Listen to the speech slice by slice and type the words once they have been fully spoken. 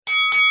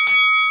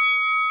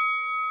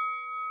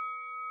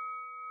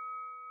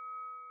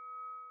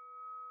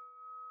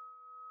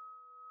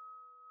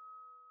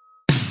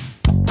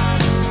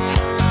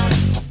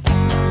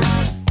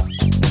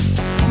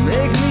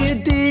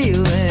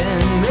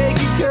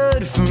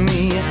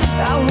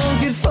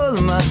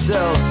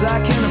close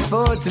I can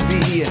afford to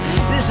be.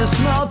 This is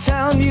small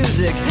town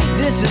music,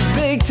 this is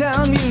big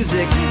town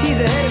music. He's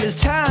ahead of his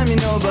time, you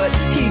know, but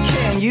he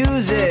can't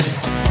use it.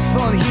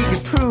 If only he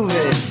could prove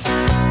it.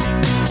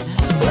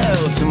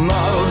 Well,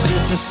 tomorrow's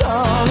just a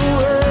song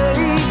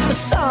away, a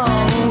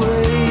song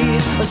away,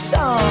 a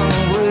song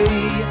away.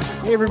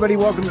 Hey everybody,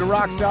 welcome to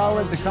Rock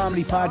Solid, the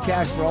comedy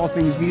podcast for all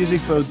things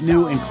music, both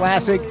new and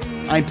classic.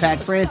 I'm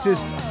Pat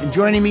Francis, and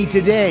joining me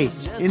today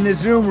in the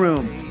Zoom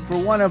room for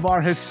one of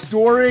our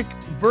historic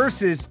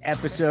Versus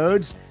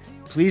episodes,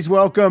 please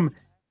welcome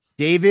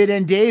David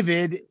and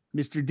David,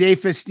 Mr. Dave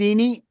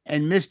Festini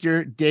and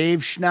Mr. Dave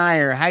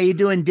Schneier. How you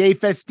doing, Dave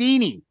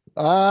Festini?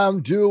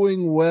 I'm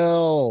doing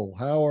well.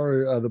 How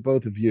are the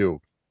both of you?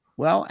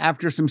 Well,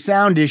 after some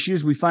sound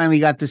issues, we finally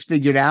got this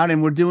figured out,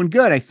 and we're doing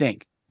good, I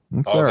think.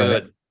 That's all right.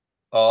 good.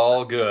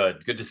 All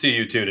good. Good to see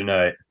you two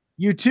tonight.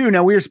 You too.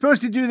 Now, we were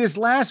supposed to do this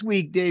last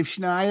week, Dave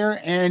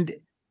Schneier, and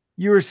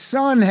your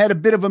son had a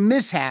bit of a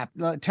mishap.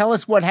 Tell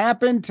us what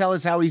happened. Tell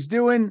us how he's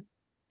doing.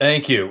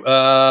 Thank you.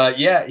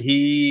 Yeah,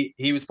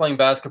 he was playing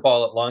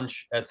basketball at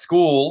lunch at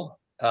school,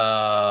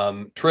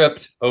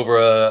 tripped over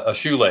a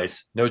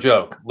shoelace. No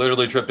joke.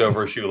 Literally tripped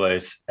over a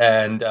shoelace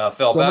and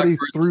fell Somebody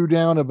backwards. threw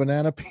down a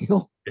banana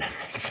peel.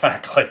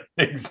 Exactly.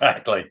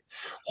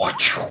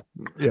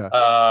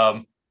 Yeah.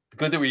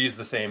 Good that we use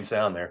the same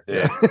sound there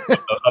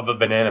of a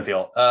banana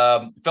peel.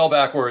 Fell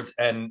backwards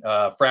and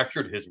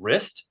fractured his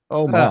wrist.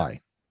 Oh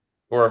my.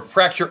 Or a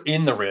fracture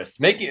in the wrist.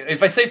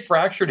 If I say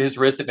fractured his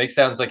wrist, it makes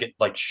sounds like it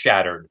like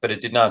shattered, but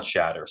it did not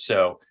shatter.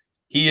 So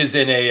he is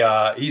in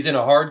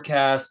a hard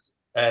cast,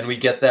 and we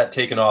get that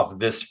taken off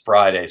this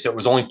Friday. So it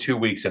was only 2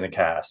 weeks in a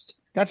cast.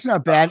 That's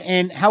not bad.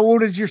 And how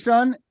old is your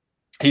son?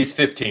 He's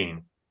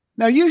 15.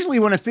 Now, usually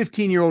when a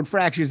 15-year-old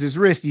fractures his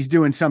wrist, he's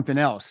doing something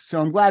else.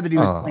 So I'm glad that he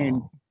was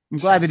playing. I'm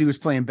glad that he was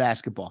playing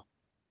basketball.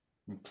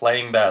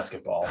 Playing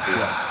basketball.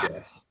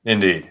 Yes,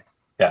 indeed.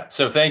 Yeah.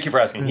 So thank you for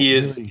asking. He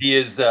is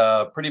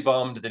pretty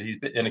bummed that he's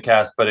in a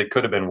cast, but it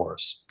could have been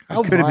worse.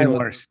 How Could have been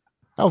worse.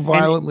 How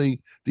violently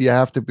do you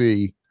have to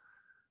be?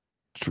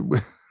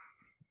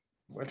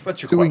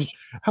 What's your question?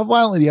 How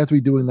violently do you have to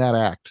be doing that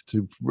act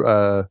to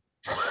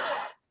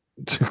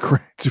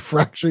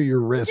fracture your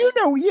wrist? You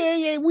know,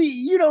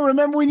 you don't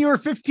remember when you were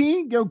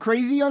 15? Go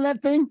crazy on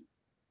that thing?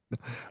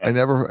 I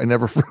never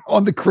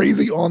on the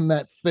crazy on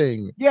that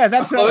thing. Yeah,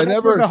 that's what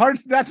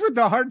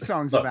the hard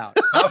song's Look, about.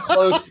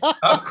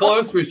 How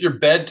close was your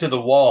bed to the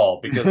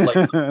wall? Because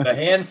like the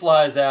hand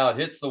flies out,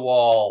 hits the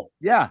wall.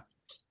 Yeah.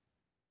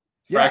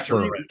 Fracture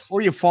or, the wrist.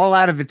 or you fall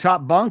out of the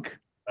top bunk.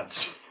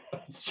 That's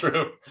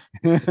true.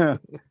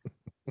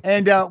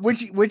 And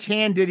which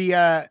hand did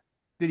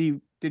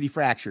he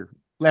fracture?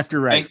 Left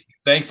or right?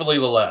 Thankfully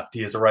the left.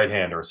 He is a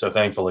right-hander, so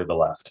thankfully the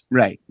left.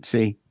 Right.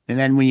 See. And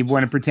then when you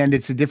want to pretend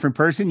it's a different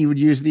person, you would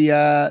use the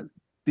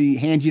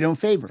hand you don't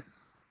favor.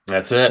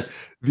 That's it.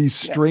 The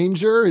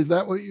stranger, is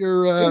that what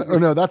you're or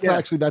no, that's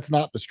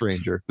not the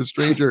stranger. The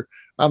stranger,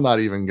 I'm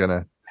not even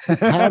gonna.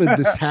 How did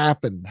this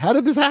happen?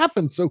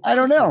 So I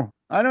don't know.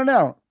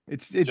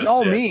 It's Just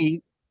all did.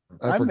 me.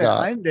 I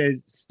forgot. I'm the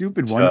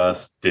stupid one.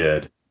 Just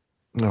did.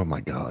 Oh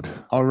my God.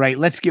 All right,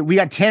 we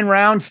got 10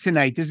 rounds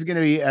tonight. This is going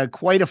to be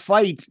quite a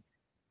fight.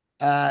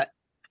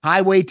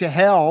 Highway to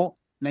Hell,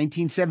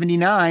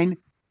 1979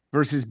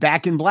 versus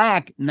Back in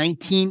Black,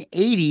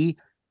 1980.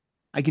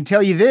 I can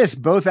tell you this,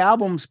 both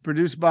albums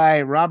produced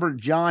by Robert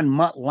John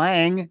Mutt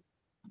Lang.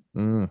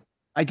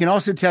 I can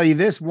also tell you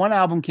this, one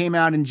album came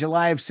out in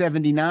July of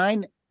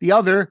 79, the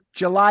other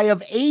July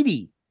of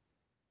 80.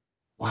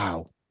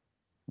 Wow.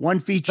 One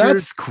featured.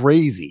 That's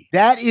crazy.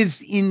 That is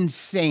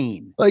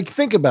insane. Like,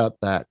 think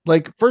about that.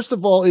 Like, first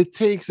of all, it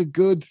takes a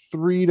good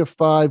 3 to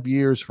 5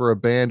 years for a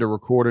band to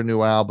record a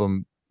new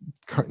album,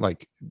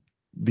 like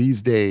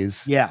these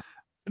days. Yeah.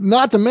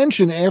 Not to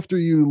mention after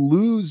you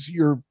lose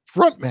your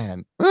front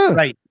man.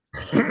 Right.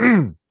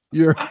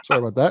 You're sorry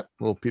about that.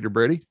 A little Peter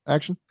Brady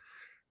action.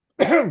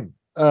 Yeah,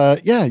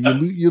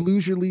 you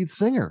lose your lead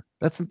singer.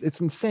 It's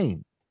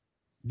insane.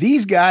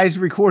 These guys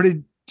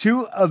recorded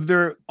two of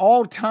their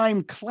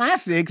all-time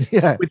classics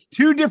with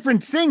two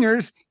different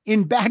singers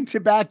in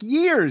back-to-back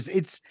years.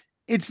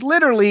 It's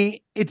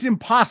literally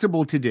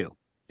impossible to do.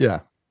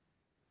 Yeah.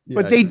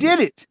 But they did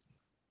it.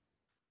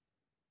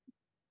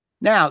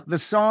 Now, the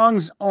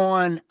songs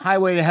on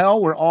Highway to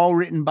Hell were all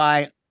written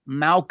by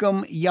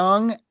Malcolm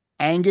Young,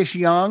 Angus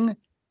Young,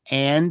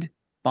 and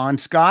Bon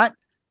Scott.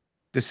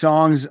 The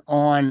songs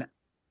on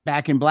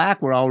Back in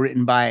Black were all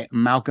written by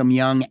Malcolm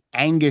Young,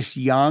 Angus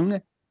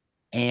Young,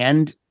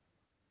 and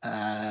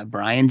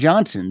Brian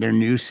Johnson, their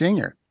new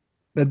singer.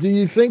 Now, do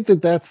you think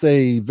that that's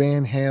a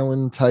Van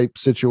Halen type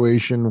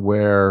situation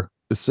where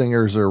the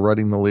singers are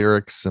writing the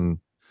lyrics and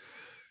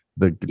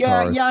the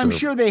guitarists?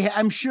 Yeah,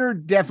 I'm sure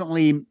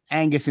definitely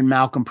Angus and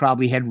Malcolm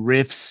probably had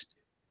riffs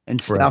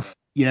and stuff,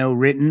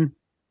 written.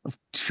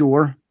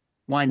 Sure.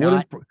 Why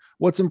not?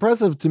 What's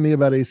impressive to me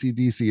about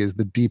AC/DC is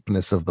the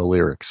deepness of the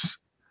lyrics.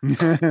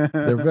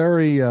 They're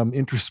very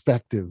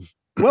introspective.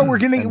 Well,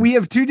 we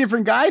have two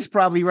different guys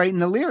probably writing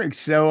the lyrics.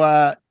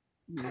 So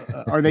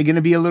Are they going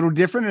to be a little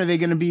different? Or are they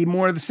going to be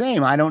more of the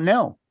same? I don't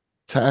know.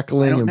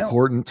 Tackling I don't know.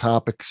 important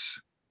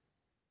topics.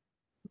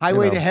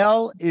 Highway know. to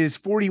Hell is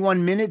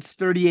 41 minutes,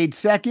 38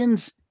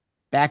 seconds.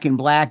 Back in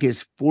Black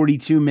is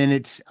 42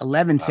 minutes,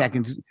 11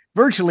 seconds,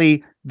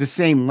 virtually the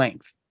same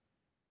length.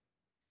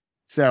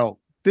 So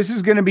this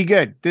is going to be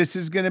good. This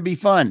is going to be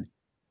fun.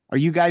 Are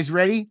you guys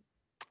ready?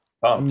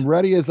 Pumped. I'm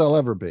ready as I'll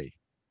ever be.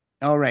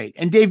 All right.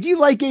 And Dave, do you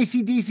like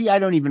AC/DC? I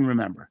don't even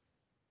remember.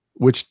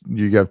 Which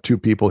you have two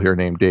people here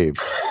named Dave.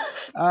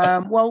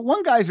 Well,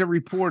 one guy's a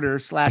reporter /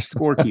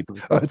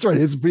 scorekeeper. Oh, that's right.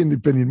 His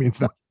opinion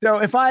means nothing.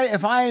 So if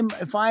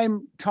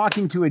I'm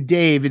talking to a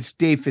Dave, it's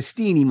Dave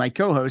Festini, my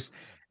co-host,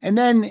 and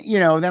then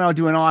then I'll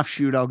do an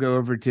offshoot. I'll go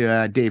over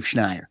to Dave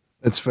Schneier.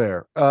 That's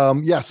fair.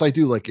 Yes, I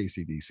do like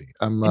AC/DC.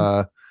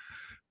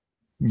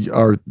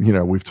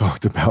 We've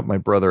talked about my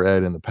brother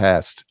Ed in the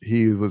past.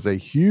 He was a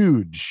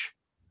huge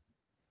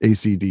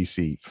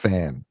AC/DC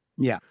fan.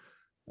 Yeah.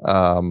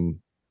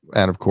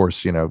 And of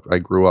course, I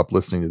grew up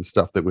listening to the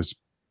stuff that was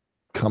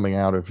coming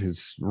out of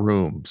his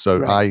room. So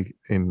Right.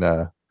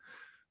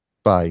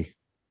 by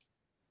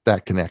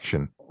that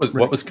connection,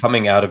 What was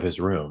coming out of his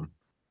room?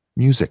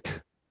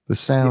 music, the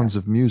sounds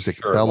of music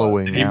Sure it was.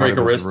 bellowing. Did he out break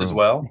a of his wrist as room.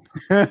 well?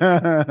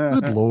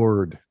 Good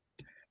Lord.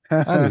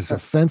 That is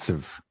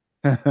offensive.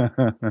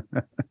 Although,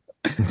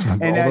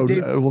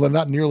 Dave, they're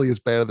not nearly as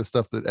bad of the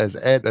stuff that as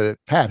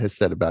Pat has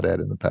said about Ed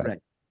in the past. Right.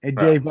 And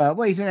Dave,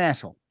 well, he's an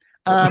asshole.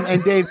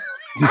 And Dave,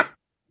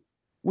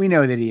 we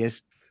know that he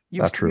is.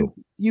 Not true.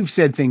 You've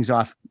said things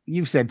to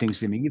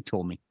me. You've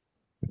told me.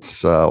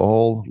 It's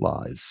all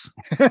lies.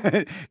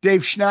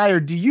 Dave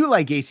Schneier, do you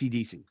like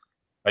AC/DC?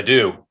 I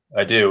do.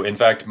 In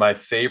fact, my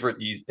favorite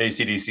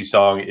AC/DC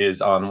song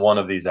is on one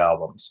of these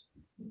albums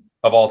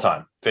of all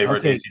time. Favorite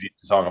Okay.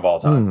 AC/DC song of all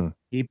time.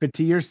 Keep it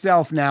to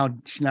yourself now,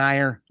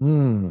 Schneier.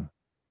 Mm.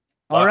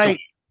 All right.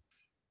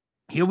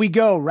 Here we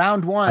go.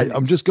 Round one.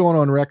 I'm just going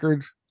on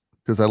record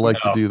because I like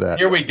to do that.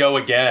 Here we go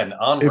again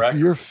on If record.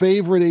 your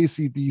favorite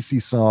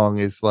AC/DC song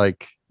is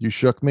like "You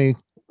Shook Me,"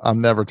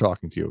 I'm never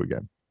talking to you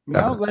again.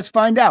 Well, let's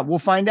find out. We'll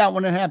find out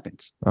when it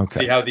happens.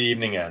 Okay. See how the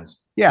evening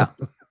ends. Yeah.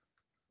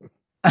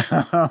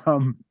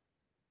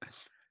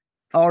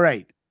 All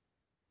right.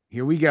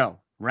 Here we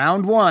go.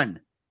 Round one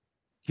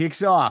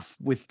kicks off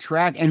with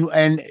track and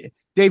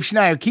Dave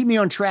Schneier, keep me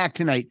on track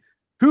tonight.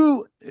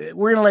 We're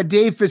going to let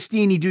Dave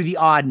Festini do the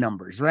odd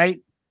numbers, right?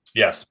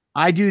 Yes.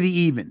 I do the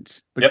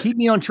evens, but Yep. keep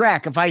me on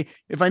track. If I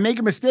make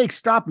a mistake,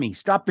 stop me.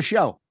 Stop the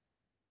show.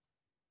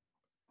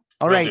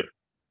 All Will right. do.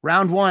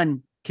 Round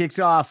one kicks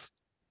off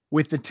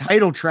with the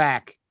title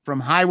track from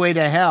Highway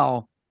to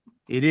Hell.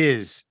 It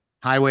is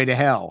Highway to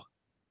Hell.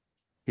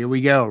 Here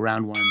we go.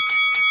 Round one.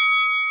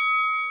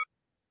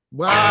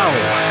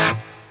 Wow.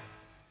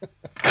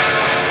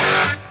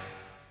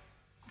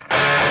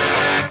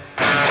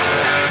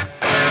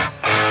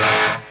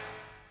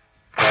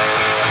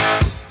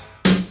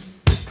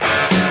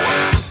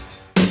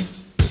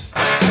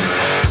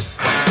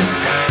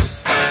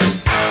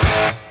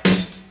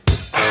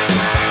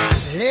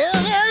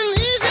 Living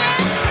easy,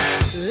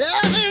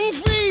 living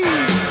free.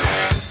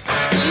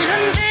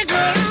 Season ticket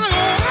on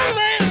a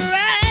one-way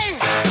ride.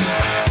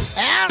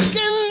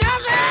 Asking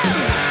nothing,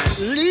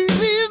 leave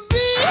me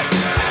be.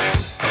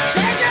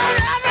 Take your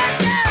number,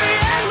 carry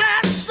in my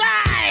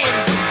stride.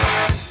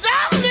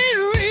 Don't need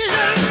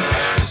reason,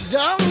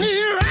 don't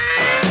need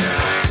rhyme.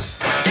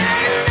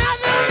 Ain't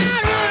nothing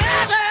I would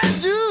ever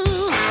do.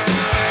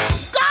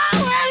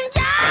 Going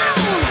down,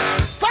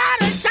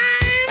 party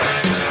time.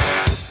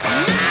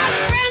 My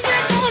friends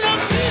are gonna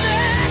be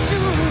there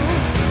too.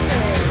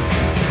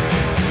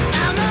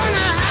 I'm on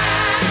a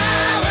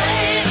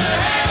highway to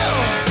hell.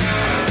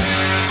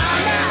 On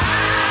the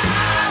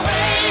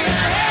highway to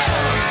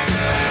hell.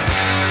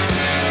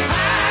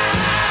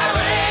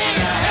 Highway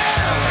to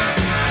hell.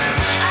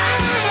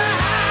 I'm on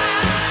the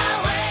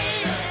highway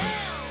to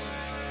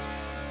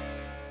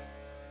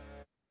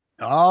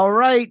hell. All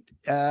right.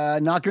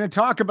 Not going to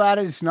talk about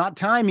it. It's not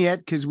time yet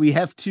because we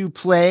have to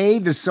play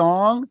the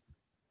song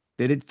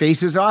that it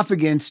faces off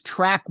against,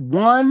 track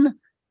one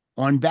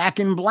on Back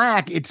in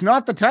Black. It's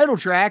not the title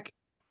track.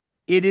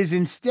 It is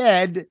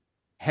instead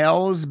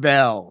Hell's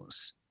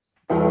Bells.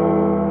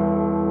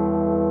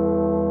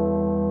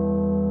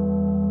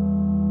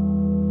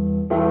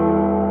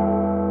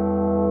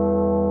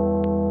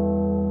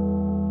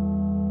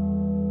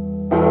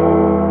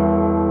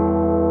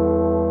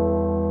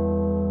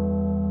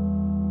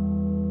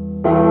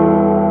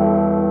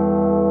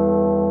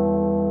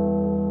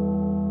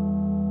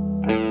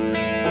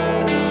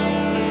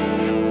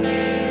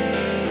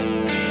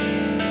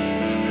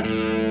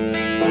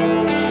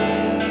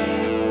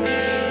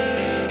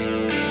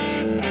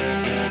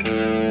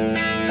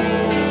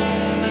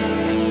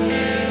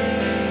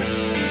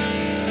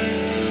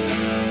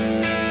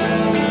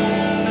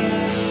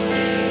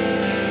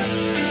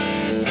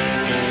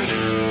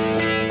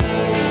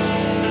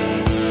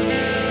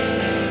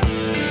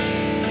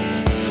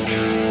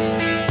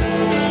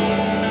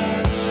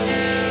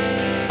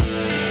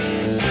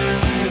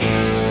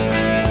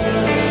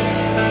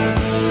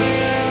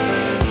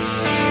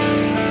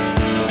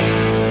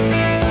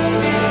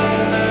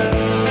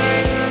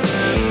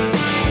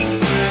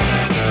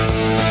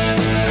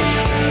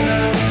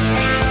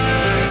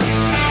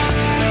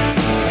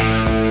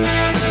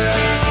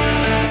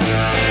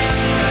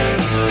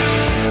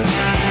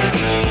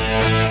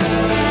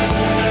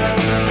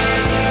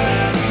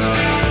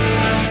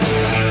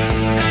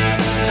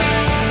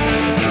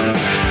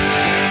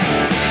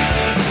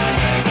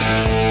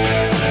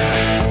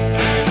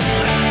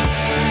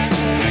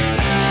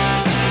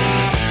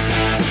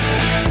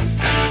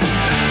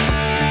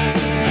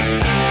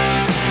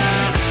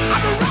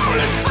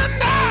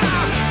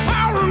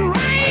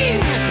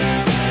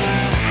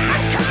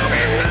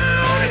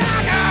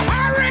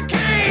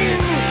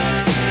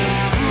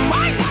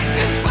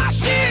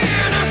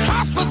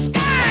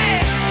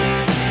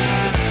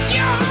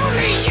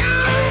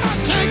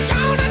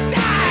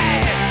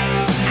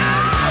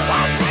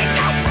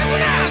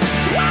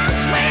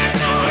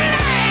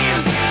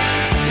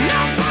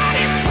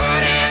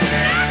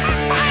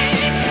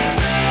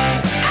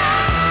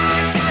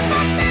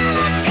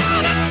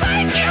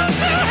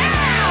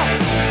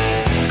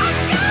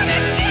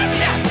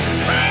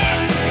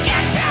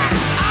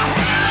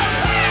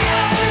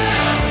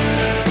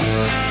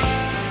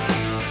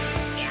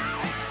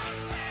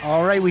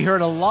 All right, we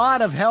heard a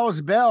lot of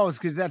Hell's Bells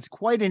because that's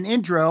quite an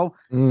intro.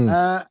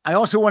 I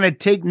also want to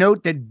take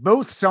note that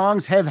both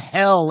songs have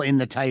hell in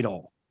the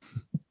title.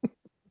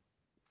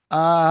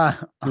 The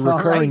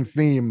recurring right.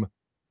 theme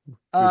with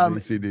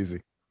AC/DC.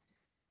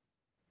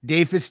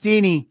 Dave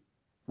Festini,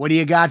 what do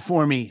you got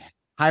for me?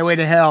 Highway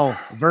to Hell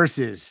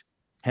versus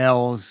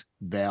Hell's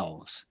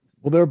Bells.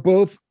 Well, they're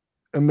both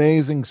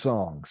amazing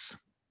songs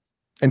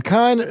and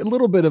kind of a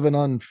little bit of an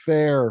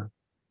unfair,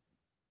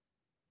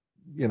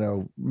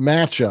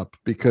 matchup,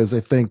 because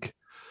I think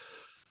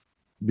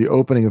the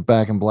opening of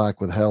Back in Black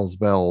with Hell's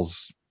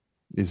Bells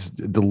is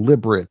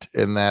deliberate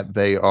in that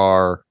they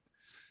are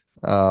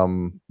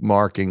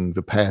marking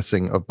the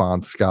passing of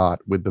Bon Scott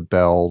with the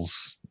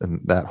bells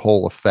and that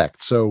whole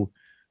effect. So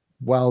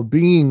while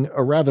being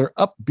a rather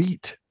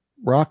upbeat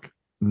rock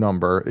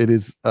number, it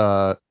is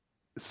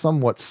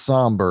somewhat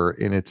somber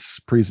in its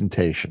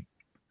presentation.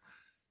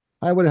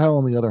 Highway to Hell,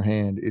 on the other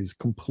hand, is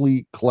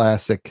complete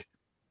classic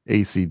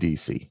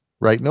AC/DC,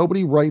 right?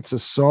 Nobody writes a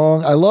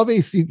song. I love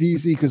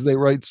AC/DC because they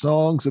write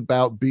songs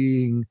about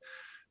being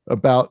a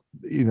rock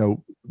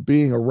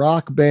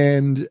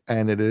band,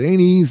 and it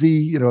ain't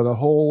easy. The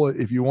whole,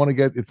 if you want to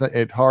get, it's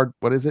hard.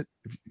 What is it?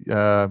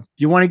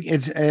 You want to,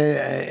 it's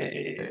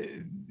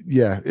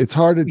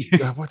hard to,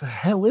 what the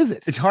hell is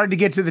it? It's hard to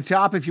get to the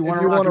top if you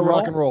want to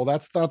rock and roll.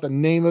 That's not the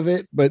name of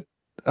it, but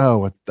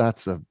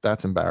that's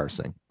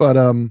embarrassing. But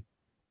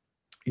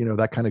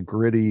that kind of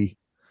gritty.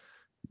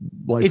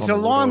 It's a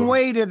long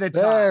way to the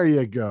top. There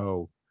you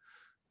go.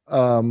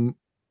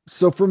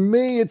 So for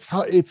me, it's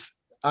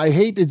I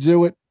hate to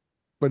do it,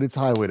 but it's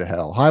Highway to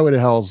Hell. Highway to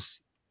Hell's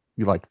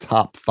like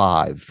top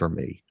 5 for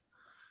me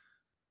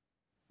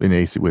with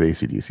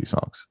AC/DC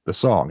songs. The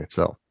song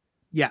itself.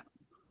 Yeah.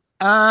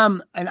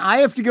 And I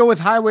have to go with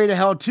Highway to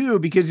Hell too,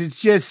 because it's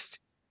just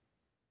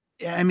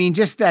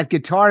that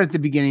guitar at the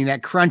beginning,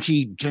 that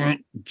crunchy,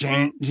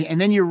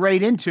 and then you're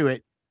right into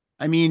it.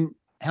 I mean,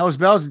 Hell's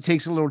Bells, it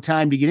takes a little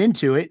time to get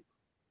into it.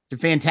 It's a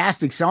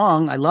fantastic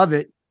song. I love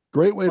it.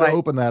 Great way to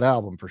open that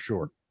album for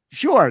sure.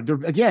 Sure.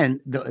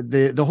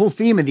 The whole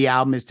theme of the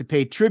album is to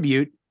pay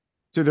tribute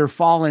to their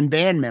fallen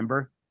band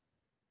member.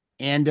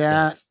 And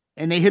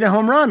and they hit a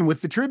home run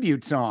with the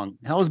tribute song,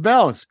 Hell's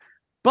Bells.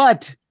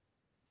 But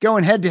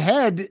going head to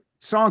head,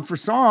 song for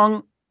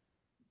song,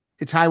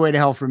 it's Highway to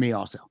Hell for me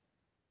also.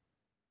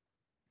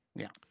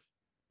 Yeah.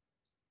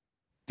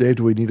 Dave,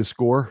 do we need a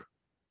score?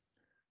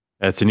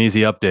 That's an easy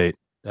update.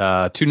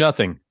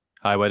 2-0,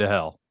 Highway to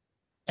Hell.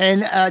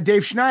 And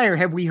Dave Schneier,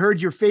 have we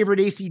heard your favorite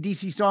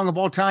AC/DC song of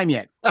all time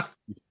yet?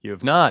 You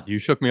have not. You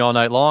shook me all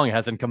night long. It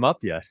hasn't come up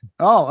yet.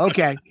 Oh,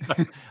 okay.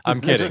 I'm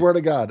kidding. I swear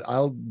to God,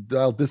 I'll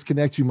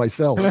disconnect you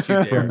myself. Don't you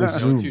dare. from the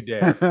Zoom. Don't you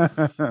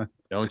dare.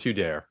 Don't you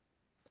dare.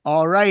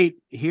 All right,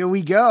 here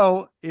we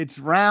go. It's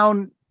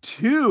round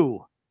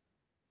 2.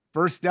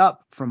 First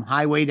up from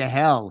Highway to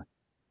Hell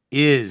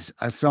is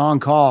a song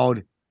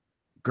called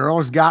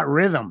Girls Got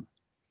Rhythm.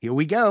 Here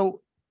we go.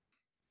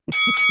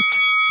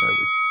 There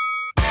we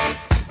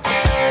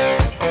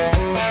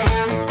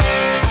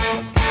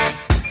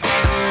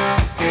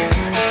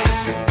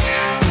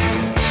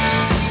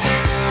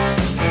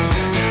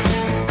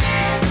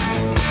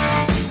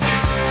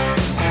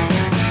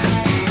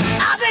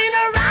I've been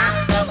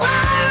around the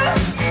world.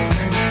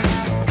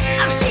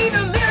 I've seen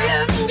a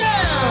million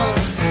girls.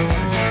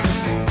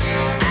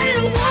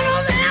 Ain't one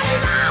of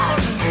them gone.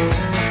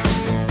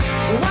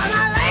 While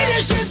my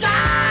lady, she's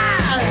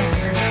gone.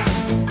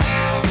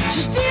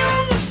 She's still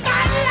in the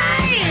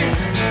spotlight.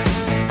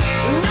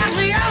 Knocks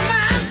me off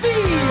my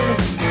feet.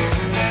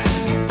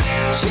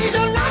 She's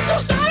a knock to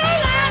start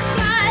her last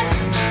night.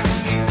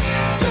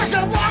 Just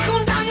a walk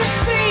on down the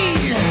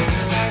street.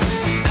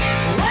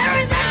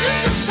 Wearing dresses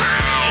so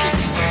tight.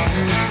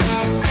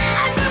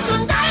 And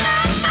looking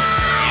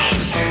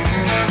dynamite.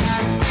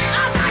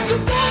 I'm about to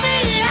pull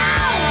me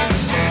out.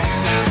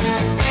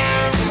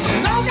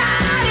 No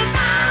doubt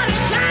about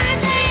it. Time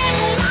they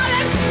ain't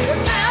running. The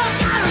girl's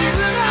got a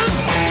rhythm.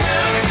 The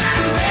girl's got a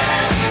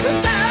rhythm. The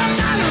girl's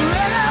got a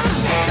rhythm.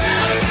 The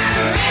girl's got a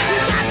rhythm. She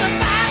got the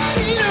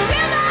backseat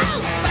rhythm.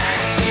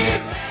 Backseat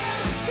rhythm.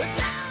 The girl's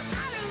got a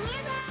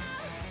rhythm.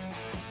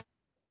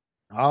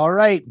 All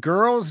right,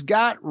 Girls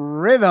Got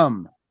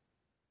Rhythm.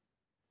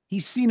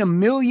 He's seen a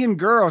million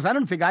girls. I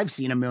don't think I've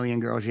seen a million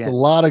girls yet. It's a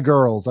lot of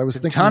girls. I was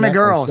It's a thinking ton of that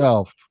girls.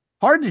 myself.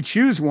 Hard to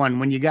choose one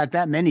when you got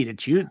that many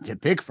to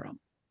pick from.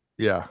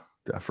 Yeah,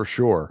 for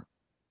sure.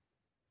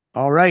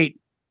 All right.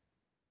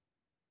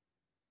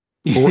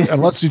 Or,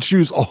 unless you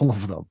choose all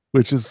of them,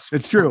 which is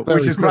It's true, very,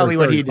 which is probably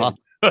what he very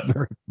did.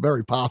 very,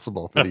 very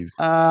possible for these.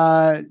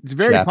 It's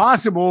very Chaps.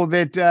 possible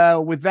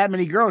that with that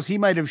many girls, he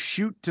might have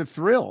Shoot to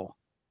Thrill.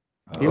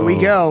 Here we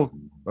go.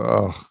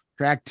 Oh,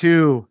 Track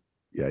 2.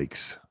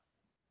 yikes.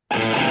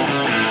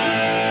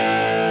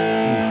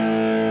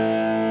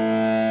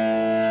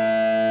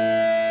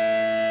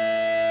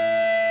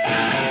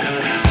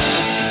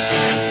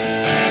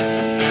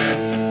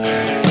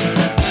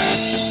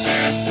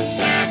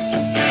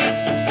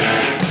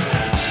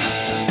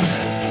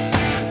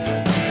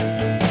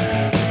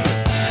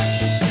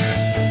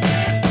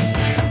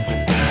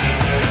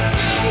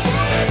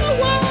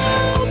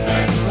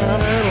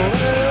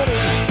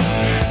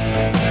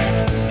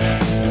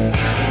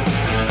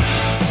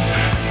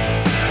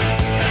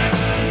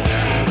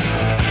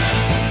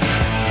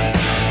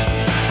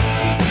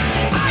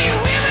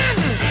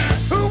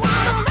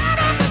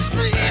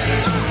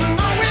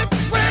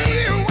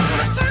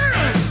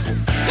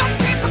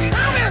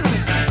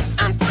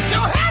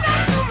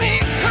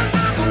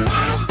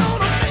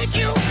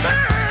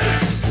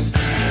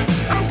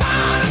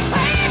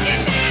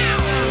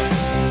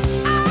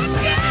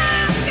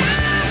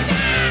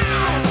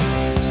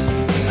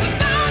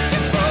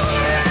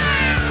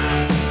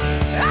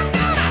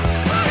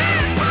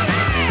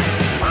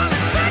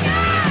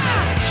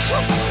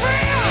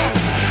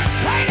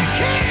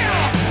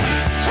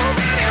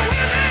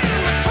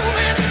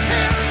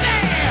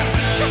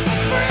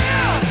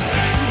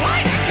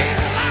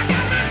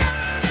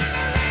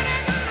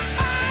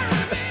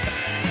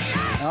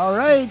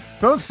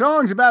 Both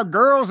songs about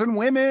girls and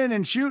women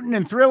and shooting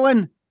and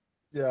thrilling.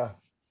 Yeah.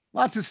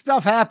 Lots of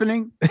stuff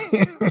happening.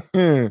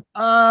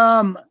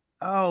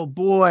 Oh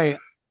boy.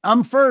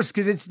 I'm first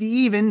because it's the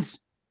evens.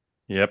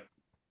 Yep.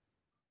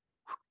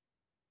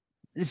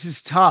 This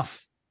is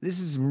tough.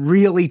 This is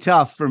really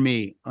tough for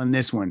me on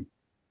this one.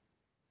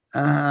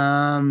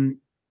 I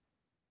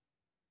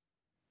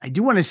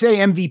do want to say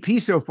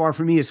MVP so far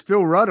for me is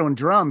Phil Rudd on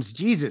drums.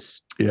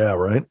 Jesus. Yeah,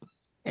 right.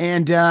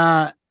 And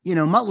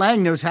Mutt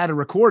Lang knows how to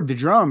record the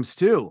drums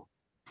too.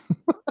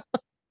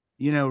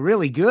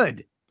 Really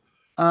good.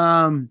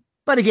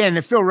 But again,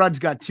 if Phil Rudd's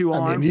got two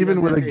arms, mean,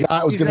 even with a guy,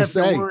 I was going to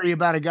say, worry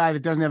about a guy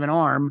that doesn't have an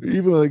arm.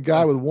 Even with a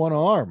guy with one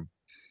arm.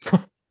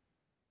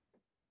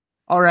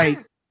 All right.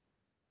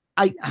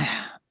 I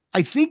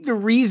think the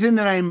reason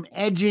that I'm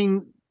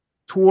edging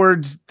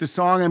towards the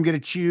song I'm going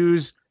to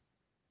choose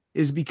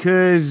is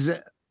because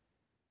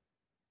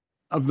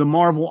of the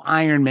Marvel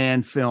Iron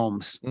Man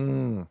films.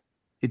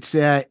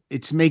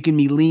 It's making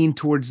me lean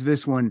towards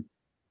this one.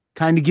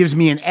 Kind of gives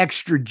me an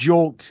extra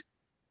jolt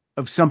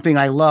of something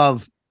I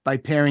love by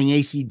pairing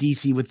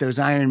AC/DC with those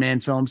Iron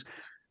Man films.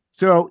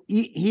 So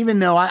even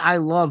though I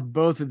love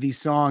both of these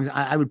songs,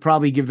 I would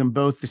probably give them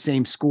both the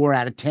same score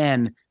out of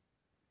 10.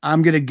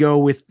 I'm going to go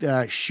with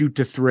Shoot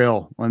to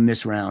Thrill on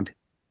this round.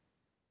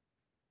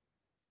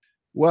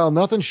 Well,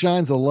 nothing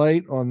shines a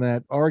light on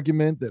that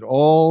argument that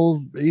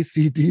all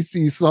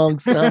AC/DC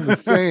songs sound the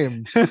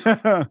same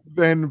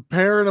than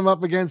pairing them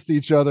up against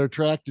each other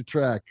track to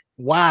track.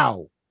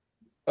 Wow.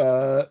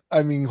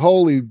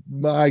 Holy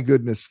my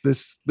goodness,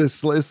 these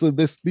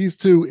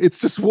two, it's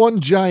just one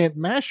giant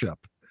mashup.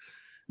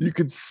 You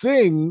could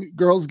sing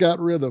Girls Got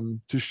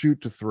Rhythm to Shoot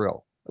to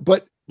Thrill.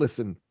 But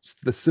listen,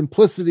 the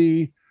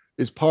simplicity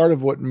is part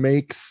of what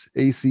makes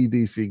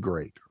AC/DC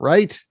great,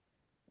 right?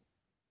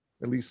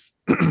 At least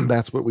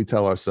that's what we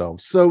tell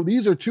ourselves. So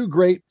these are two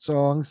great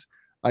songs.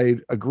 I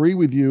agree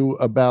with you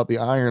about the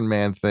Iron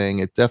Man thing.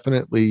 It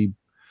definitely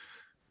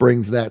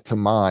brings that to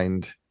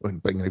mind.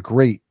 Being a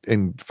great,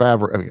 and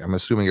Favreau, I'm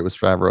assuming it was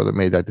Favreau that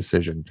made that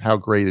decision. How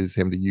great is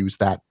him to use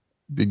the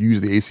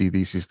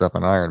AC/DC stuff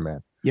on Iron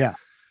Man? Yeah.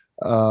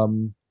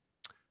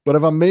 But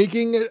if I'm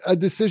making a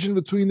decision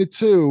between the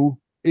two,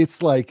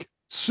 it's like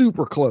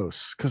super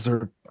close because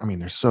they're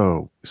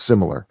so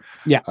similar.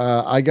 Yeah.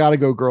 I got to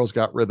go Girls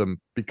Got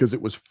Rhythm because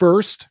it was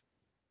first.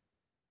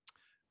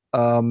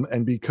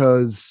 And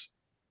because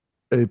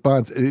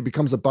it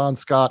becomes a Bon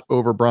Scott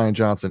over Brian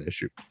Johnson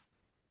issue.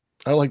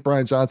 I like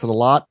Brian Johnson a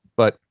lot,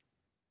 but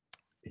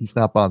he's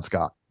not Bon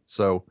Scott.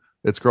 So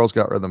it's Girls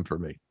Got Rhythm for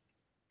me.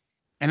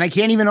 And I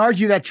can't even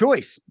argue that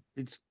choice.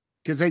 It's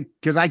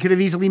because I could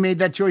have easily made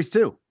that choice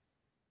too.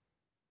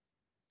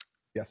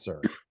 Yes,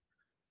 sir.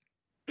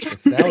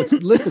 Now it's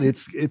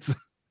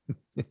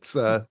This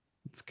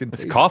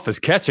cough is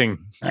catching.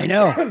 I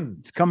know.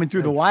 It's coming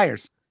through the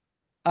wires.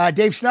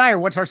 Dave Schneier,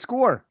 what's our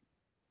score?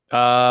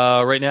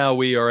 Right now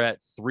we are at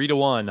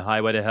 3-1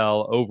 Highway to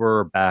Hell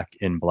over Back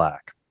in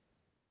Black.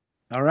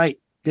 All right.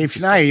 Dave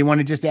Schneier, you want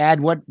to just add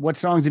what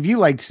songs have you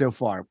liked so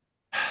far?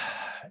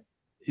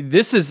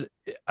 This is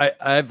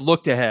I've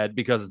looked ahead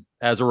because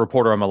as a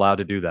reporter I'm allowed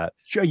to do that.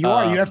 Sure, you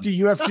are. You have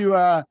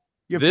to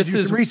do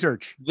some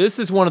research. This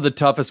is one of the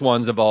toughest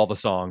ones of all the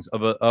songs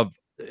of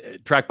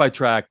track by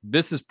track.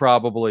 This is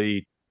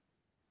probably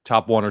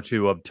top one or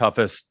two of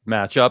toughest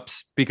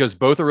matchups because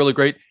both are really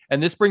great.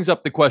 And this brings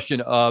up the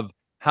question of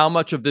how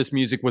much of this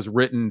music was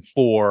written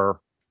for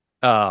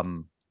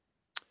Shoot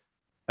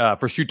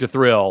to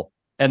Thrill,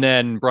 and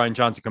then Brian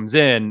Johnson comes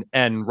in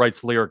and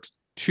writes lyrics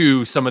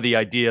to some of the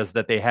ideas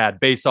that they had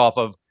based off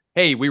of,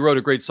 hey, we wrote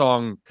a great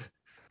song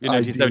in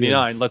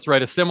 1979. Let's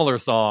write a similar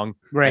song,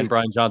 right? And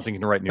Brian Johnson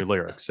can write new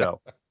lyrics. So,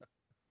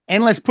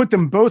 and let's put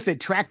them both at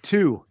track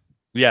 2.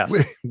 Yes.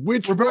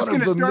 Which we're both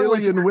one of the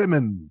million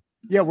women?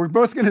 Yeah, we're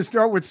both going to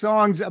start with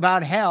songs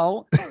about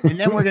hell, and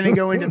then we're going to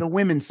go into the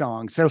women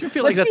songs. So do you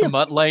feel like that's a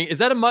Mutt Lang? Is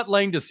that a Mutt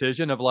Lang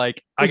decision of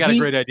like, I got a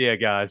great idea,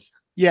 guys?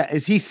 Yeah.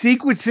 Is he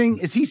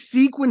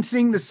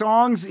sequencing the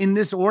songs in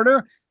this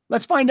order?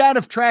 Let's find out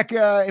if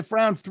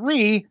round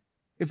 3,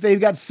 if they've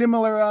got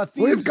similar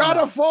themes. We've got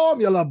a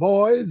formula,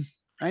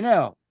 boys. I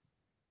know.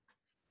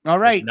 All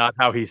right. That's not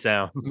how he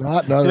sounds.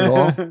 Not at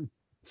all.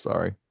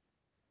 Sorry.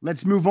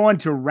 Let's move on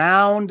to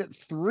round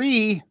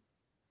 3.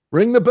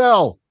 Ring the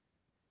bell.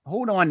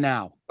 Hold on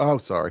now. Oh,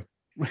 sorry.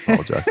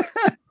 Apologize.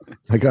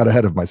 I got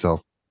ahead of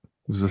myself.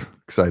 I was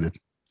excited.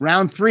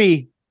 Round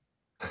 3.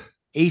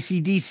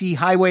 AC/DC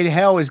Highway to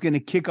Hell is going to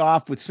kick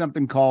off with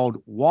something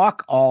called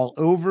Walk All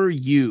Over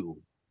You.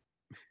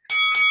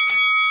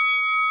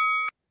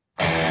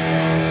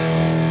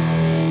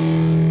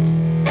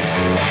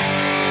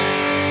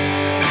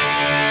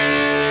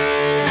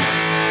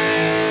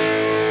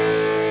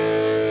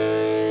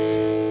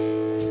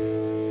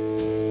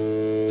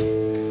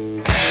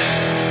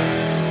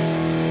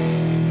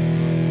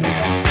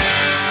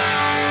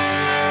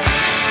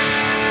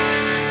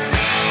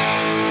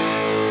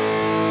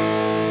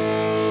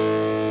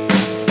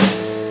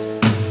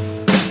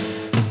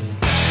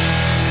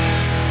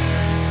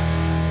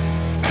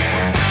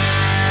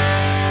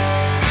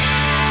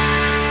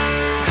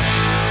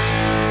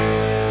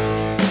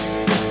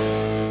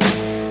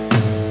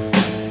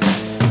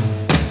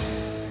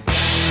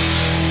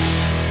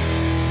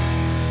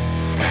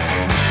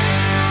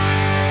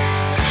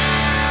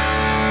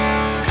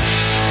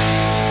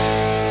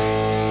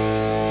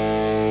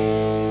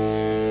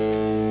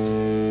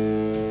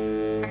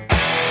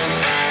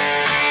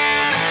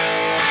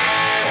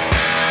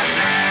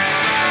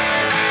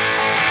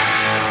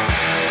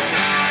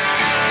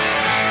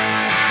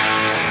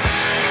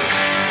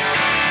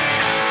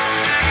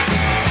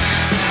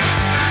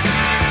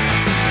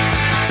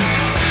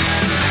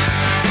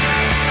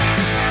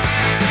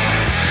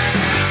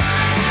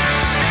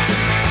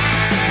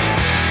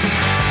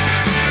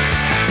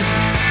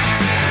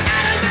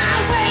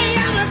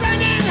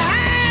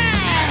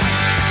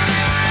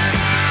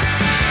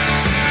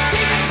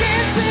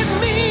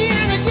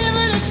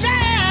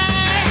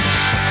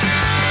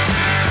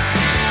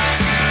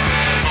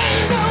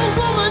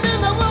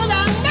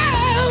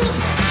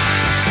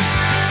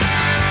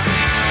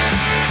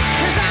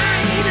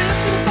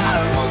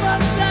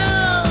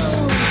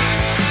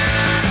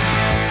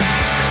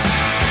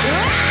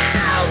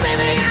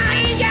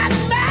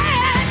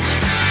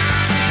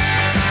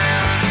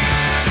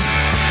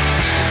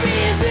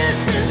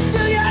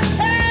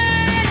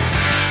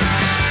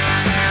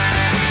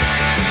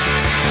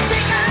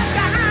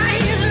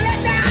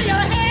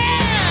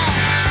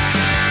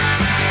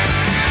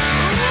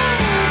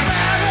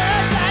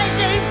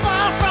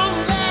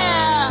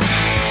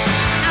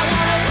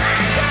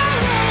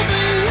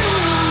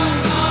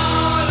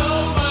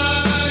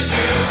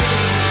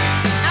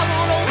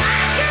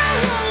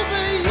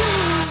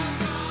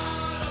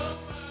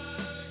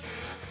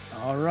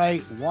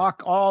 right.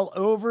 Walk All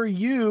Over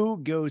You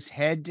goes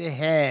head to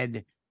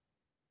head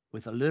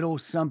with a little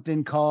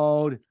something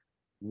called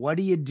What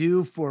Do You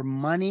Do for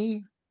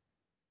Money,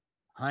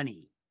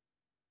 Honey?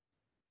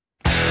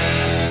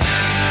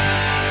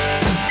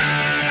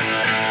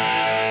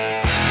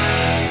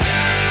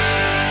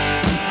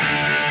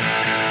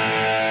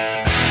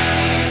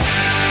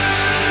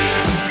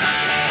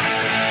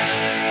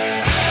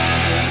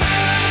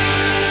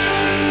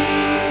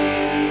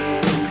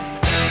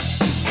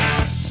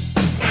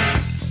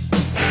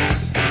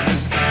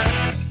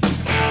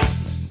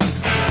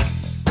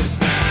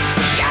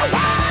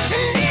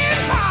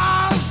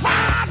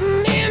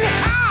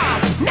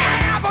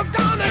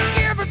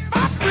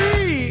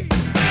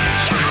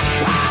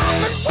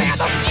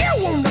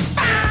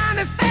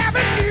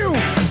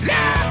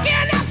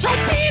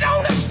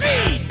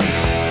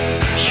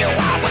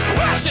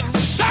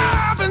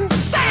 Serving,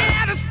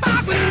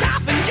 satisfied with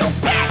nothing. You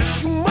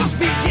bitch, you must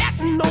be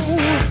getting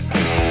old.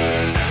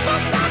 So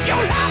stop your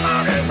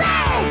love and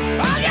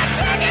roll. All you're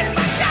taking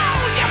for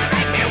gold, you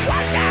make me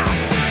wonder.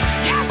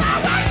 Yes, I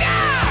wonder.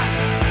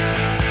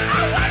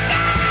 Honey,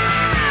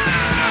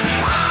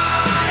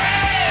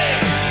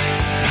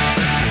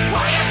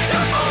 what do you do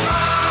for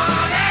money?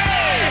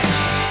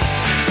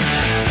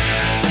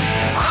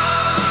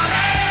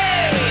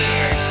 Honey,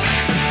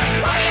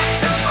 what do you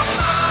do for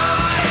money?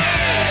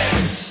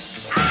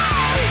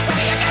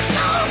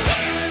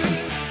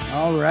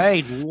 All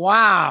right.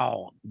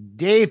 Wow.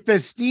 Dave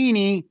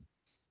Festini,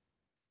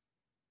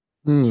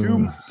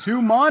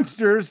 two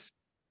monsters.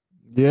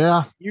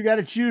 Yeah. You got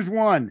to choose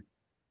one.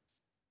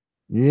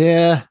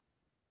 Yeah.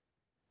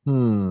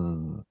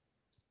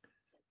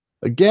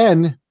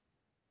 Again,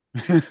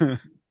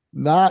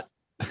 not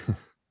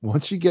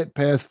once you get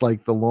past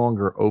like the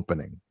longer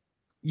opening.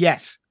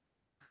 Yes.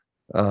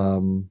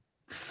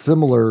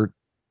 Similar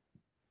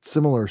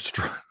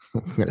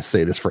I'm going to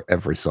say this for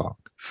every song.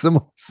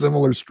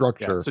 Similar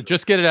structure. Yeah, so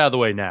just get it out of the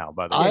way now.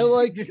 By the way, I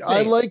like just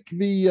I say it.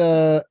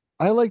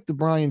 like the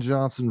Brian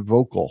Johnson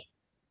vocal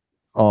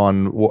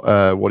on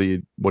what do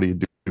you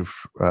do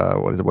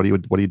what is it what do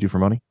you do for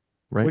money,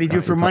 right? What do you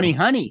do for money,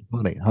 honey?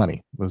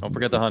 honey don't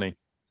forget the honey.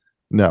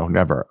 No,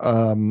 never.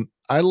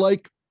 I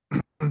like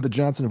the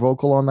Johnson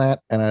vocal on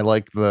that, and I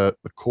like the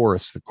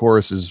chorus. The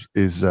chorus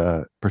is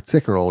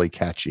particularly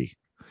catchy,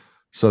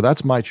 so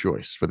that's my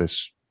choice for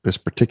this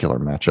particular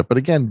matchup. But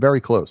again,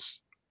 very close.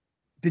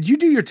 Did you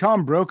do your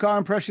Tom Brokaw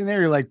impression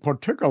there? You're like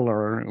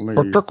particularly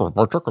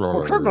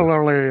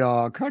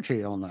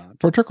catchy on that.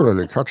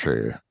 Particularly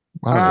catchy.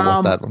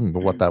 I don't know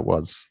what that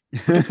was.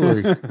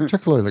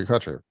 Particularly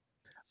catchy.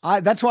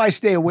 That's why I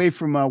stay away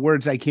from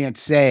words I can't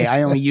say.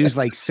 I only use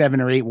like 7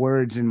 or 8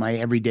 words in my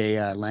everyday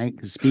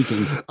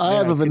speaking. I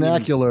have a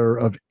vernacular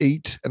of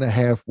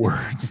 8.5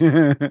 words.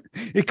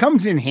 It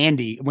comes in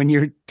handy when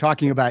you're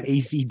talking about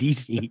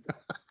AC/DC.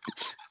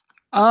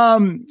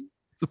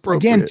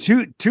 Again,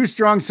 two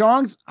strong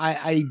songs.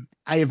 I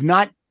have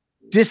not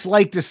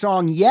disliked a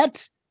song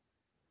yet,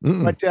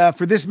 but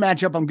for this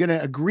matchup, I'm going to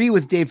agree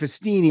with Dave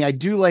Festini. I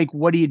do like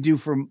What Do You Do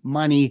for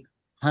Money,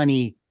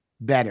 Honey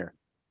better.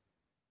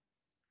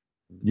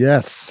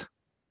 Yes.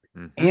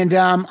 And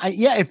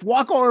if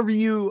Walk All Over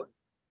You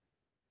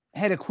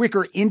had a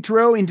quicker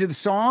intro into the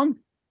song,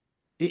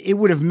 it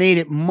would have made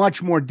it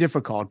much more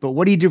difficult. But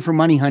What Do You Do for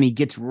Money, Honey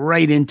gets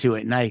right into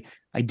it, and I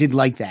did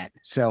like that.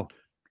 So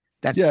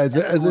that's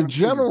as a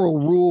general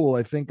rule,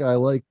 I think I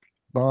like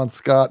Bon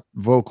Scott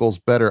vocals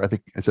better. I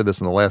think I said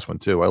this in the last one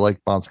too. I like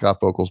Bon Scott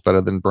vocals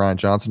better than Brian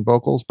Johnson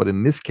vocals, but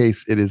in this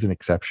case, it is an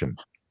exception.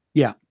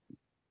 Yeah.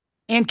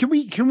 And can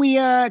we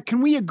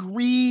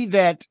agree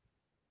that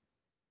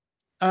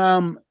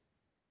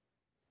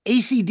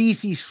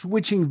AC/DC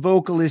switching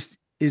vocalist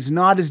is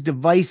not as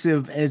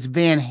divisive as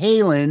Van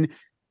Halen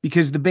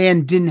because the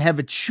band didn't have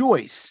a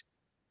choice.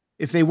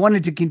 If they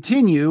wanted to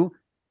continue,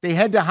 they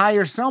had to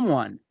hire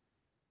someone.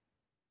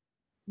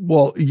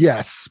 Well,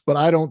 yes, but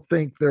I don't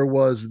think there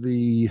was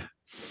the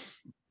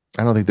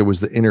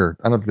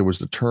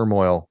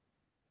turmoil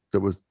that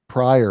was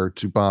prior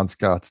to Bon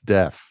Scott's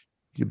death.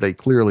 They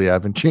clearly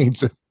haven't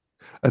changed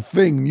a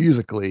thing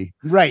musically.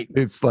 Right.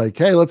 It's like,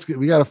 hey,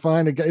 we got to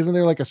find a guy. Isn't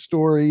there like a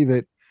story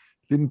that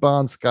didn't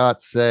Bon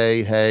Scott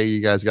say, hey,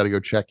 you guys got to go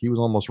check? He was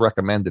almost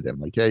recommended him.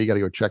 Like, hey, you got to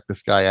go check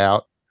this guy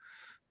out.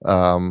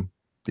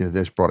 They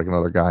just brought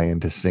another guy in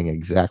to sing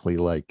exactly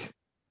like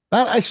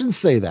that. I shouldn't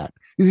say that.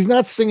 He's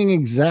not singing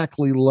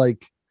exactly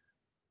like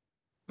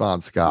Bon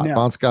Scott. No.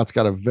 Bon Scott's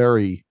got a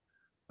very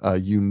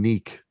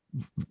unique,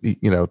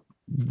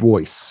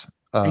 voice.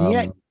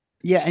 And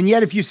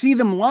yet, if you see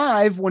them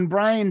live, when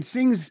Brian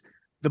sings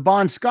the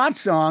Bon Scott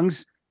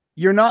songs,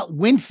 you're not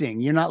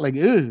wincing. You're not like,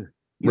 ugh.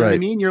 You know what I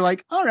mean? You're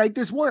like, all right,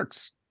 this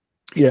works.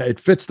 Yeah, it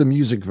fits the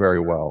music very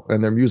well.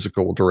 And their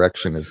musical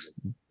direction is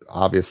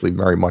obviously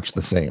very much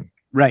the same.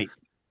 Right.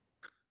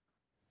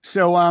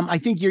 So I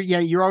think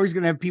you're always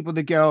going to have people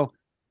that go,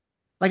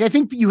 like, I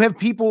think you have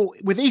people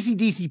with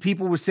AC/DC,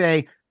 people will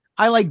say,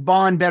 I like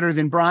Bon better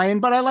than Brian,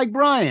 but I like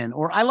Brian,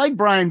 or I like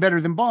Brian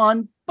better than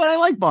Bon, but I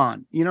like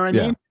Bon. You know what I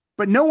mean?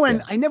 But no one,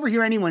 Yeah. I never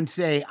hear anyone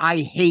say, I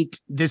hate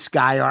this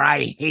guy or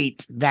I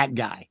hate that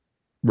guy.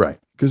 Right.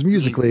 Because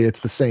musically it's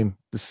the same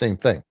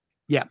thing.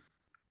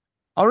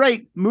 All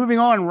right, moving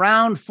on.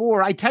 Round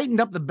 4. I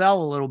tightened up the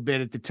bell a little bit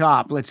at the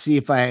top. Let's see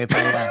if I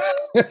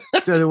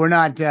so that we're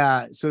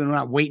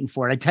not waiting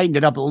for it. I tightened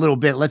it up a little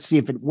bit. Let's see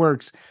if it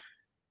works.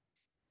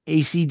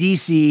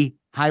 AC/DC,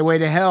 Highway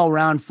to Hell,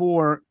 round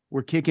 4.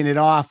 We're kicking it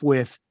off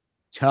with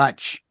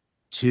Touch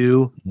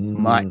Too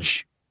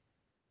Much.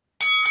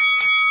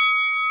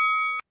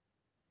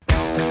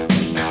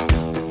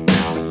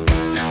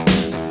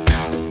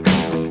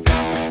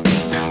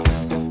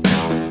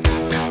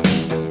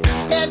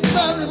 It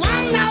was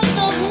one of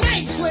those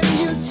nights when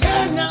you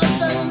turn out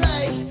the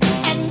lights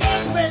and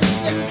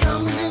everything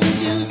comes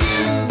into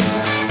view.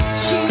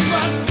 She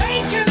was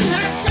taking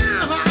her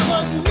time, I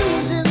was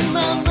losing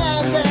my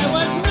mind. There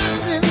was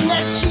nothing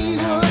that she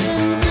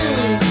wouldn't do.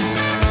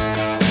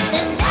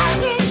 It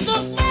wasn't the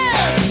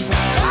first,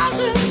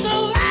 wasn't the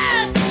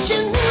last. She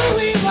knew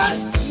he was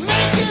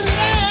making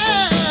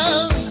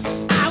love.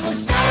 I was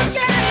so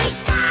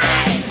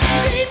satisfied,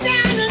 deep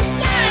down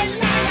inside,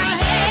 like a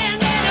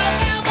hand in a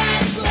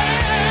velvet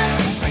glove.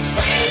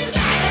 Seems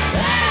like a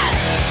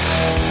touch,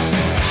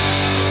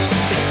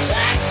 it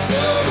touch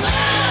too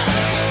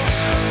much.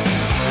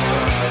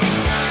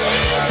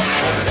 Seems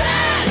like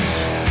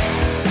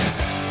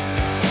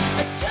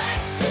a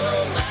touch too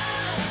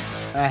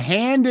much. A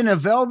hand in a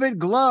velvet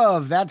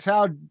glove. That's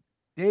how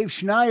Dave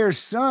Schneier's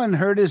son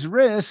hurt his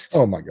wrist.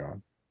 Oh my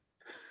God.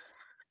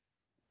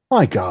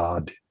 My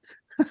God.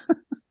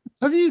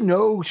 Have you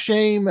no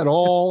shame at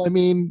all? I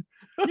mean,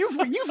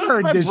 You've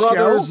heard my this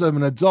brother's show.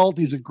 an adult.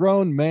 He's a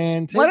grown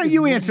man. Why Take don't his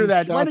you many answer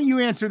that? Why don't shots. you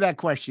answer that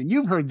question?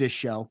 You've heard this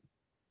show.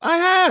 I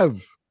have.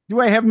 Do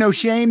I have no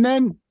shame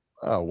then?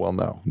 Oh, well,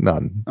 no,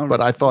 none. All But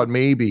right. I thought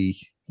maybe,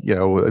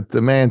 the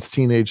man's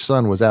teenage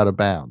son was out of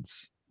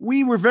bounds.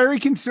 We were very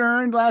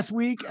concerned last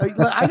week.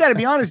 I got to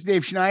be honest,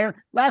 Dave Schneier.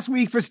 Last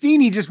week,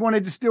 Festini just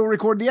wanted to still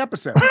record the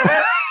episode.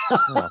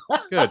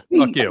 Good.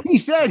 Fuck you. He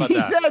said, How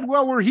about that?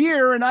 well, we're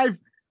here, and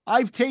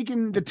I've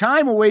taken the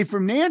time away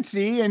from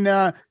Nancy, and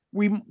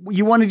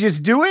you want to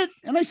just do it?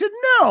 And I said,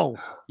 no.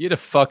 You'd have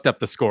fucked up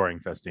the scoring,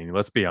 Festini.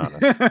 Let's be honest.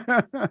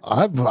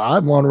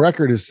 I'm on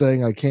record as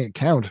saying I can't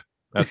count.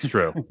 That's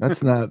true.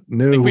 That's not I think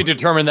new. we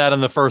determined that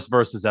in the first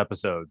versus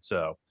episode.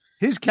 So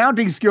His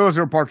counting skills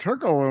are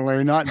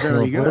particularly not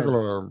very good.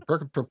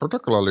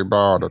 Particularly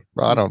bad.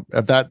 I don't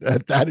at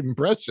that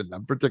impression.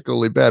 I'm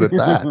particularly bad at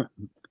that.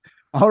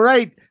 All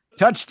right.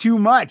 Touch Too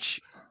Much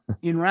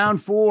in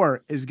round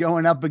 4 is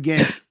going up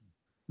against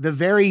the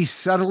very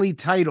subtly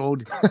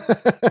titled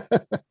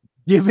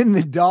Giving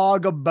the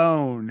Dog a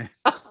Bone.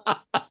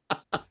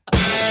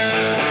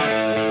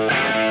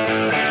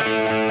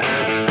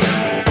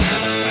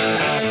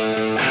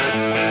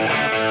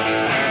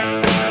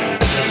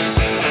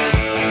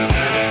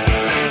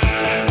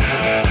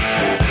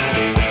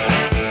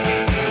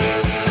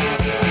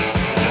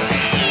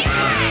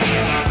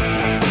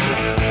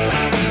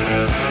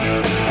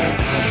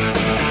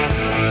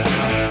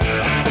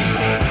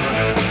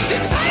 She's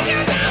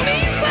taking down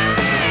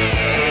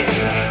inside,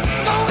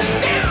 going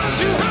down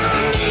to her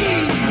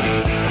knees,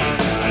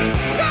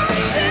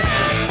 going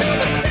down to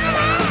the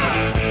devil,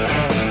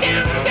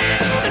 down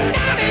and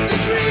 90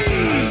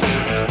 degrees.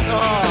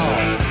 Oh,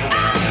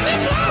 she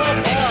blowing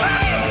me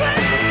crazy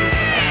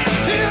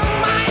till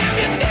my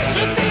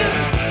ammunition is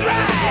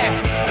dry.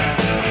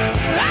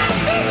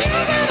 She's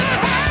using her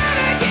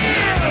head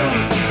again.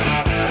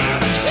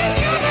 She's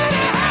using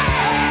her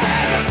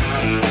head.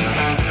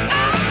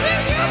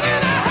 She's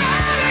using her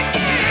head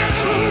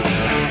again.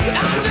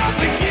 I'm just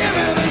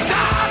giving the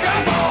dog a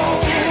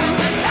bone.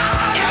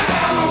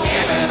 I'm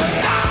giving the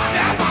dog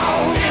a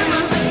bone.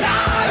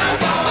 I'm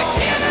just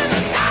giving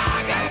the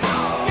dog a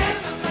bone.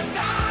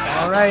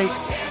 All right.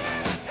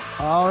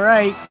 All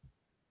right.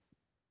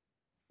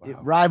 It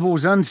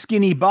rivals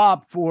Unskinny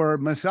Bop for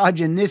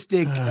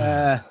misogynistic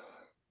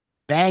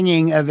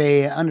banging of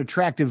a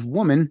unattractive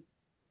woman.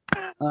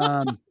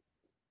 I'm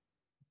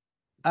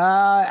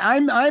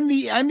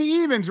the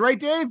evens, right,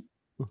 Dave?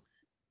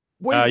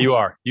 Wait, you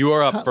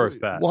are up how-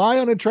 first, Pat. Why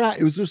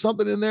unattractive? Was there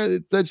something in there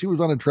that said she was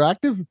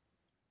unattractive?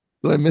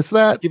 Did I miss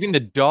that? Giving the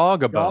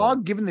dog a bone.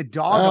 Dog, giving the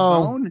dog Oh.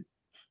 a bone.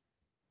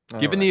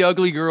 Giving the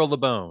ugly girl the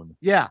bone.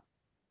 Yeah.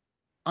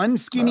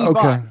 Unskinny Okay.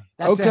 Bop.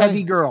 That's a Okay.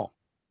 heavy girl.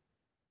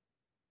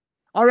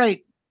 All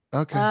right.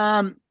 Okay.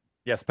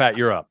 Yes, Pat,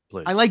 you're up,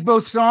 please. I like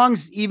both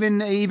songs,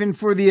 even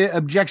for the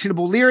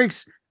objectionable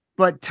lyrics,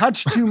 but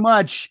Touch Too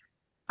Much,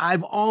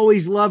 I've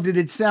always loved it.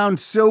 It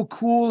sounds so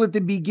cool at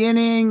the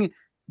beginning,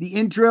 the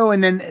intro,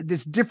 and then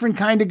this different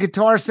kind of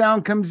guitar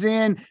sound comes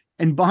in,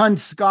 and Bon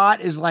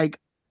Scott is like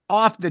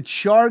off the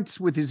charts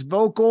with his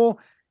vocal.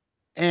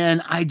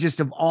 And I just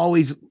have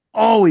always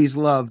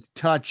loved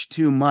Touch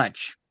Too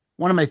Much.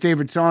 One of my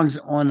favorite songs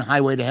on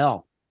Highway to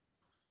Hell.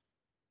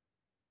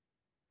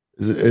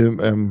 Is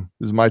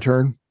it my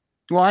turn?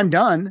 Well, I'm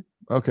done.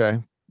 Okay.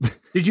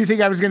 Did you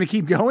think I was going to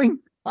keep going?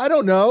 I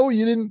don't know.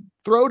 You didn't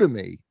throw to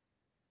me.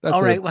 That's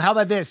All right. it. Well, how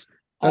about this?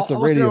 That's a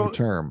Also, radio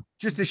term.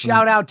 Just a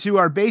shout out to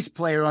our bass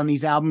player on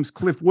these albums,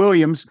 Cliff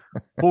Williams,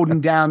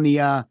 holding down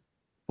the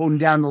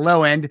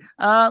low end.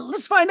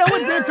 Let's find out what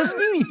Dan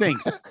Festini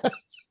thinks.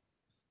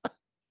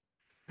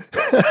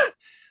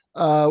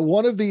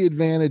 One of the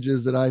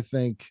advantages that I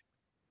think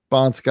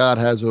Bon Scott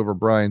has over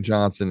Brian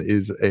Johnson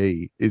is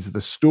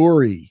the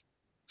story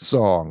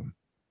song.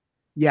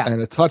 Yeah.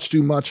 And A Touch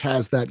Too Much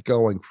has that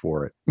going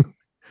for it.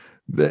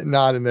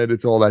 Not in that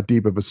it's all that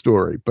deep of a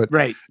story, but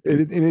Right.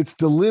 in its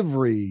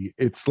delivery,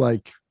 it's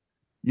like,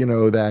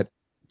 that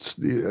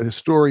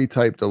story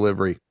type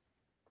delivery.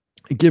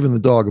 Giving the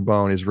Dog a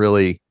Bone is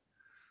really,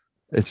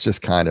 it's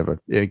just kind of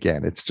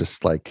it's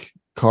just like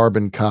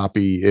carbon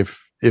copy. If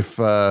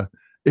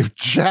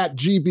Chat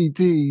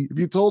GPT, if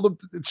you told them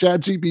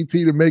Chat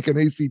GPT to make an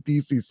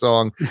AC/DC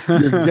song,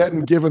 you're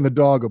getting Giving the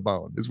Dog a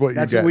Bone is what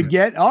That's you're what we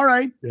getting. get. All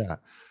right. Yeah.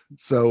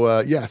 So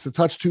yes, A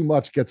Touch Too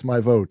Much gets my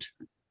vote.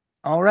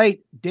 All right.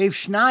 Dave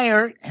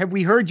Schneier,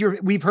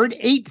 we've heard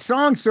 8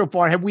 songs so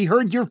far. Have we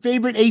heard your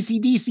favorite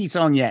AC/DC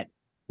song yet?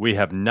 We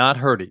have not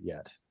heard it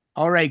yet.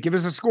 All right. Give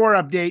us a score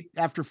update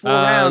after 4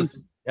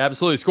 rounds.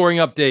 Absolutely. Scoring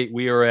update.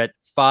 We are at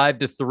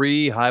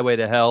 5-3. Highway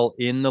to Hell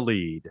in the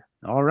lead.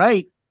 All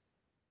right.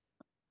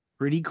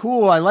 Pretty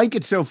cool. I like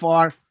it so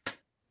far.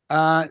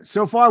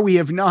 So far we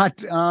have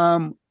not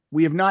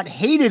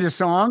hated a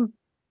song,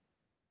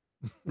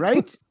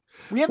 right?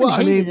 We haven't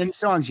hated any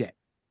songs yet.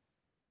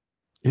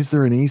 Is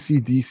there an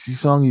AC/DC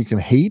song you can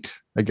hate?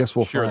 I guess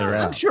we'll Sure find there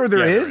out. I'm sure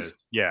there is.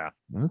 Yeah.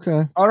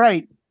 Okay. All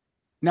right.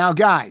 Now,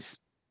 guys,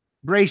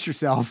 brace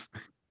yourself.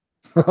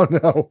 Oh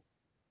no.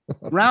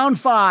 Round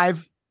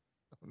 5.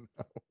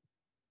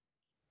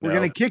 We're No.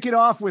 going to kick it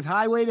off with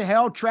Highway to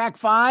Hell, track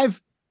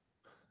 5.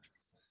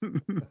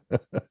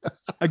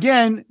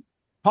 Again,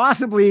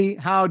 possibly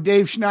how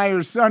Dave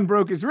Schneier's son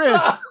broke his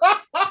wrist.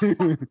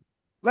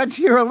 Let's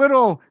hear a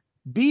little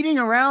Beating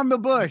Around the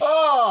Bush.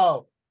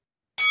 Oh.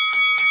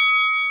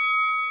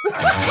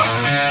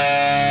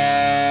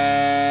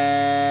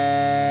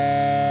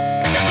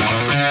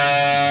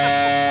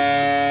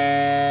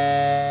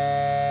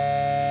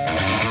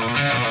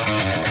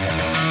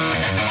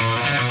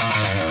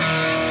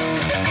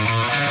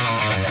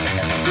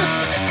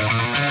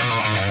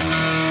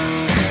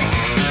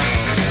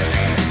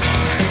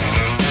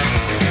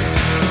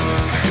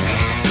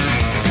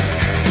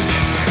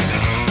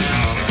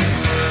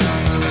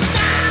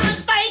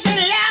 Smiling face and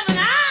laughing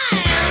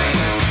eyes.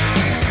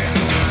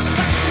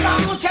 What's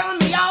wrong telling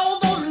me all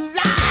those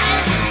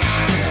lies?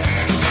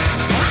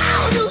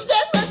 How would you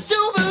expect me to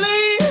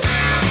believe?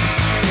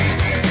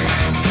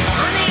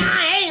 Honey,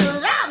 I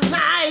ain't that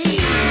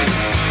naive.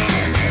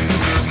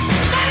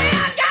 Baby,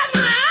 I got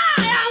my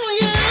eye on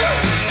you.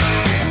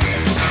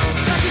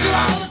 'Cause you do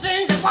all the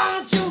things I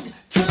want you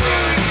to.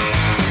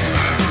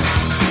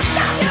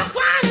 Stop your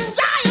crying and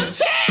dry your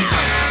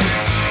tears.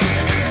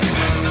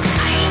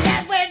 I ain't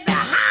that wet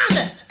behind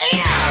the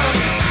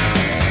ears.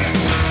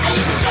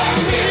 You can throw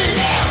me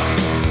lips,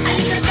 and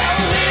you can throw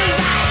me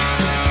rice.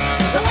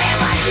 The way I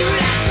watched you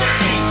last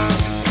night,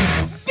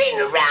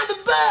 beating around the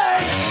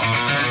bush.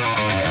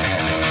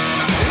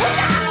 Wish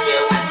I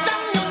knew what's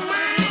on your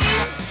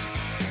mind.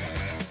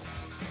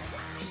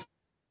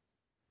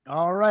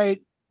 All right.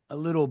 A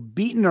little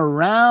Beating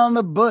Around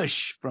the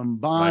Bush from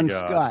Bon God.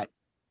 Scott.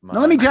 Now,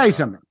 let me tell you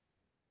something.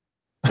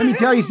 Let me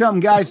tell you something,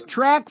 guys.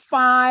 Track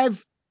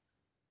 5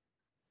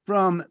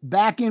 from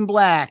Back in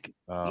Black.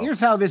 Oh, Here's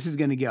how this is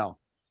going to go.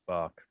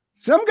 fuck.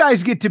 Some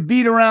guys get to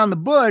beat around the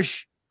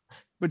bush,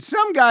 but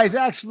some guys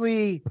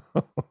actually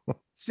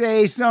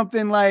say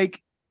something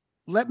like,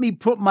 let me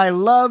put my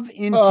love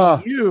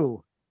into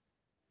you.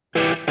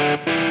 Good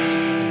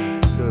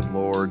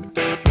Lord.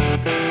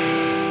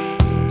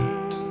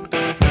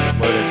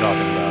 What are they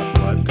talking about?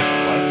 What?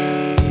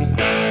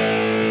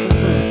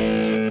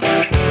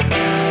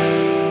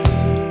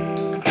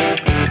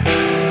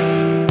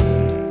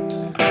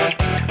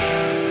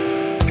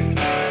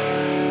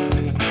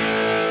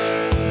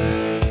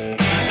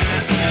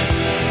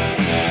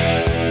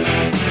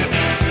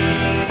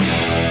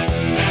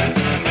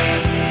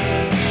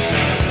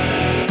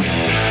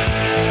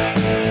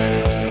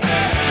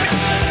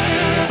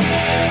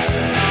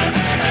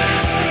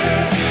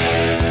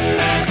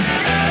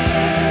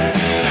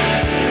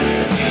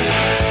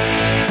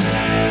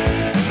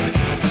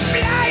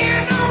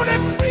 Flying on a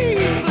free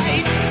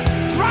flight,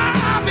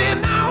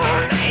 driving all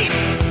night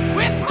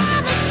with my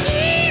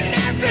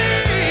machinery.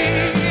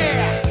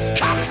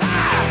 'Cause I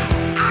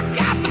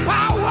got the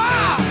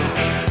power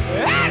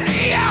and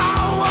the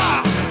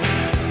hour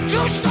to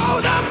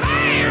show the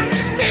man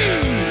in me.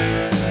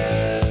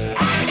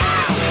 And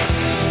now,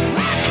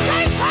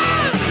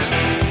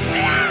 reputations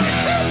blown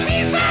to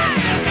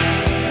pieces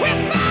with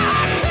my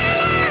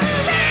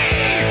artillery.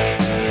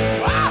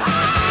 Oh,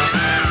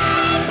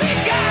 be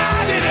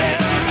guarded.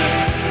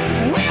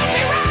 We'll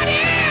be right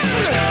in.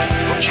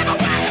 Give me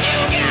what you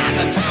got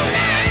to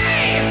me.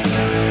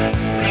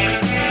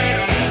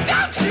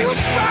 Don't you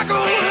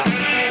struggle.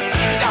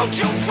 Don't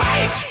you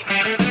fight.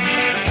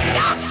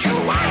 Don't you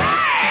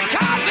worry,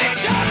 'cause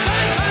it's your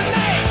turn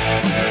tonight.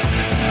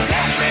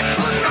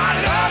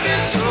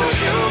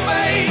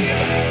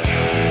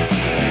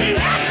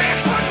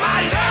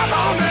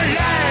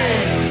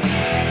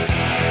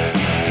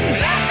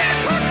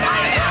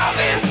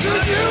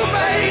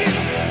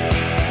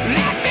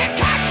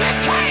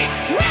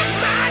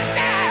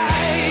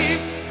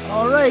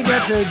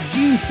 right, that's a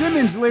Gene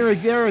Simmons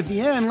lyric there at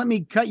the end. Let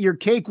me cut your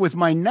cake with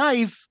my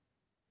knife.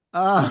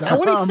 Is that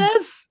what he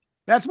says?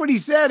 That's what he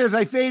said as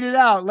I faded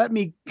out. Let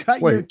me cut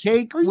your Wait,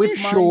 cake are with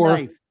you my sure?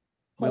 knife.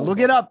 Well, Hold look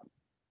on. it up.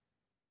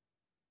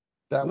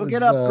 That Look was,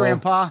 it up,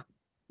 Grandpa.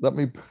 Let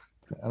me.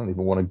 I don't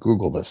even want to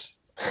Google this.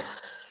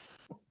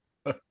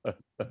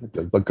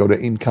 But go to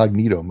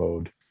incognito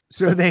mode.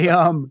 So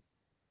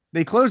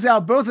they close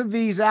out both of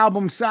these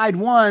albums side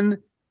one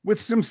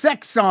with some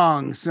sex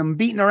songs, some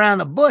beating around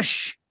the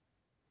bush,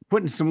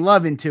 putting some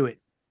love into it.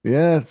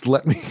 Yeah, it's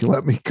let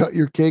me cut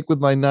your cake with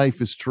my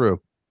knife is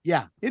true.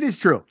 Yeah, it is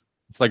true.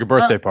 It's like a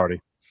birthday party.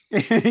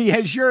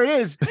 Yeah, sure it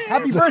is.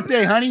 Happy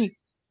birthday, honey.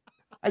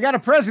 I got a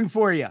present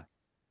for you.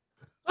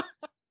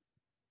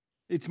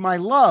 It's my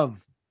love.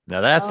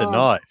 Now that's a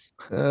knife.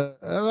 There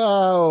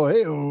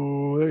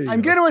you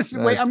I'm go. going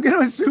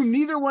to assume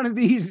neither one of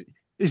these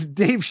is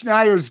Dave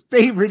Schneider's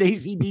favorite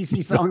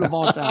AC/DC song of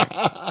all time.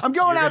 I'm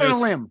going out on a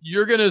limb.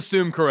 You're going to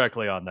assume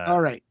correctly on that.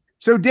 All right.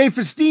 So Dave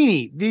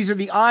Festini, these are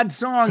the odd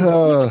songs.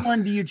 Which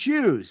one do you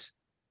choose?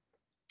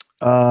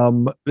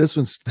 This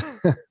one's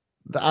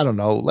I don't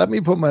know. Let me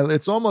put my.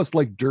 It's almost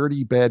like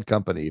Dirty Bad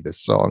Company. This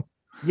song.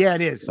 Yeah,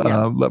 it is.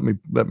 Yeah. Let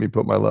me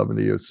put my love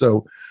into you.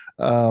 So,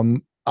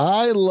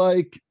 I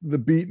like the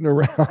beating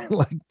around,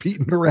 like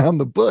beating around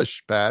the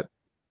bush, Pat.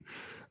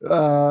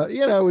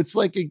 It's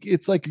like a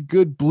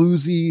good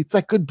bluesy. It's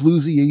that good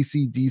bluesy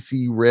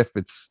AC/DC riff.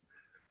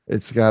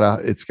 It's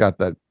got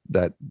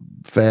that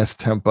fast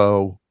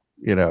tempo.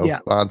 Yeah.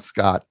 Bon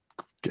Scott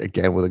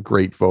again with a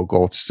great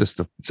vocal. It's just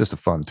a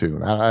fun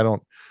tune. I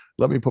don't.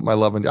 Let me put my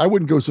love in. I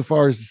wouldn't go so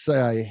far as to say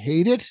I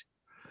hate it,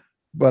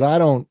 but I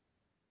don't.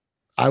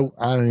 I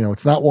don't know.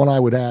 It's not one I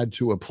would add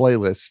to a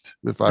playlist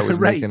if I was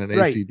Right, making an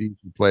right. AC/DC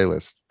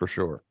playlist for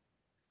sure.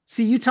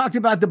 See, you talked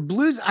about the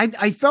blues.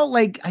 I feel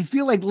like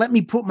Let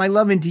Me Put My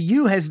Love Into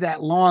You has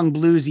that long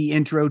bluesy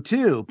intro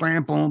too.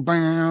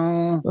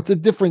 It's a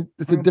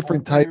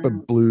different type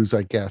of blues,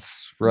 I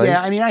guess, right?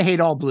 Yeah, I mean, I hate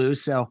all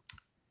blues, so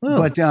Oh.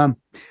 but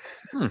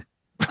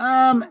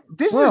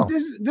this Well.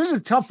 is a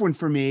tough one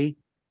for me.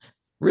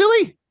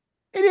 Really?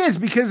 It is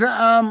because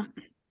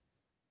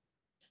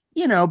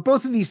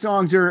both of these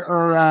songs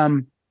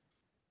are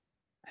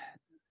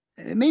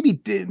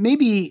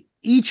maybe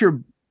each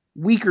are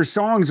weaker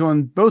songs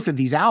on both of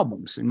these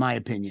albums, in my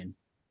opinion.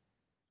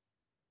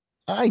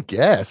 I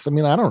guess. I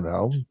mean, I don't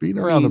know.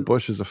 Beating around the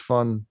bush is a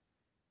fun.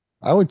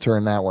 I would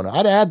turn that one.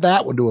 I'd add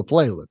that one to a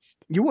playlist.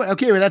 You would?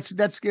 Okay, well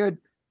that's good.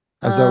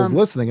 As I was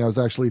listening, I was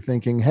actually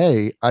thinking,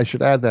 hey, I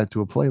should add that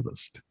to a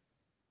playlist.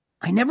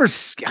 I never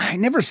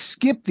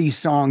skip these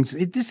songs.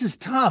 This is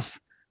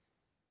tough.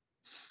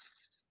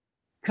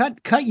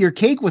 Cut your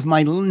cake with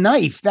my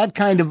knife. That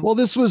kind of. Well,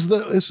 this was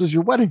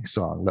your wedding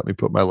song. Let me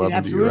put my love It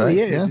into you.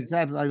 absolutely Right? is.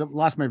 I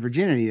lost my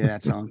virginity to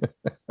that song.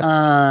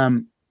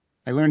 I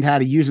learned how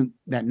to use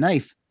that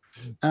knife.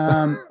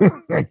 I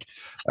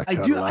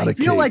do. I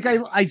feel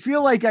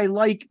like I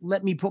like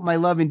Let Me Put My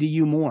Love Into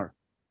You more.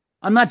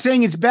 I'm not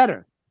saying it's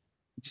better.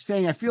 I'm just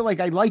saying I feel like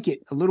I like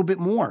it a little bit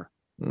more.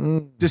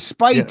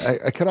 Despite.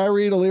 Yeah, could I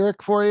read a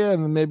lyric for you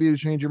and then maybe you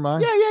change your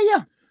mind?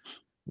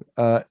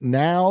 Yeah.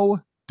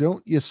 Now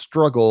don't you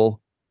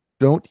struggle,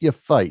 don't you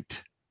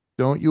fight,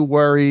 don't you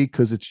worry,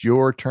 because it's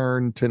your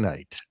turn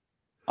tonight.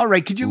 All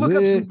right. Could you look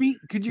up some beat?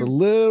 Could you? A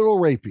little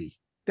rapey.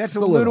 That's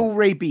Just a little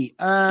rapey.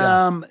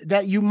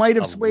 That you might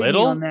have swayed me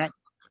on that.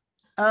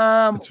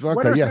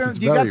 What are yes, some, it's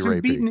you got very some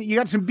rapey. beating? You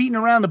got some beating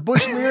around the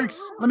bush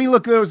lyrics? Let me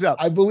look those up.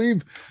 I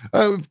believe.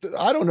 I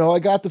don't know. I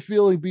got the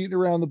feeling beating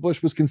around the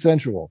bush was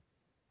consensual.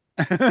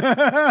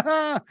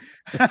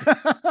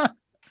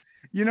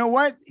 You know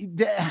what?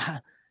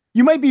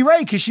 You might be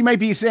right because she might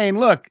be saying,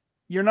 "Look,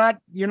 you're not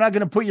going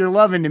to put your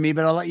love into me,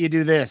 but I'll let you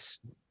do this."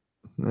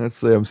 Let's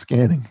say I'm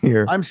scanning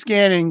here. I'm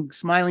scanning,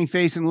 smiling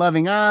face and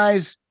loving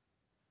eyes,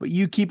 but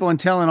you keep on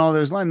telling all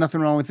those lines.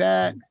 Nothing wrong with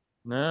that.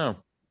 No.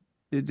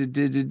 You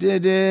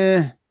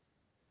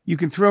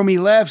can throw me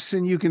lefts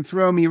and you can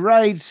throw me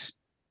rights,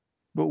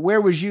 but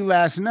where was you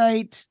last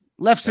night?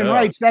 Lefts and Oh.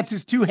 rights. That's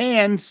his two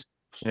hands.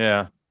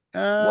 Yeah.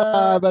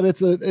 But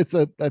it's.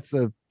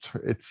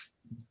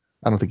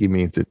 I don't think he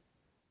means it.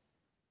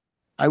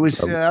 I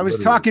was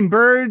literally. talking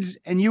birds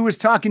and you was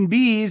talking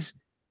bees,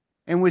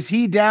 and was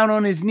he down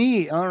on his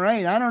knee? All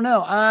right, I don't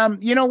know.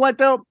 You know what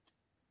though,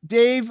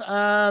 Dave?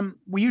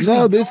 We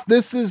usually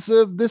this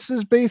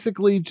is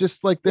basically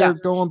just like they're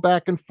going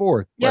back and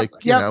forth. Yep,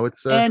 Like yep.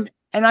 it's and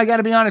I got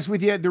to be honest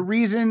with you. The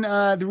reason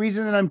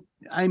that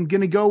I'm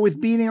gonna go with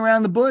beating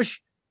around the bush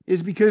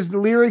is because the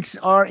lyrics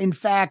are in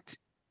fact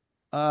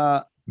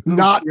not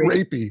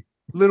rapey.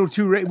 little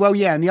too well,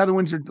 yeah, and the other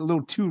ones are a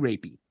little too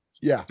rapey.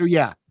 Yeah. So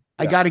yeah.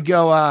 I gotta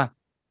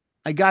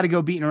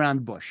go beating around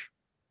the buch.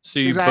 So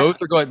you 'Cause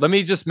both are going. Let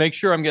me just make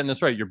sure I'm getting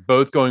this right. You're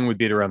both going with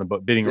beating around the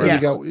You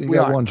Yes, got we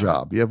are. one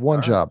job. You have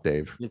one job,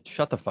 Dave.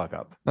 Shut the fuck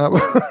up.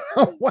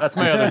 What? That's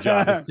my other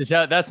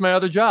job. That's my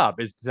other job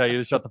is to tell you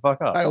to shut the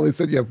fuck up. I only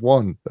said you have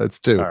one. That's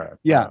two. All right.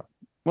 Yeah.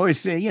 Well, you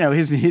say,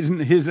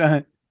 his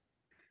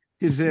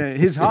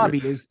His hobby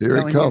is Here it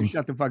telling you to comes.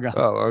 shut the fuck up.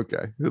 Oh, okay.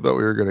 I thought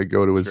we were going to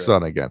go to his Sure.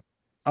 son again.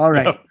 All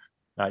right. No,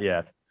 not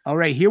yet. All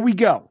right, here we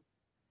go.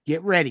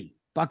 Get ready.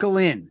 Buckle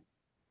in.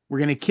 We're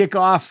going to kick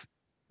off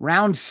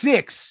round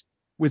 6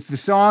 with the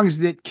songs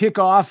that kick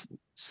off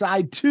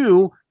side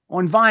 2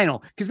 on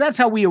vinyl, because that's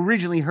how we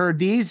originally heard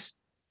these,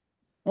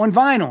 on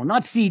vinyl,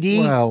 not CD.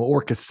 Wow,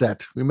 or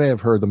cassette. We may have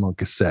heard them on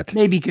cassette.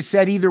 Maybe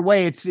cassette. Either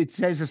way, it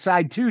says a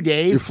side 2,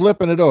 Dave. You're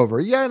flipping it over.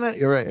 Yeah, no,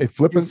 you're right. Hey,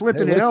 You're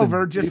flipping it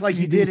over just like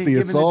you did in AC/DC.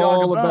 Giving It's the Dog a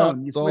all about.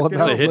 Bone. You It's all flipped it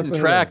There's about a hidden flipping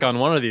it track over. on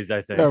one of these,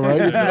 I think. Yeah,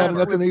 right. It's not,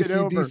 that's an Flipped it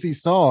over. AC/DC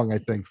song, I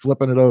think.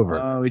 Flipping it over.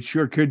 Oh, it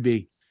sure could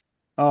be.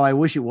 Oh, I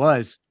wish it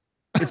was.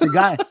 If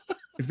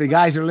the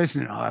guys are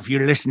listening, if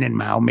you're listening,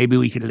 Mao, maybe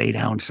we could lay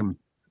down some.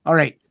 All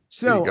right. There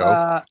So you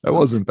go. That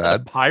wasn't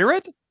bad.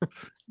 Pirate?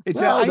 it's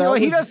No, I know that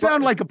he was does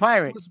sound like a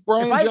pirate. It was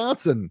Brian If I-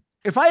 Johnson.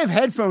 If I have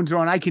headphones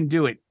on, I can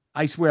do it.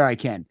 I swear I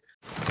can.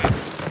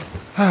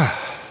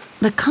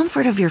 The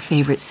comfort of your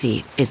favorite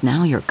seat is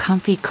now your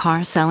comfy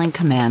car selling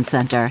command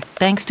center,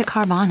 thanks to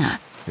Carvana.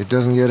 It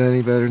doesn't get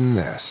any better than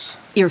this.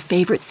 Your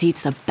favorite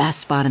seat's the best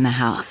spot in the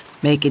house.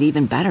 Make it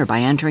even better by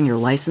entering your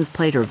license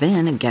plate or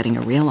VIN and getting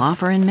a real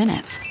offer in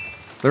minutes.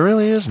 There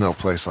really is no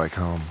place like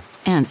home.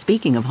 And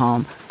speaking of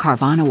home,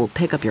 Carvana will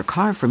pick up your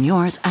car from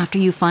yours after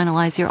you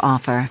finalize your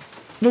offer.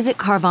 Visit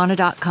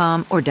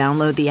Carvana.com or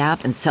download the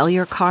app and sell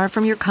your car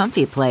from your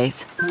comfy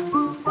place.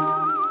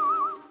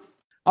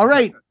 All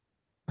right.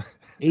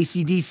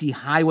 AC/DC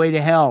Highway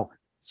to Hell,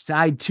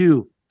 side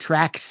 2,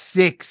 track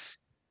 6,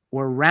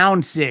 or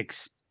round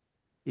 6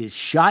 is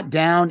Shot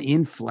Down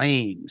in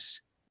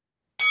Flames.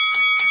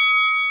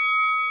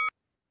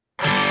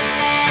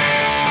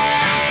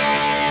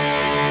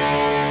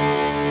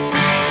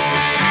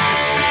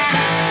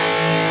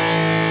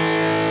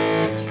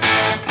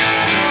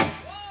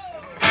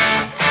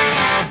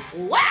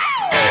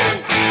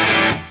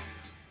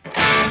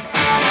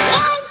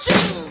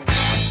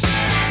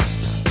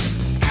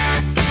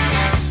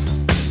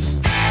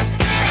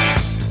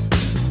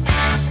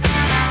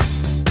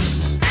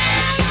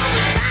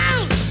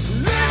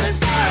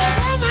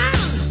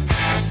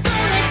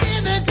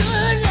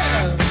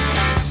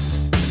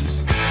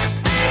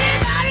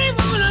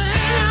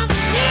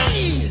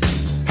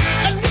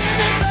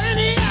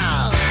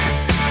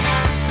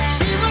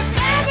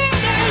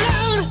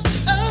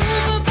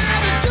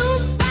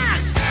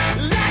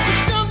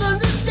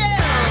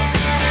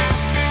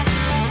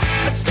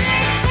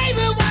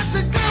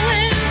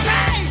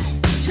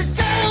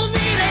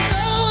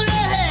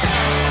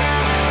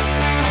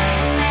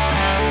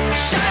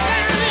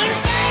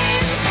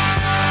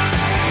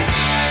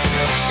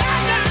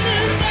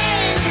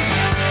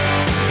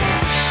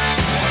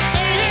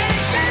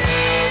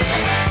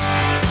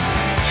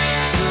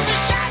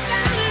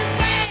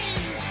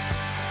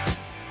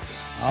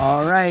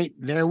 All right,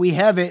 there we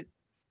have it.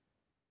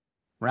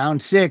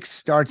 Round 6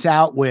 starts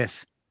out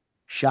with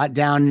Shot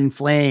Down in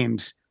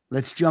Flames.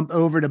 Let's jump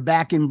over to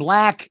Back in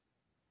Black.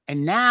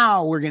 And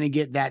now we're going to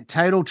get that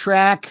title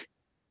track.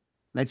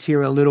 Let's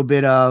hear a little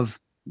bit of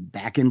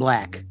Back in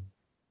Black.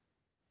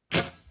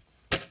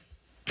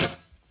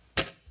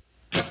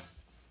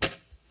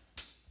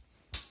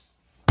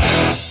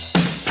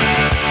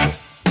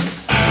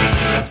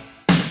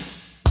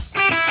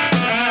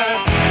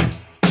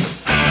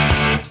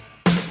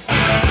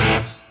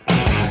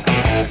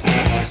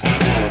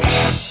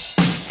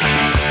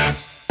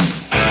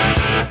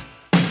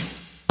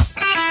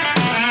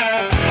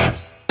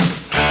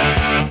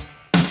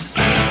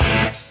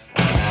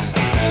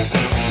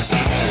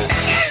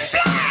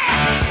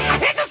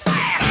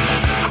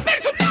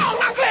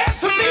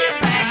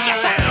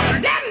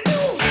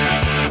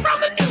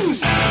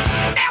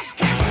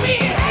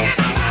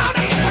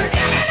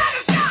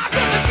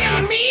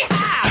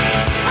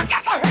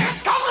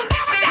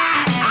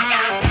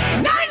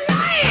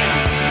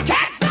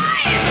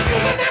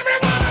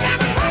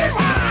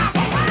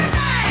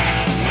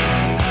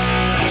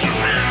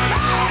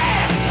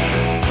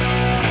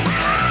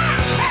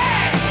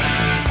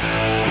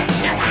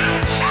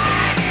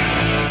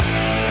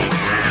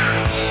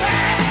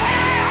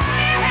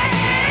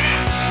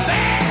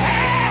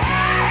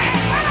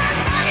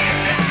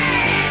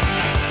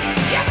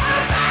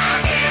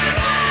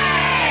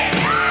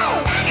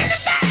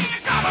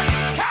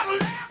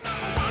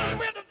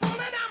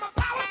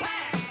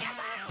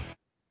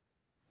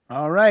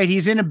 All right,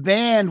 he's in a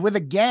band with a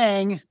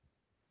gang.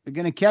 They're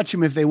going to catch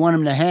him if they want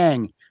him to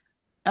hang.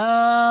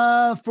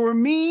 For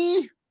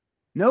me,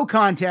 no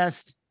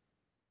contest.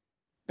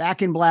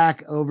 Back in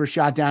Black over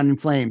Shot Down in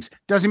Flames.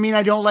 Doesn't mean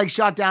I don't like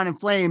Shot Down in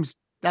Flames.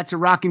 That's a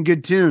rockin'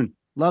 good tune.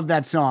 Love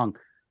that song.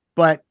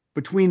 But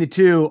between the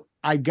two,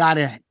 I got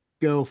to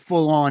go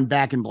full on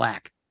Back in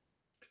Black.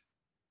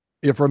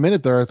 Yeah, for a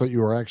minute there, I thought you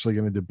were actually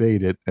going to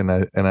debate it, and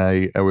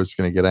I was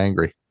going to get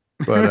angry.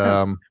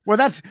 But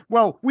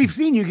Well, we've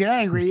seen you get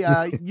angry,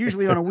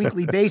 usually on a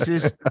weekly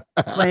basis,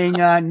 playing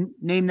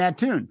Name That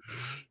Tune.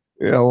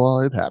 yeah, well,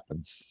 it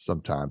happens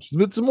sometimes.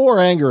 It's more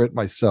anger at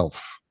myself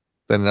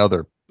than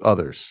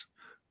others.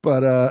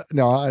 But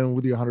no, I'm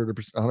with you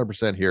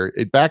 100% here.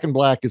 Back in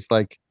Black is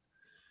like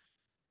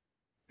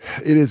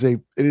It is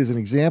an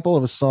example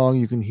of a song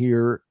you can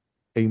hear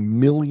a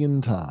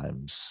million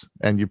times,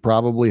 and you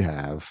probably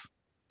have,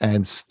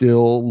 and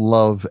still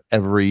love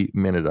every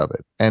minute of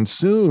it. And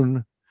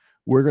soon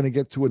we're going to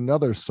get to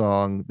another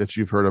song that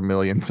you've heard a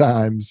million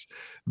times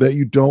that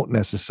you don't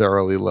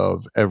necessarily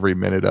love every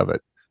minute of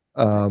it.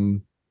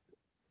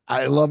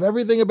 I love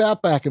everything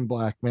about Back in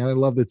Black, man. I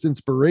love its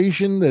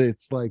inspiration, that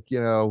it's like,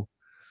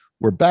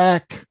 we're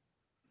back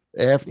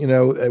after,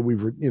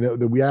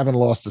 that we haven't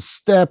lost a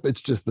step.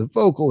 It's just, the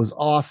vocal is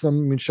awesome.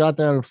 I mean, Shot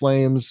Down in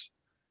Flames.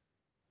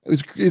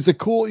 It's a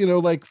cool,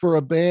 like for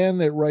a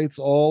band that writes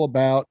all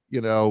about,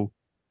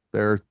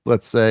 their,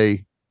 let's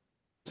say,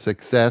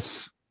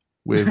 success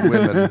with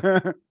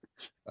women.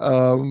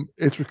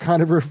 It's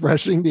kind of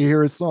refreshing to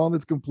hear a song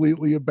that's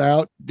completely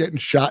about getting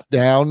shot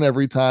down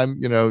every time,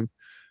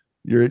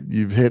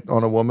 you've hit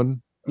on a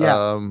woman.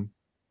 Yeah.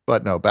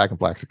 But no, Back in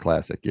Black's a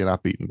classic. You're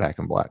not beating Back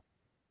in Black.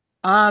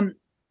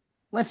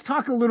 Let's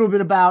talk a little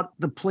bit about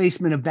the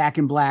placement of Back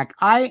in Black.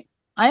 I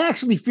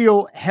actually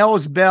feel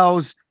Hell's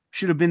Bells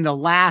should have been the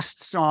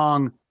last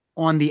song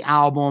on the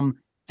album,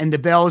 and the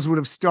bells would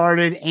have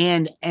started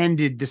and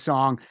ended the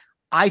song.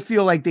 I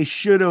feel like they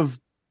should have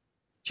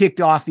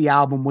kicked off the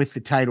album with the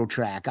title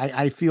track.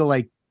 I feel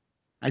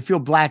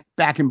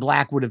Back in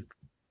Black would have.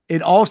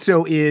 It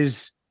also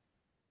is,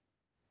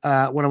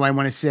 what do I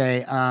want to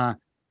say? An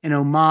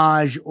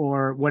homage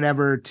or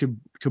whatever to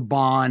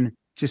Bon,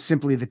 just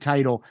simply the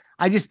title.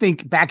 I just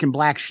think Back in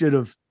Black should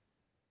have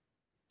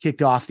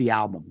kicked off the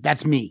album.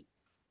 That's me.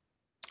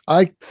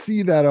 I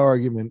see that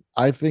argument.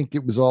 I think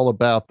it was all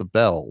about the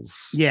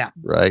bells. Yeah.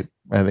 Right.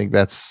 I think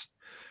that's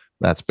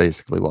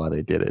basically why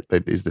they did it.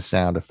 That is the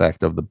sound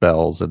effect of the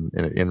bells and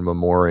in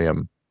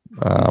memoriam.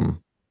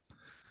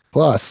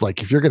 Plus,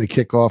 like, if you're going to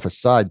kick off a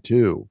side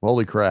two,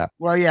 holy crap.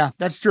 Well, yeah,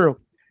 that's true.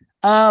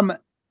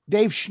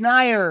 Dave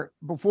Schneier,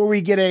 before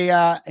we get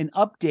an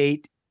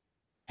update,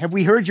 have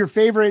we heard your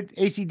favorite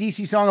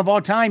AC/DC song of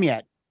all time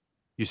yet?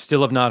 You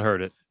still have not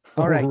heard it.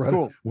 All right,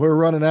 cool. We're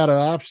running out of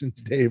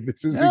options, Dave.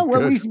 This isn't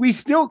good. We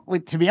still,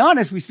 to be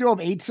honest, we still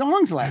have 8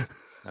 songs left.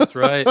 That's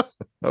right.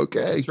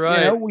 Okay. That's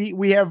right.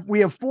 We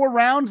have 4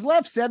 rounds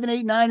left, 7,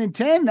 8, 9, and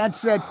 10.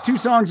 That's 2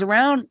 songs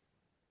around,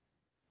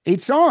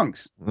 8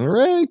 songs. All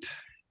right.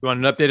 You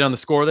want an update on the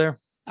score there?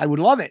 I would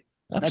love it.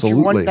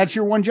 Absolutely. That's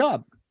your one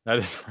job. That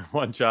is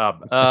one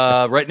job.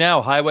 Right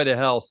now, Highway to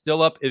Hell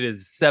still up. It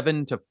is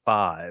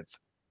 7-5.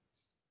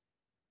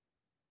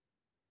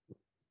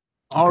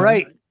 All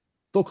right.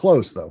 Still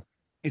close though.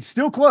 It's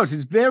still close.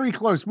 It's very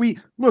close. We've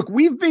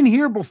been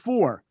here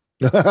before.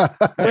 Where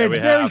it's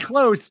very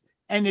close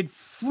and it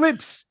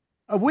flips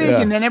a wig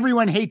and then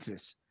everyone hates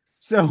us.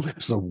 So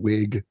Flips a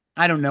wig.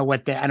 I don't know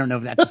if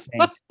that's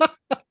the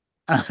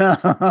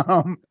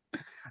same.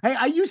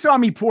 You saw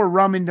me pour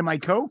rum into my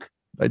Coke.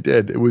 I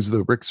did. It was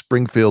the Rick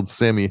Springfield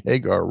Sammy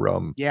Hagar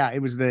rum. Yeah,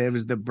 it was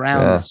the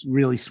brown,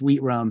 really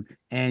sweet rum,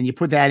 and you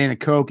put that in a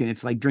Coke, and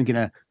it's like drinking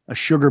a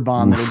sugar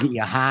bomb that'll get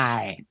you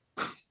high.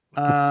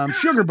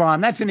 Sugar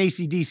Bomb. That's an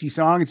AC/DC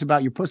song. It's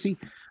about your pussy.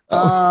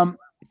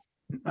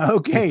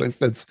 Okay. I think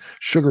that's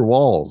Sugar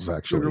Walls,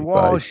 actually. Sugar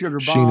Walls, Sugar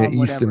Bomb, Sheena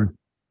Easton. whatever.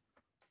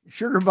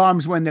 Sugar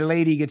Bomb's when the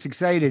lady gets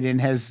excited and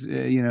has,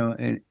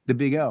 the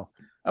big O.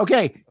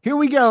 Okay, here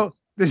we go.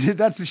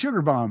 That's the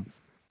Sugar Bomb.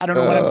 I don't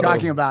know what I'm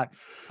talking about.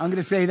 I'm going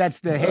to say that's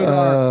the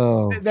Hagar.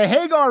 Oh. The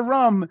Hagar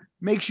rum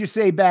makes you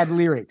say bad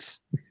lyrics.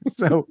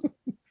 So,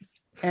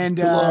 and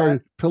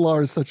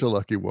Pilar is such a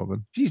lucky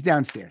woman. she's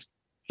downstairs.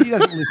 She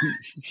doesn't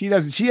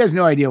listen. She has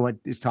no idea what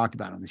is talked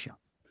about on the show.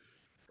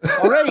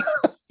 All right.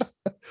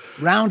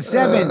 Round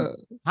 7,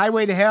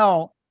 Highway to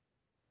Hell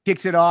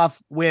kicks it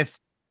off with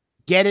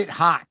Get It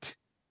Hot.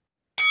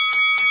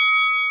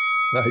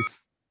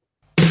 Nice.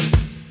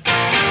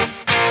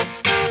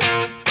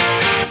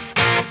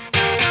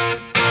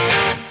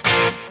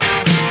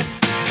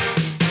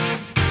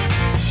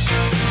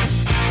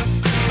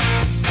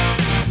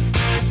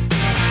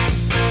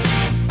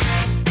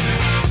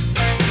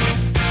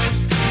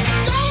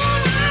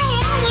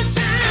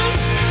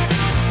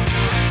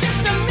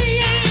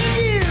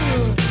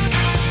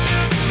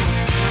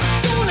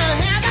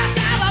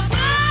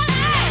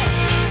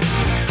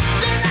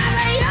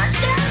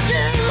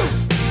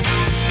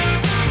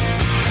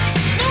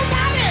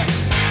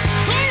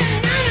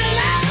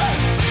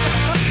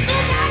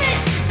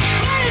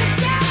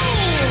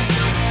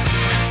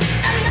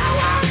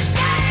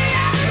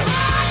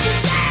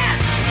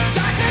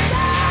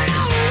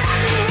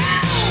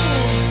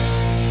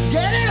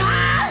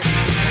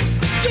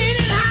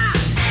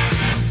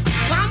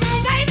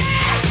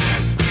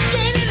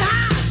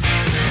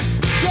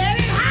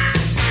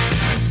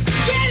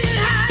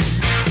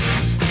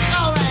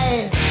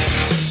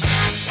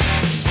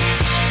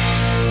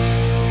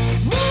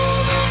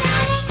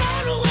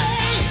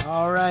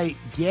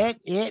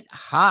 Get It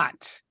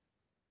Hot.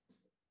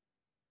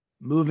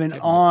 Moving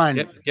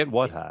on. Get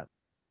what hot?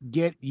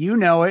 Get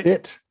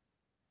it.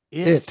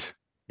 It.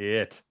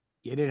 Get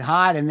It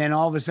hot, and then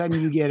all of a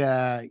sudden you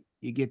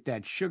get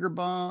that Sugar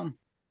Bomb.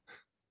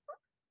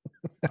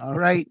 All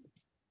right.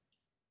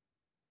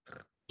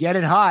 Get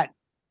It Hot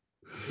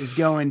is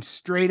going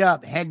straight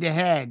up head to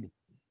head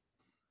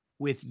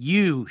with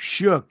You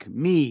Shook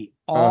Me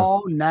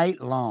All Night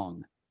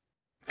Long.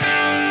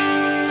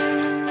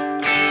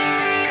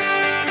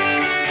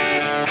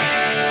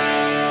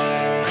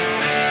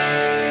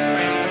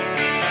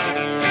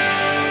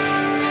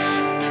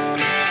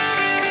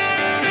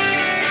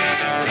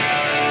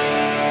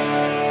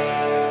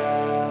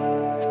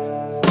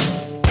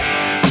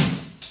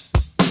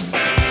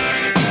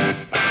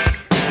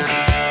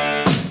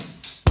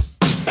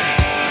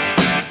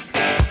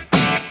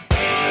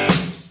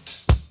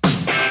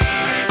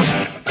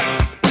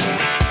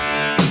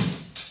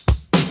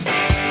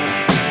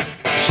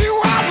 She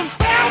was a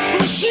fast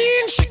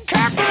machine, she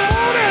kept the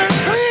motor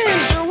clean.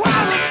 She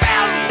was the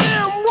best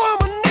damn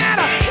woman that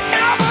I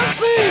ever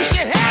seen. She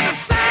had the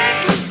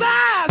sightless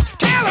eyes,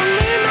 telling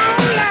me no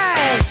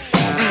lies,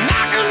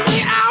 knocking me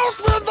out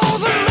with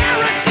those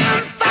American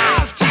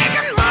thighs,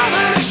 taking more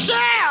than a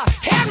share,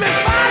 had me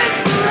fighting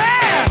for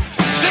air.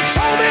 She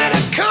told me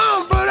to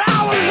come, but I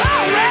was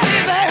already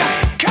there.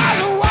 'Cause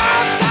the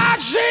world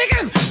started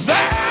shaking, the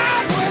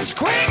earth was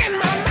quaking,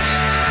 my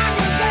mind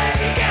was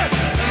aching.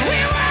 We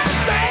were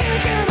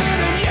making it,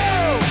 and you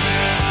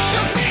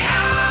shook me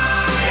all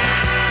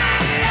night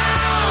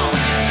long.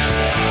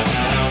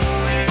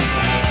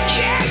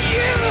 Yeah,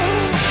 you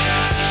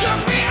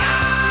shook me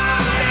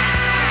all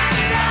night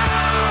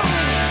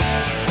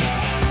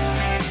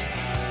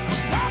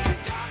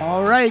long.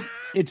 All right.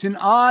 It's an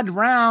odd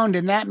round,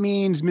 and that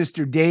means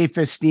Mr. Dave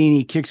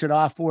Festini kicks it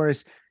off for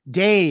us.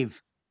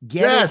 Dave,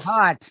 Yes. It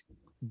Hot.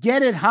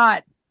 Get It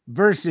Hot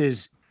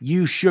versus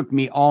You Shook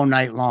Me All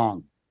Night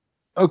Long.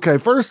 Okay,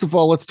 first of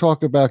all, let's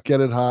talk about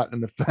Get It Hot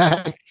and the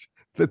fact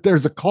that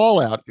there's a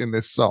call out in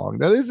this song.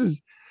 Now, this is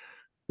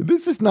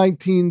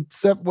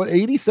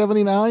 80,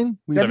 79?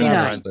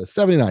 79.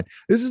 79.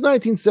 This is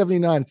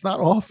 1979. It's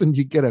not often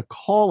you get a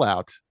call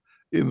out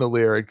in the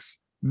lyrics.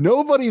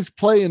 Nobody's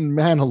playing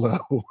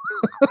Manilow.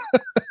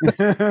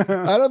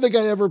 I don't think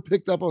I ever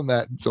picked up on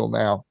that until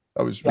now.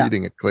 I was Yeah.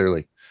 reading it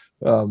clearly.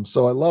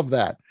 So I love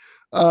that.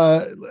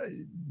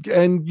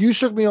 And You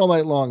Shook Me All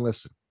Night Long.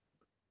 Listen,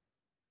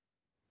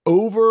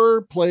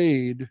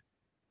 overplayed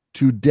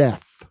to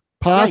death,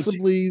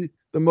 possibly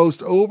the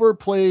most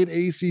overplayed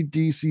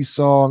AC/DC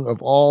song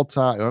of all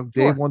time. Oh,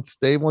 Dave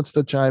Sure. wants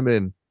to chime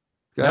in.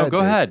 No, go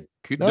Dave. ahead.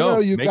 No,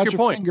 you make got your your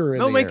point. finger in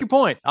No, the make air. your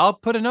point. I'll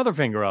put another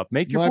finger up.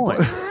 Make your My point.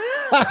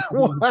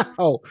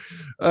 Wow.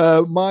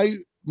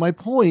 My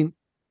point,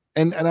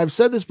 and I've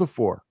said this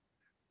before,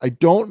 I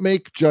don't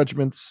make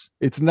judgments.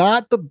 It's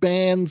not the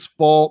band's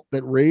fault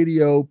that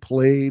radio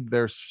played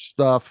their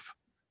stuff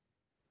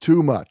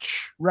too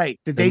much. Right.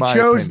 That In they my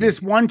chose opinion.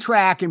 this one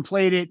track and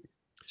played it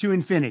to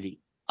infinity.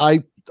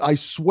 I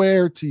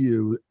swear to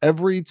you,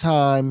 every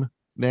time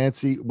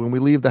Nancy, when we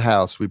leave the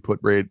house, we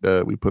put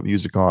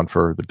music on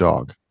for the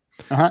dog.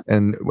 Uh-huh.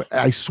 And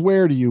I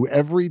swear to you,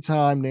 every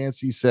time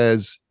Nancy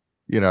says,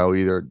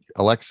 either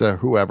Alexa,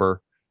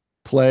 whoever,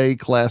 play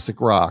classic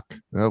rock.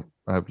 Oh,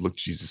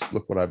 Jesus,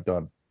 look what I've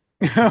done.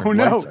 Oh,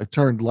 no. I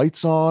turned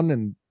lights on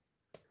and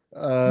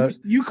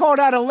You called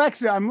out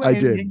Alexa. I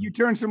did. And you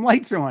turned some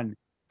lights on.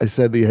 I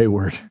said the A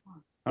word.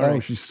 All Oh,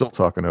 right. she's still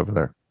talking over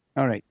there.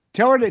 All right.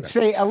 Tell her to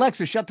say,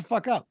 Alexa, shut the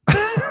fuck up.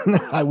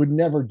 I would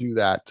never do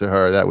that to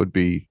her. That would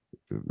be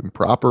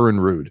improper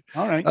and rude.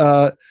 All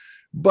right.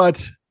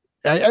 But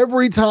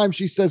every time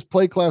she says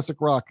play classic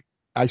rock,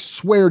 I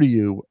swear to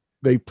you,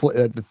 they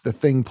play the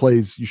thing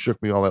plays You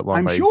Shook Me All That Long.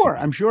 I'm by sure.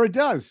 AC/DC. I'm sure it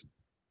does.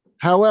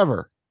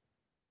 However,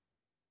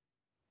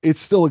 it's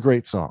still a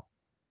great song.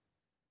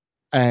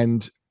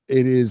 And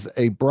it is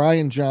a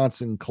Brian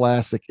Johnson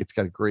classic. It's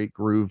got a great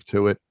groove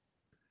to it.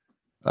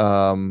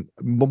 One,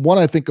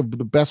 I think, of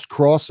the best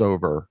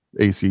crossover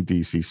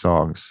AC/DC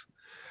songs.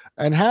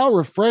 And how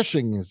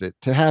refreshing is it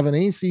to have an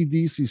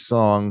AC/DC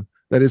song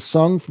that is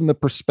sung from the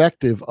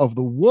perspective of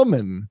the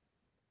woman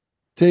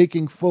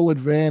taking full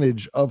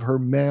advantage of her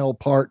male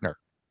partner?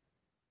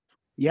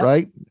 Yep.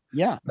 Right?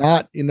 Yeah.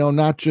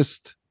 Not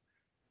just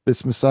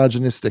this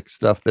misogynistic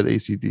stuff that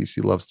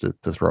AC/DC loves to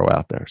throw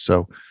out there.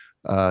 So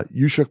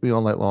You Shook Me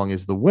All Night Long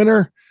is the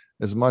winner,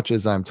 as much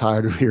as I'm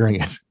tired of hearing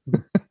it.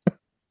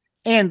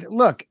 And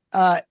look,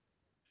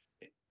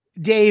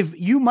 Dave,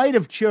 you might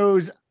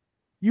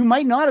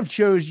not have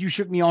chose You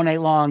Shook Me All Night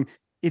Long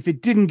if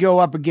it didn't go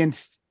up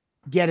against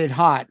Get It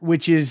Hot,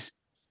 which is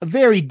a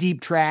very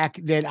deep track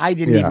that I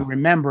didn't even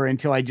remember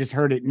until I just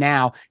heard it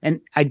now.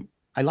 And I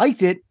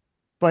liked it,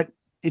 but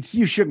it's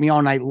You Shook Me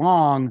All Night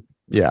Long.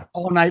 Yeah.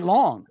 All night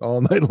long. All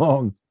night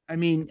long. I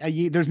mean,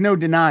 there's no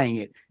denying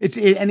it.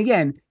 And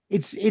again,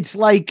 it's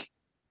like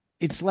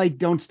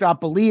Don't Stop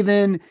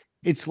Believing.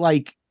 It's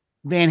like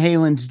Van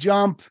Halen's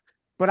Jump,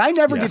 but I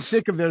never get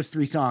sick of those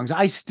three songs.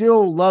 I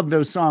still love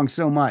those songs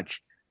so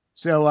much.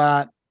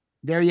 So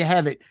there you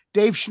have it.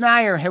 Dave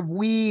Schneier, have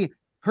we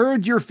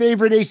heard your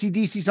favorite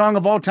AC/DC song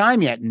of all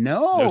time yet?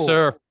 No. No,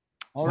 sir.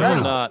 All No, right.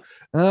 we're not.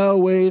 Oh,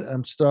 wait.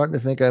 I'm starting to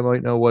think I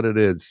might know what it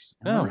is.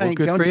 Oh, All well, right,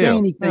 good don't for say you.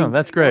 anything. Oh,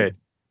 that's great.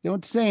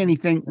 Don't say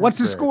anything. What's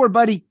the great. score,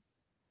 buddy?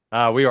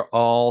 We are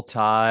all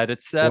tied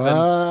at 7.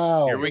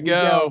 Wow. Here we we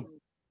go. go.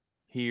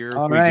 Here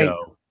All we right.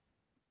 go.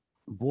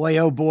 Boy,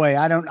 oh boy,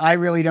 I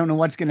really don't know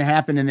what's going to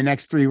happen in the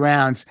next 3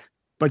 rounds.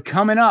 But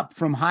coming up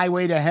from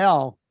Highway to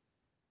Hell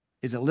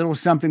is a little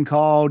something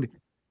called,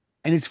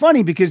 and it's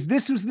funny because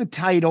this was the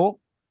title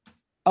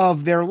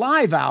of their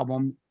live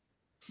album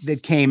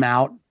that came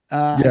out,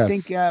 I Yes.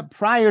 think,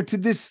 prior to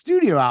this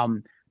studio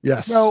album.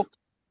 Yes. So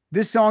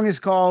this song is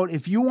called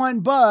 "If You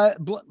Want Bud,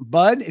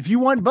 If You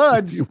Want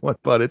Buds." You want,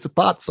 but it's a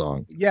pot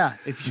song. Yeah,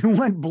 if you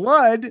want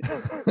blood,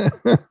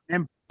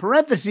 and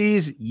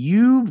parentheses,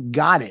 you've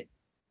got it.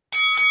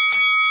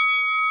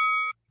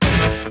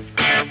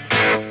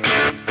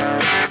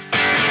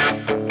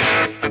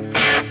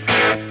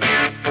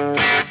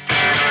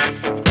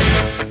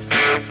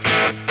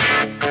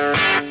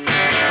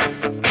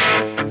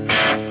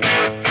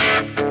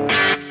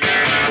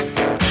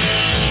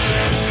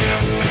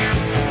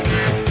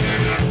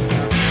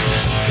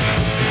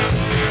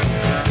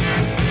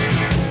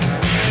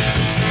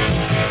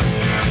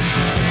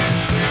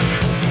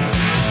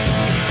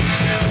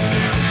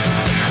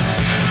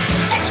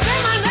 It's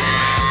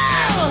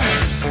criminal.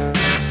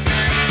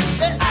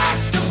 It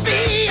ought to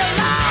be a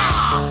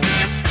law.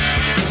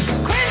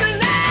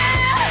 Criminal.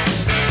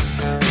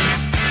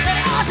 It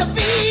ought to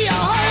be a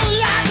whole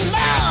lot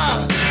more.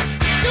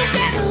 You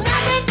get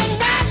nothing for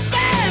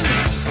nothing.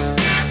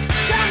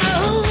 Tell me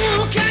who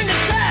can you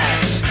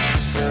trust?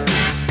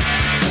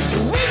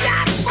 We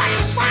got what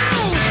you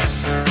want,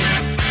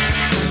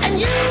 and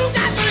you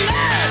got the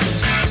lust.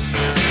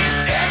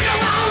 If you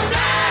want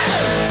blood,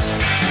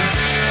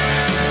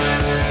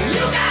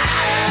 you got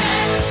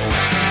it.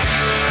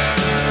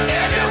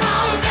 If you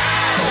want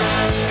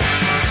blood,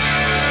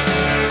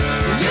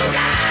 you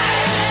got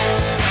it.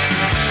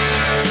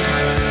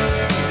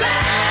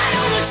 Blood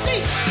on the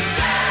streets,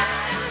 blood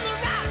on the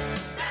rocks,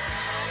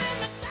 blood in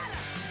the gutter.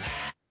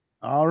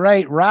 All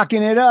right,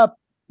 rocking it up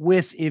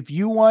with "If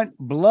You Want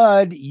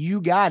Blood,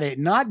 You Got It."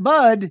 Not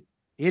Bud,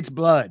 it's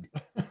blood.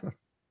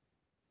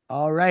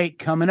 All right,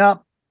 coming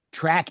up,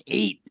 track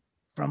 8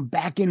 from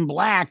Back in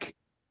Black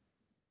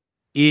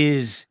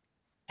is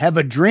 "Have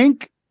a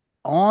Drink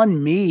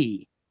on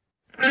Me."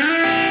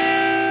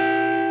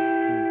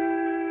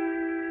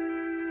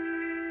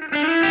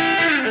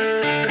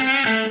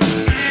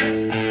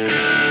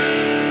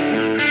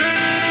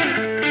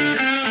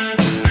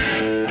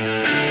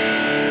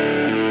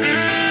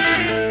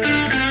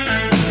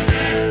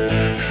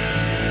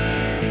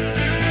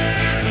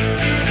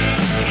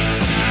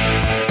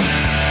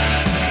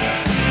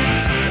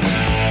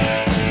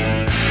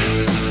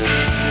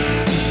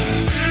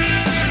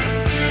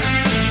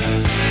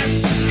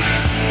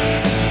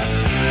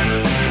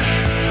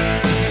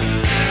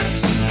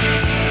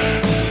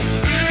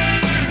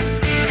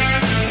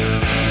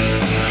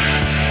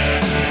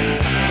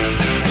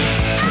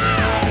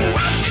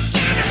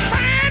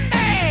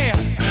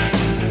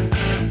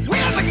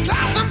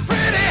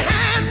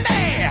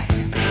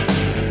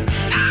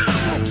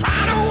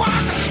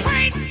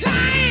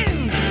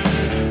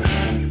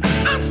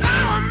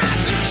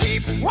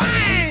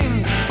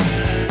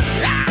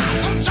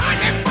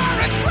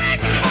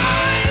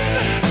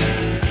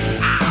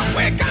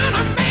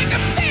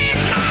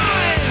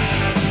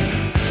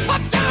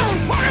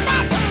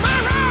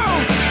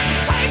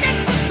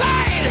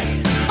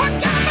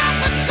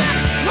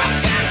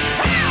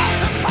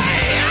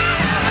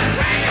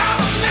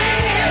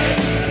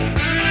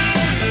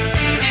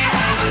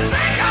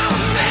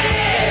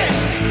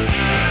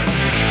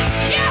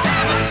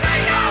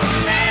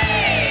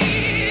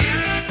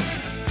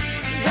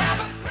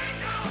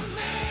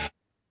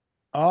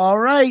 All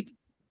right,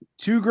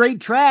 2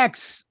 great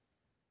tracks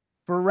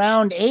for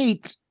round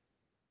 8.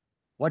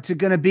 What's it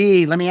going to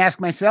be? Let me ask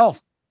myself,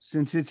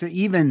 since it's an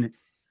even.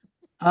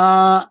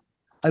 I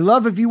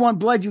love "If You Want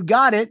Blood, You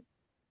Got It,"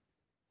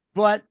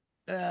 but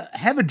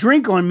 "Have a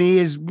Drink on Me"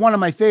 is one of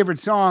my favorite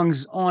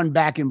songs on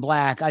Back in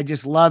Black. I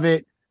just love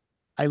it.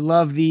 I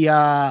love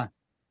I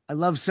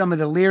love some of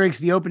the lyrics.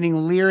 The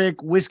opening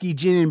lyric, "Whiskey,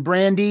 gin, and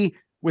brandy.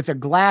 With a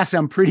glass,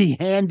 I'm pretty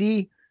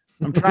handy.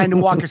 I'm trying to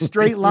walk a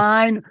straight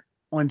line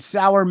on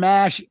sour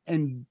mash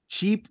and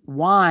cheap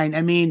wine."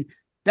 I mean,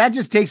 that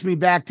just takes me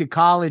back to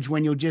college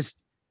when you'll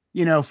just,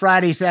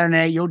 Friday, Saturday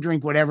night, you'll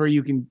drink whatever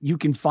you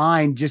can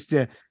find just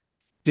to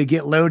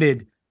get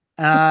loaded.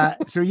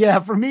 So yeah,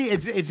 for me,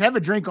 it's "Have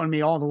a Drink on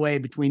Me" all the way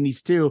between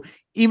these two,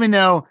 even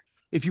though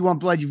 "If You Want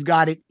Blood, You've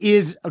Got It"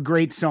 is a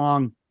great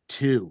song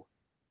too.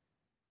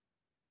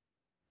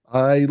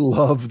 I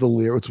love the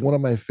lyric. It's one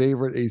of my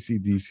favorite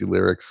AC/DC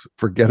lyrics.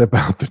 "Forget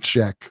about the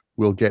check.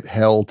 We'll get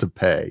hell to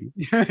pay."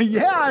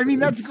 Yeah, I mean,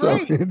 that's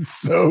great. It's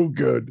so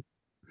good.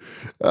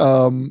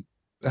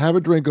 "Have a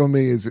Drink on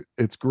Me"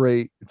 it's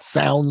great. It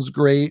sounds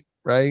great,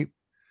 right?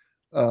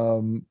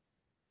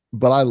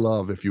 But I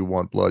love "If You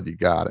Want Blood, You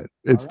Got It."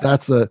 And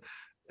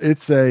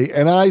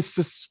I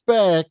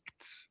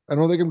suspect, I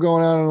don't think I'm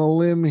going out on a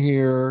limb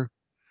here.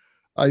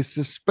 I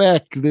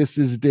suspect this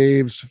is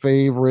Dave's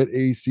favorite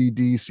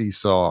AC/DC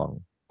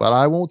song, but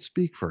I won't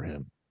speak for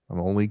him.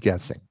 I'm only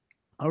guessing.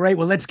 All right.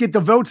 Well, let's get the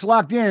votes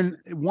locked in.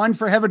 One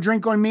for Have a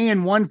Drink on Me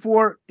and one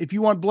for If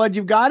You Want Blood,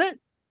 You've Got It.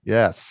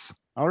 Yes.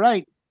 All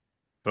right.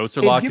 Votes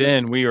are Dave, locked give me-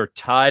 in. We are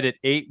tied at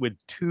 8 with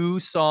 2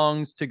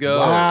 songs to go.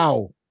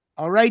 Wow.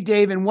 All right,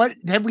 Dave. And what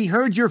have we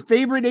heard your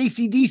favorite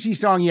AC/DC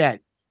song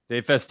yet?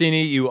 Dave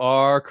Festini, you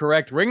are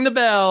correct. Ring the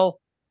bell.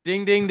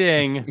 Ding, ding,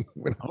 ding.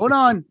 Hold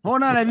on.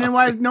 I didn't know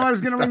I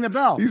was going to ring the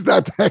bell. He's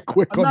not that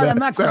quick I'm on not, that. I'm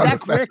not sound that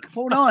quick. effect.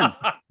 Hold on.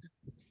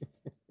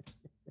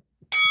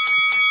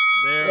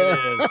 There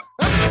it is.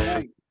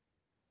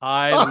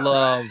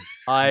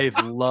 I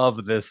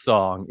love this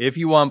song. If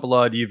You Want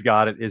Blood, You've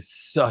Got It is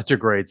such a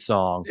great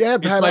song. Yeah,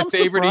 It's Pat, my I'm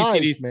favorite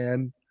surprised, AC/DC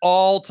man.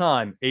 all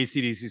time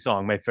AC/DC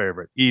song. My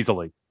favorite,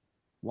 easily.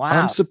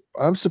 Wow.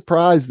 I'm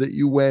surprised that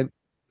you went.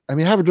 I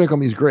mean, Have a Drink on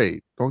Me is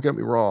great. Don't get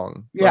me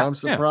wrong. But Yeah. I'm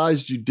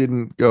surprised you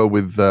didn't go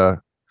with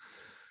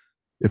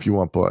If You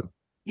Want Blood.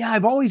 Yeah,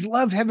 I've always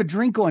loved Have a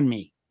Drink on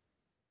Me.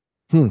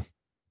 and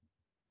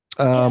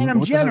I'm what the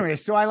heck-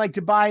 generous, so I like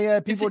to buy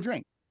people a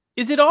drink.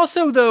 Is it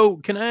also though?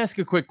 Can I ask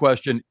a quick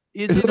question?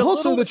 Is it a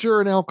also little, that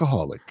you're an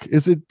alcoholic?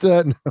 Is it?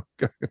 No.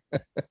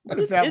 What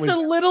if that is was? a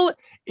little?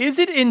 Is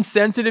it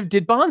insensitive?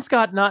 Did Bon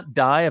Scott not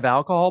die of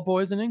alcohol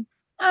poisoning?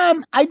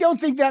 I don't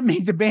think that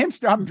made the band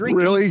stop drinking.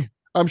 Really?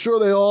 I'm sure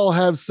they all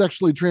have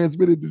sexually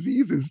transmitted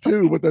diseases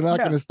too, but they're not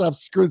Yeah. going to stop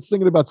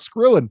singing about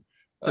Skrillin.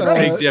 It's a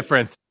big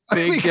difference.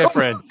 Big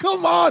difference.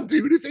 Come on,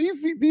 dude. If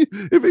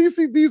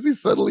ACDC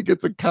suddenly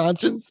gets a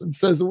conscience and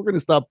says we're going to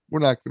stop, we're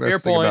not going Fair to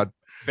sing point. about.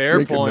 Fair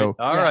drinking, point. no.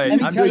 All Yeah, right. let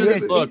me I'm tell you gonna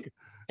this. look.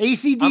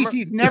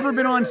 AC/DC's never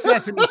been on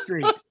Sesame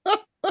Street.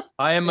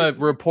 I am a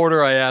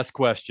reporter. I ask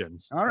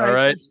questions. All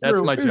right, That's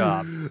true. my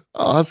job.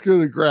 Oscar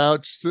the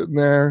Grouch sitting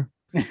there,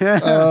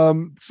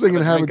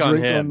 singing "Have a Drink on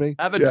him. Me."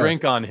 Have a Yeah.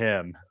 drink on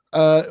him.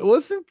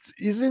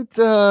 Isn't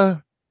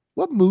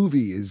what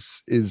movie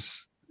is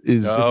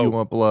If No. You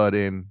Want Blood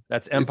in?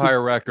 That's It's a-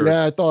 Empire Records.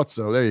 Yeah, I thought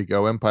so. There you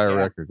go, Empire Yeah.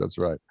 Records. That's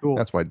right. Cool.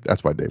 That's why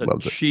Dave a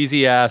loves it.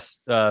 cheesy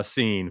ass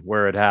scene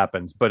where it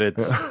happens, but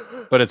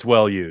it's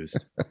well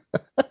used.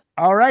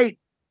 All right.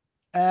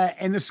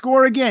 And the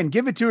score again.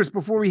 Give it to us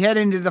before we head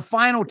into the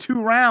final 2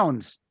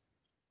 rounds.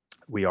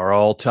 We are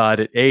all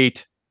tied at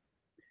 8.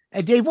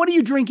 Dave, what are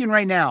you drinking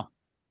right now?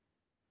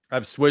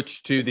 I've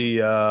switched to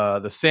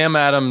the Sam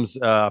Adams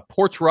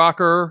Porch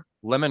Rocker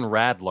Lemon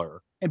Radler.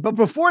 But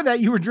before that,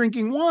 you were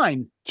drinking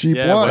wine. Cheap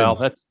Yeah, wine. well,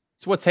 that's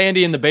what's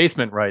handy in the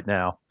basement right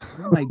now.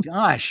 Oh my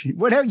gosh!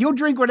 You'll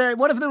drink whatever.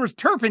 What if there was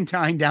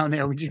turpentine down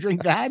there? Would you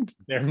drink that?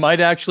 There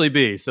might actually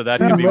be, so that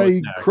That's could be why what's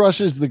he next.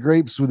 crushes the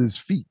grapes with his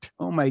feet.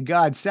 Oh my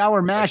God!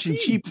 Sour mash and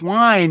cheap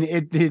wine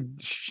at the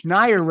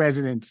Schneier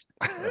residence.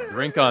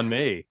 Drink on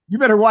me. You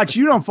better watch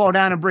you don't fall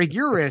down and break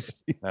your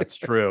wrist. That's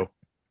true.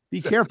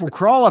 Be careful.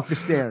 Crawl up the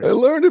stairs. I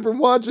learned it from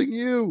watching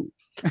you.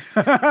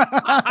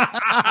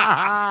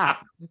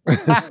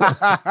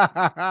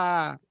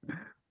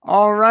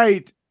 All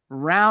right.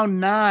 Round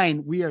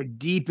 9. We are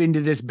deep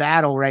into this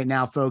battle right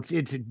now, folks.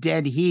 It's a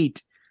dead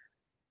heat.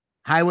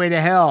 Highway to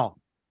Hell.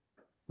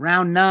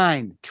 Round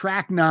 9.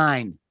 Track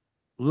 9.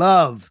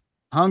 Love.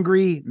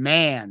 Hungry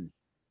Man.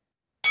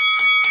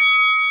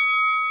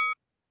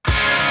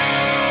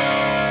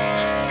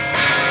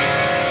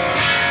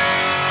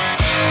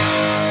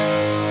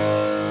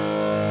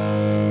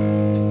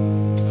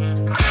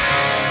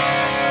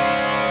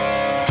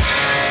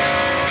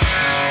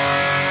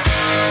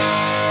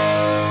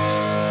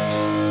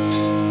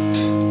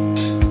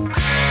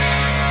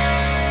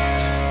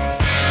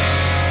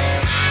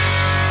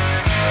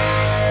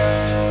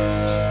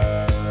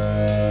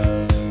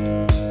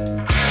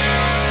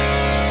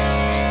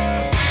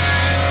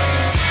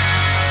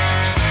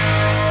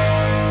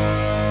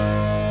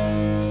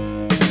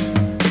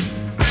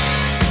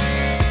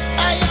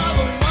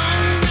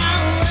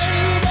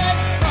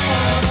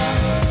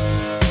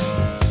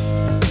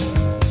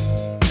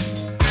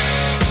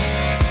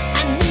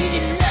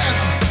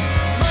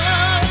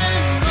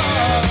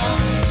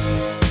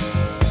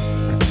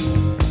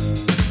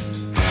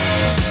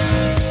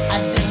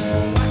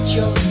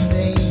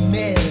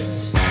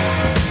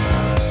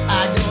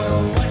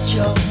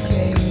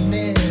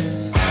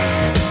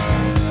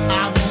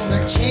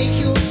 Take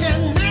you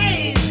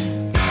tonight,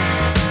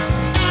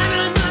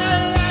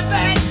 animal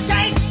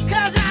appetite,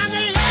 'cause I'm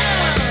the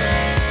love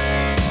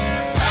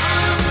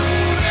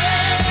hungry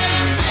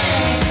man.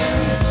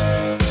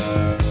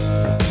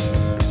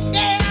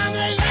 Yeah, I'm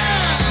the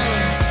love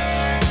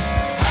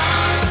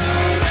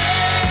hungry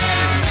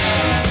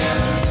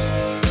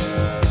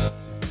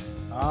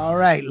man. All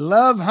right.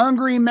 Love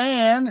Hungry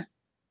Man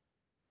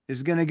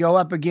is going to go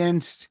up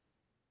against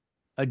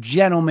a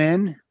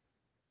gentleman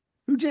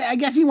who I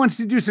guess he wants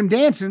to do some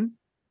dancing.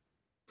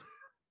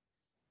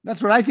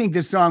 That's what I think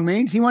this song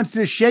means. He wants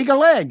to shake a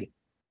leg.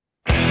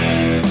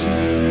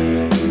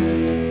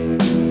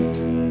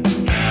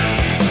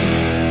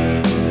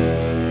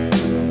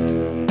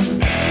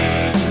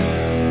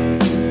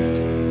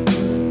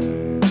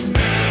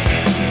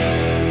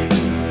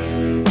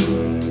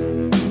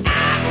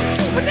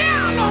 Jumping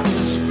down on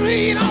the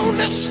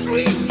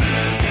street.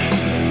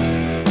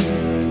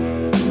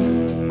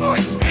 Oh,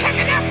 it's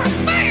kicking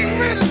everything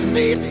with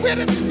with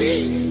his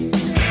feet.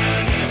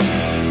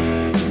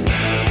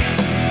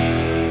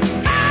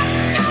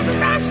 I'm on the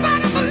wrong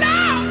side of the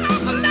law,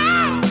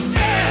 yeah.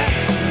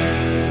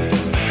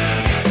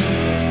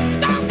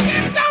 Don't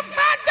give, don't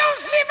fight, don't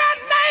sleep at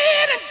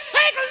night and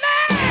shake a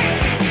leg,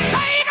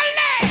 shake a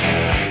leg,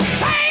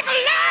 shake a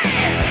leg,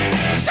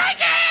 shake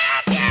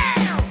it, yeah.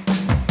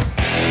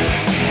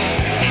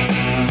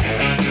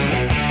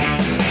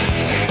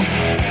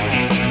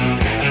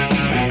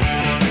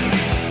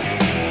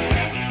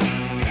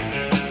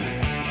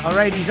 All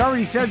right, he's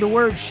already said the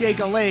word shake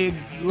a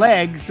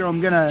leg, so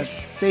I'm going to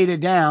fade it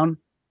down.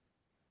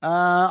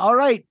 All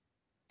right,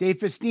 Dave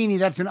Festini,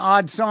 that's an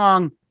odd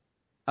song,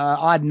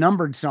 odd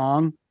numbered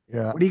song.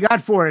 Yeah. What do you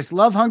got for us?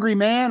 Love Hungry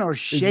Man or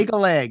Shake a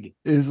Leg?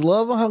 Is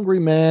Love a Hungry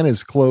Man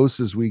as close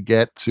as we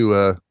get to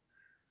an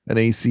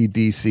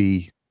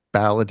AC/DC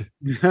ballad?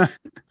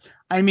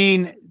 I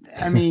mean,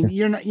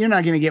 you're not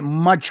going to get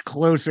much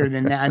closer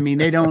than that. I mean,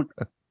 they don't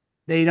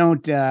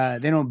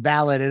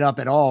ballad it up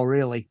at all,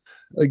 really.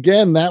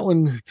 Again, that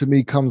one to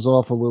me comes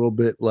off a little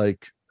bit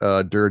like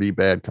Dirty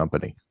Bad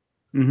Company.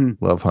 Mm-hmm.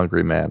 Love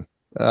Hungry Man.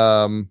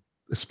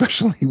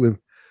 Especially with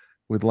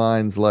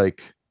lines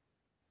like,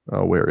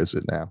 oh, where is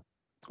it now?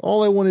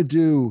 All I want to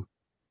do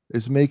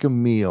is make a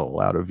meal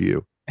out of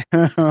you.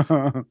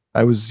 I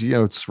was,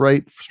 it's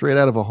straight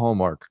out of a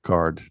Hallmark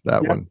card,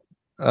 that one.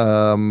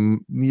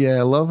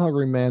 Yeah, Love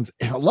Hungry Man's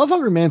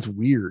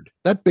weird.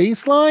 That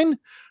bass line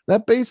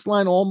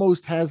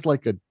almost has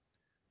like a,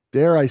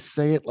 dare I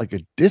say it, like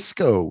a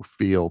disco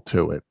feel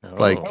to it. Oh.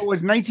 Like, It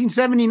was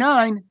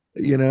 1979.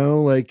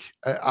 It's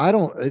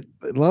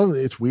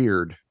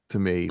weird to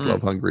me.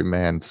 Love Hungry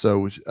Man.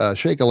 So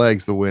Shake a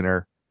Leg's the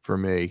winner for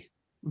me.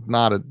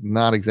 Not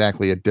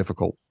exactly a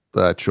difficult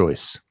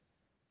choice.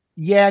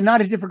 Yeah,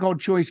 not a difficult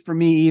choice for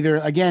me either.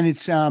 Again,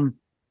 it's when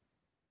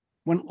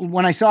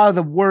I saw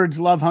the words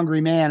 "Love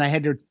Hungry Man," I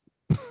had to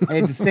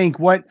think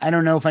what I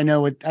don't know if I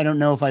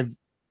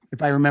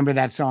remember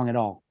that song at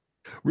all.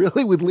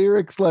 Really, with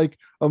lyrics like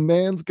 "A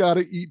man's got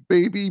to eat,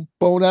 baby,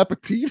 bon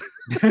appetit."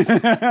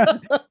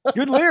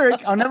 Good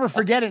lyric. I'll never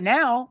forget it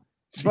now.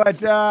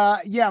 But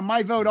yeah,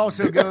 my vote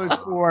also goes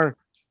for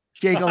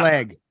Shake a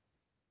Leg.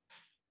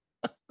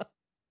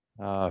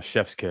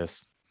 Chef's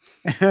kiss.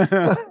 Dave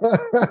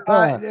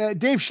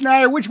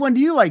Schneier, which one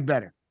do you like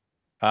better?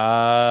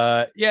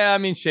 Yeah, I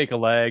mean, Shake a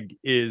Leg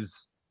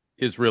is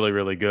really,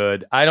 really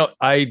good.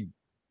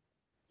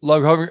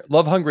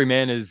 Love Hungry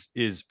Man is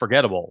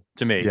forgettable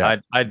to me.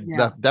 Yeah.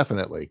 Yeah.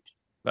 Definitely.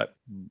 But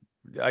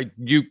I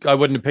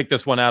wouldn't have picked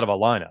this one out of a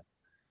lineup.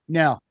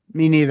 No,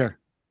 me neither.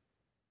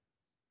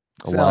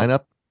 A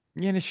lineup.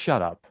 Yeah, just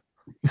shut up.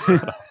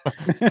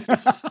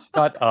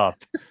 Shut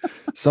up.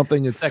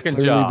 Something that's Second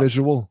clearly job.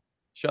 visual.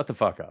 Shut the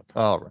fuck up.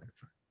 All right.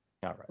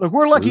 Look,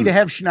 we're lucky Rude. to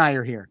have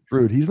Schneier here.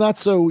 Rude. He's not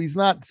so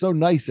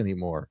nice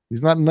anymore.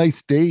 He's not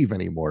nice Dave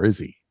anymore, is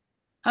he?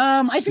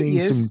 I think Seeing he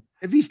is. some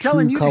If he's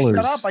telling you true to shut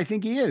colours. up, I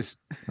think he is.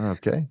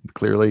 Okay.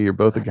 Clearly you're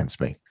both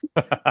against me.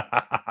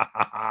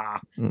 I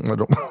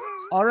don't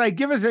All right,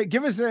 give us an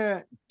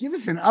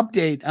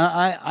update.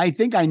 I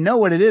think I know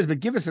what it is, but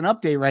give us an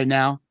update right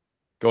now.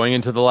 Going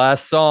into the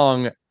last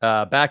song,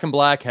 Back in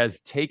Black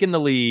has taken the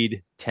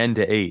lead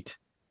 10-8.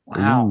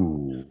 Wow.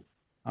 Ooh.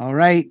 All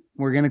right,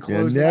 we're gonna You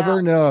close. never it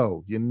out.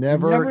 know. You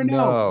never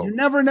know. You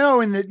never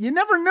know. You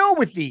never know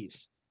with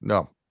these.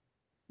 No.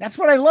 That's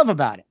what I love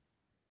about it.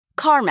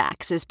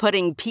 CarMax is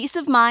putting peace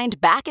of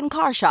mind back in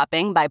car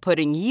shopping by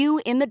putting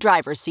you in the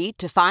driver's seat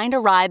to find a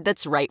ride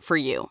that's right for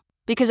you.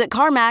 Because at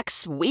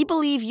CarMax, we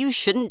believe you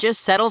shouldn't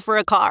just settle for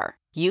a car.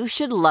 You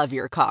should love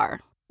your car.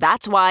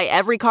 That's why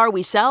every car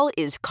we sell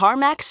is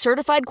CarMax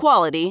certified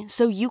quality,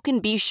 so you can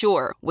be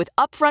sure with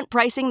upfront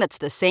pricing that's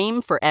the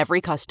same for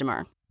every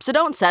customer. So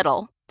don't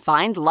settle.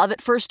 Find love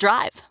at first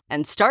drive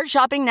and start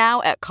shopping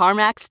now at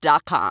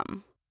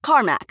CarMax.com.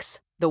 CarMax,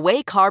 the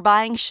way car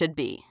buying should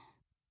be.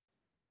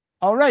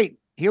 All right,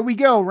 here we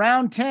go.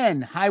 Round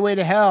 10, Highway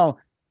to Hell,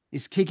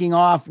 is kicking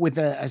off with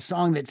a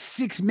song that's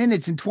 6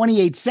 minutes and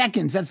 28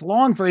 seconds. That's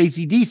long for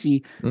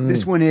AC/DC.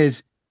 This one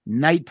is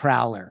Night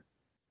Prowler.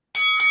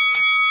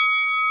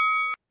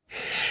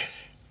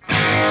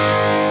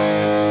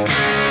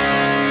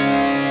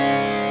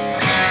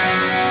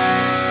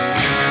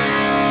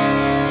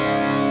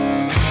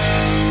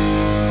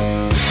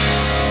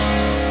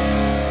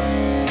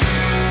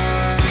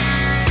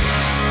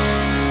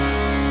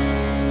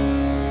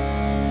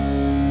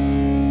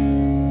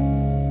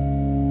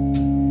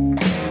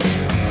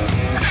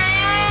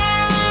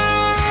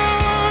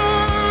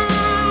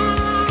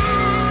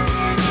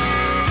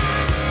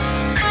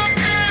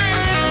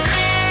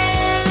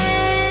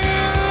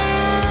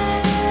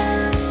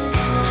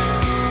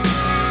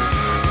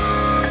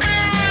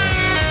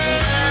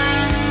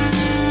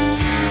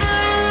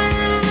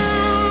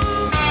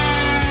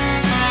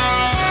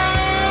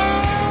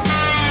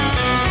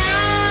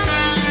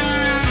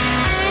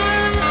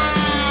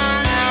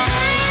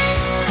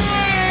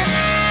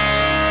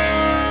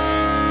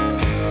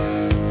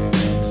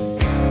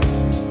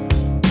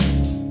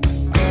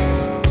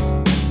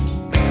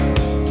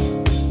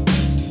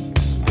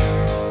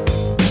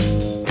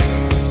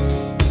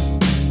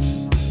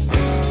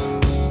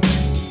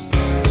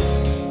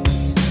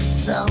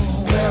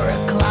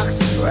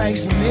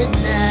 strikes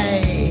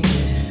midnight,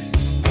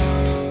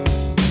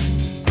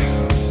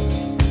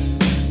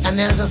 and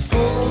there's a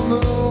full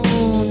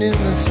moon in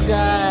the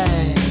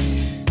sky.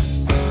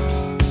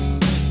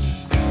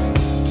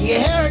 You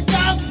hear a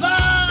dog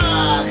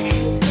bark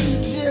in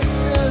the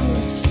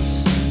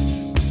distance.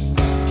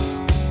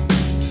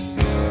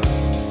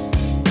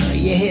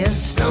 You hear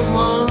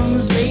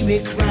someone's baby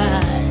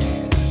cry.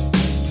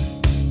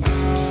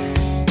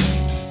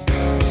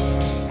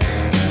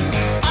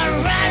 A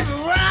rat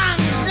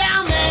runs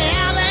down the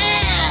alley,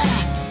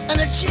 and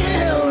a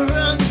chill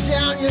runs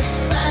down your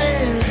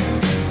spine.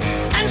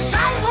 And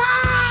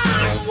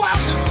someone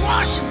walks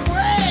across your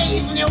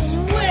grave, and you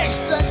wish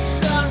the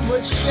sun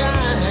would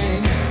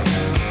shine.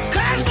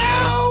 'Cause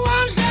no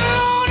one's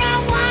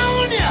gonna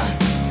warn you,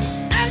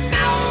 and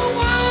no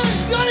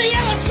one's gonna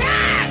yell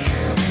attack.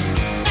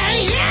 And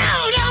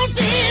you don't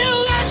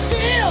feel that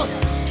still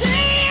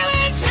till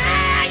it's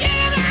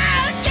hanging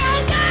out your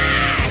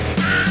back.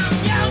 I'm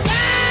your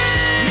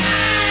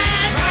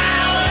night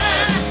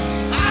prowler.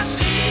 I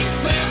sleep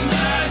in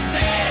the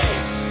day.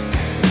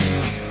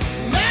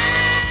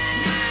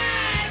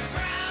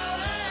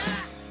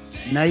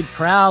 Night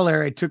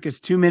Prowler. It took us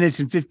 2 minutes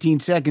and 15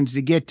 seconds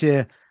to get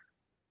to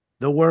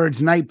the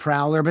words Night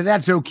Prowler, but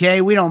that's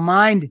okay. We don't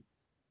mind.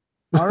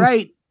 All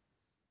right.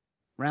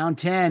 Round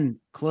 10,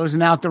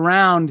 closing out the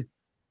round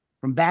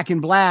from Back in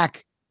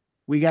Black.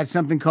 We got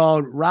something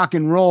called Rock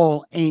and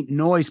Roll Ain't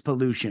Noise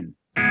Pollution.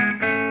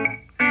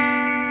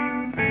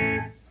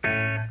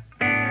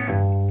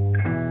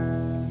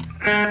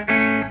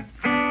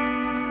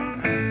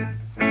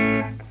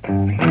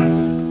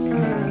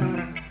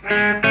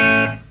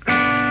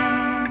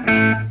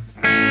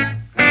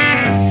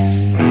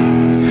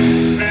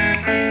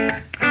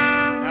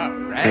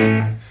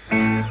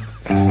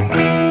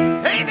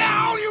 Hey there,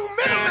 all you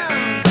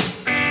middlemen!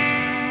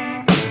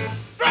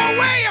 Throw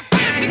away your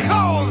fancy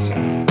clothes!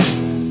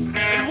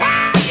 And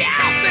while you're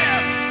out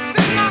there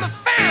sitting on the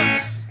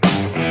fence,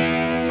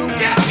 so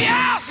get out of your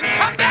house and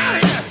come down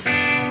here!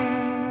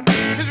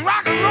 'Cause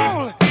rock and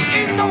roll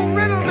ain't no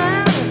riddle,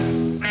 man!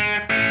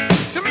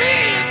 To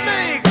me, it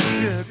makes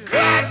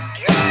good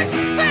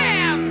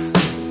sense!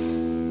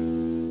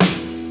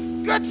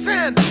 Good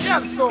sense! Yeah,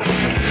 let's go!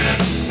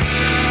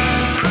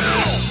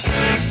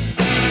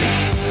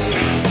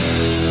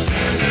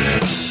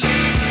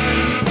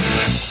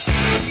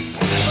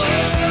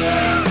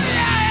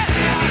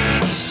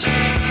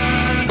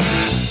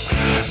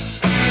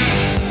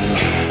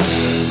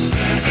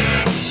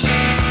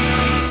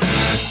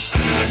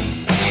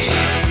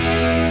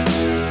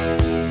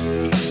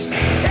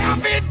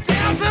 Happy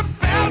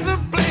decibels are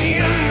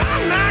playing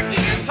on my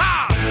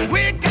guitar.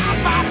 We got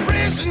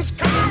vibrations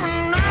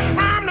coming up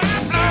from the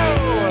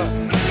floor.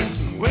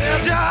 We're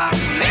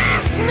just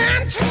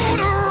listening to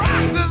the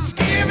rock that's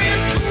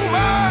giving too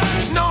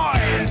much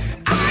noise.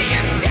 Are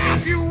you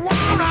deaf? You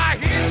wanna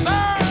hear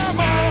some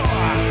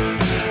more?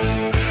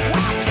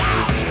 Watch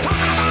us talk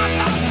about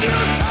the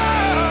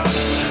future,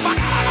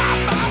 forget about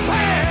the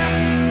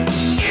past.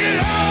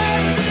 It'll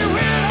always be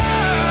with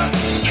us.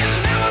 It's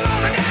never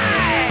gonna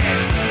die.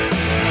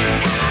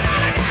 Never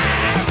gonna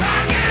die.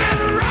 Rock and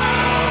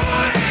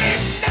roll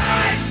ain't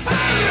noise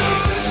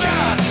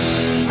pollution.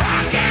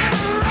 Rock and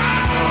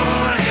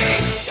roll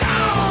ain't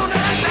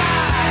gonna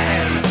die.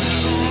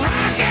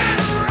 Rock and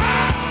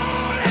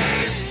roll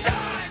ain't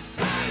noise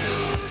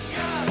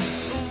pollution.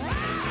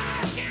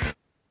 Rock and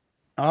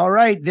All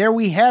right, there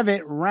we have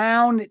it.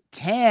 Round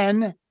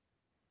 10.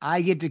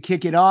 I get to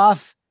kick it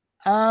off.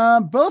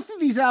 Both of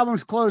these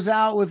albums close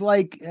out with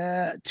like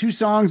two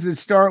songs that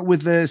start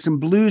with some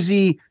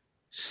bluesy,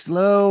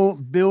 slow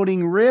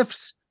building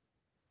riffs.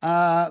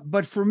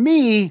 But for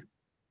me,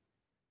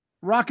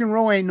 Rock and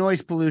Roll Ain't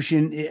Noise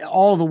Pollution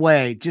all the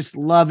way. Just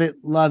love it,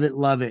 love it,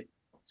 love it.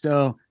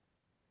 So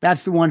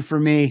that's the one for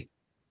me.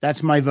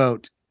 That's my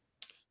vote.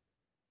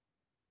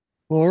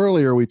 Well,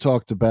 earlier we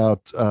talked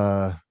about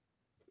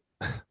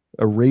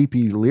a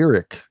rapey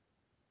lyric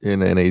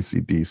in an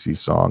AC/DC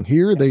song.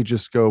 Here they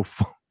just go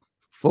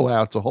full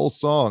out. It's a whole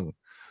song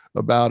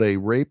about a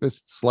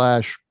rapist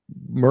slash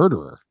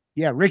murderer.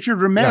 Yeah, Richard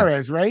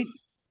Ramirez, right?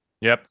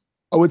 Yep.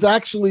 Oh, it's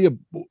actually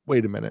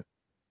wait a minute.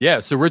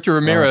 Yeah. So Richard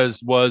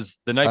Ramirez was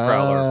the Night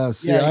Prowler.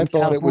 See, Yeah, I in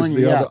thought it was California,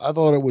 the yeah. other. I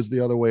thought it was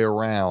the other way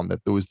around.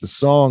 That there was the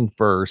song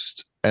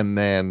first, and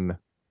then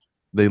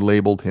they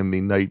labeled him the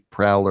Night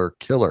Prowler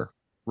Killer.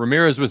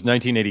 Ramirez was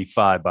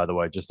 1985, by the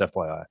way, just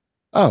FYI.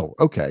 Oh,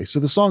 okay. So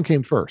the song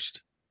came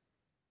first.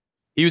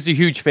 He was a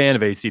huge fan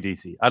of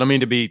AC/DC. I don't mean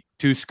to be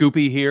too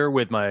scoopy here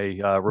with my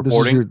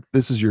reporting.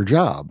 This is your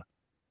job.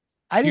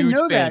 I didn't Huge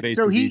know fan that. of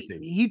So AC/DC.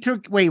 he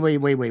took wait.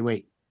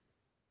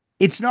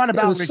 It's not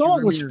about the Richard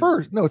song was Ramirez.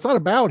 first. No, it's not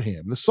about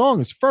him. The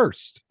song is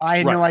first. I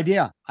had Right. no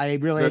idea. I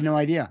really had no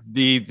idea.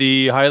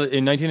 The highly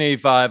in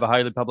 1985, a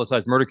highly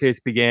publicized murder case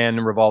began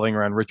revolving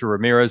around Richard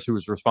Ramirez, who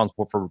was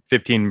responsible for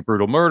 15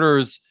 brutal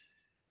murders.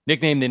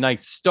 Nicknamed the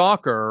Night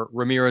Stalker,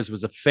 Ramirez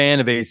was a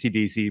fan of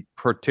AC/DC,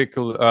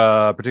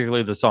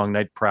 particularly the song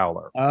Night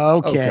Prowler.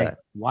 Okay. Okay.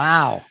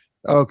 Wow.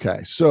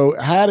 Okay. So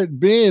had it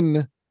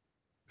been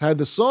had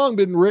the song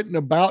been written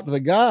about the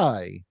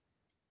guy,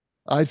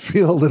 I'd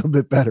feel a little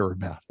bit better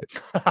about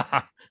it.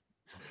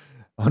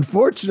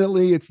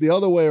 Unfortunately, it's the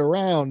other way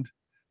around.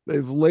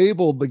 They've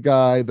labeled the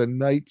guy the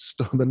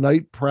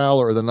night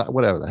prowler, or the night,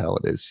 whatever the hell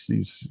it is.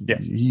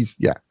 He's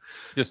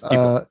Just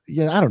I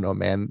don't know,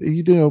 man.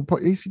 You know,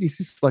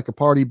 AC/DC is like a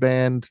party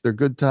band. They're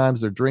good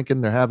times. They're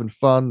drinking. They're having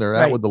fun. They're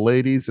out Right. with the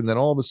ladies, and then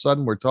all of a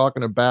sudden, we're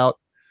talking about,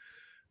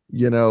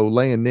 you know,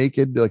 laying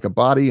naked like a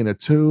body in a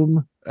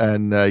tomb,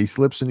 and he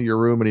slips into your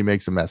room and he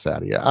makes a mess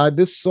out of you.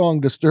 This song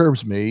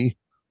disturbs me,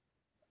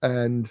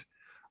 and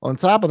on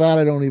top of that,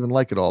 I don't even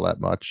like it all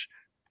that much.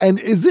 And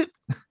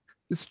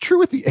it's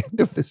true at the end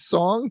of this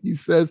song. He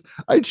says,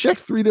 I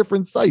checked 3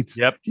 different sites.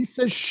 Yep. He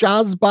says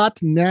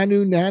Shazbot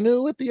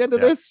Nanu at the end of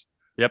this.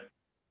 Yep.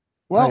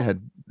 Well,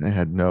 I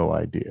had no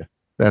idea.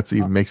 That's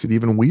even makes it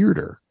even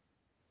weirder.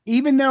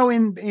 even though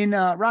in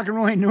Rock and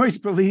Roll and Noise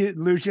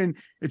Pollution,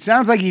 it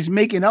sounds like he's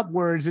making up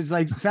words. It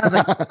sounds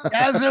like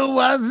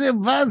was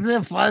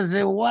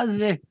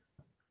it.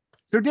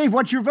 So Dave,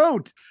 what's your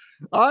vote?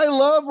 I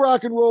love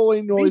Rock and Roll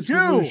and Noise too.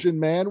 Pollution,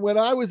 man. When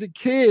I was a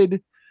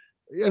kid,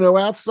 you know,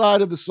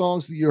 outside of the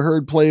songs that you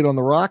heard played on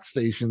the rock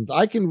stations,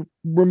 I can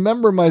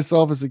remember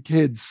myself as a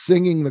kid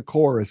singing the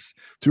chorus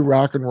to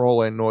Rock and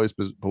Roll and Noise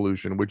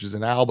Pollution, which is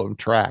an album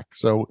track.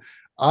 So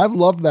I've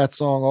loved that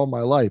song all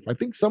my life. I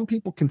think some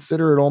people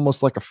consider it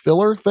almost like a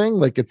filler thing.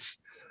 Like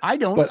I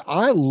don't. but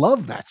I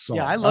love that song.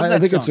 Yeah, I love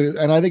that think song.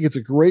 I think it's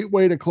a great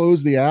way to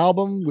close the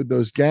album with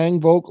those gang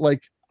vocal.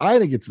 Like, I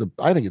think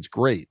it's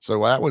great.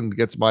 So that one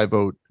gets my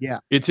vote.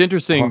 It's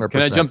interesting. 100%.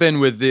 Can I jump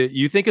in with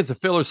you think it's a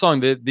filler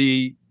song?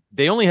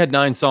 They only had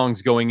 9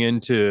 songs going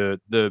into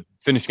the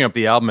finishing up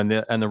the album,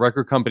 and the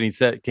record company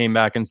came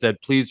back and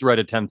said, please write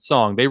a 10th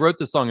song. They wrote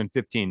the song in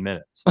 15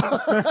 minutes.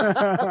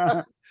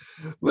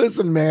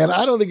 Listen, man,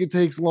 I don't think it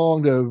takes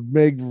long to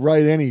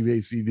write any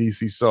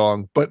AC/DC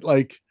song, but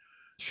like,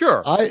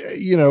 Sure. I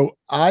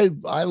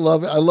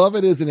love it. I love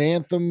it as an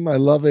anthem. I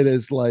love it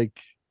as like,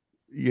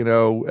 you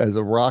know, as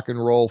a rock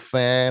and roll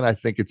fan. I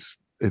think it's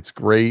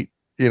great.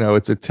 You know,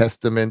 it's a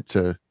testament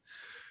to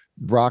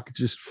rock,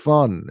 just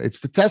fun. It's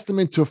the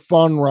testament to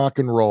fun rock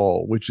and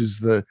roll, which is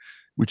the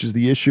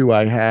issue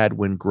I had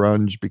when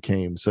grunge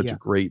became such a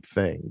great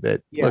thing.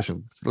 That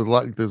listen,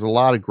 there's a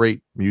lot of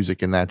great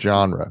music in that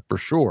genre for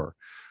sure,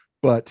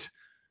 but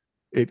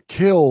it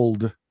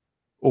killed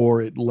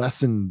or it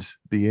lessened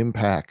the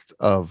impact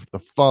of the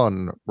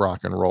fun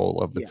rock and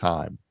roll of the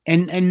time.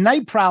 And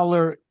Night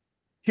Prowler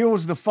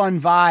kills the fun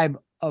vibe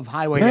of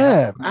Highway to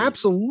Hell.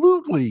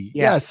 Absolutely.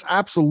 Yeah. Yes,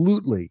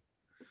 absolutely.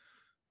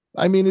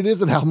 I mean, it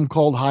is an album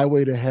called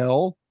Highway to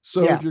Hell.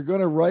 So if you're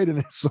going to write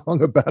a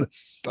song about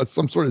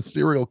some sort of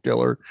serial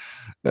killer,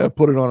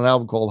 put it on an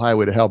album called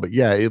Highway to Hell. But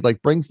yeah, it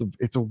like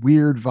it's a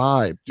weird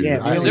vibe, dude. Yeah,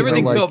 Because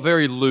everything felt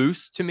very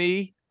loose to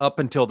me up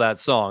until that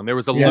song. There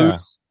was a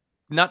loose,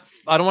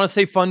 I don't want to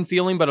say fun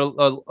feeling, but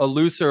a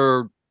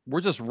looser, we're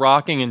just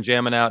rocking and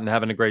jamming out and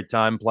having a great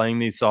time playing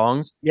these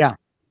songs. Yeah.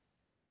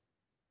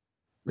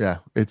 Yeah,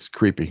 it's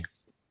creepy.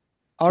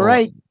 All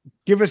right.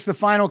 Give us the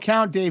final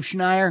count, Dave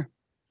Schneier.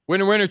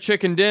 Winner,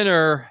 chicken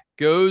dinner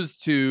goes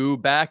to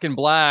Back in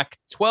Black,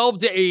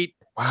 12-8.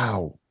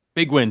 Wow.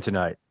 Big win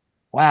tonight.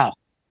 Wow.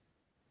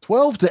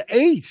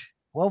 12-8.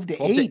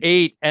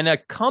 12-8. And a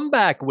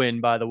comeback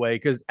win, by the way,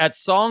 because at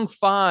song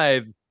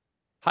 5,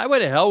 Highway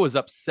to Hell was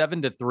up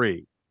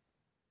 7-3.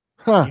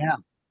 Huh. Yeah.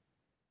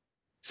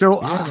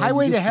 So Yeah, man,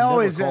 Highway you to just Hell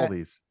never is call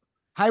these.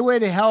 Highway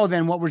to Hell.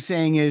 Then what we're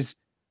saying is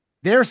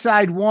their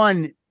side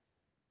 1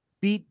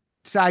 beat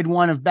side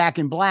 1 of Back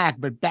in Black,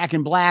 but Back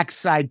in Black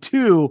side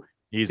 2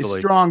 Easily. is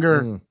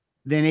stronger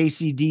than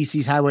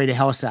AC/DC's Highway to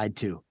Hell side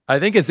 2. I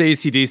think as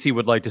AC/DC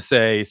would like to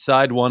say,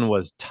 side 1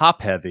 was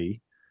top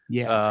heavy.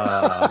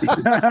 Yeah.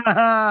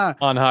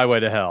 On Highway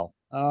to Hell.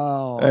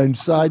 Oh. And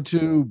side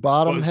 2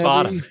 bottom Was heavy.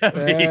 bottom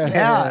heavy.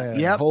 Yeah.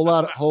 Yep. Whole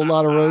lot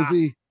of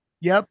Rosie.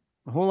 Yep.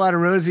 A whole lot of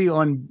Rosie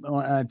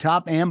on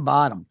top and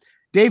bottom.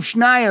 Dave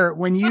Schneier,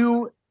 when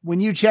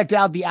you checked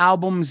out the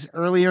albums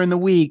earlier in the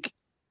week,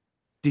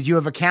 did you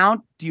have a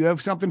count? Do you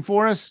have something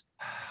for us?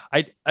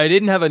 I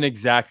didn't have an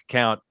exact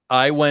count.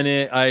 I went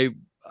in.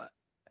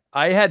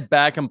 I had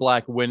Back in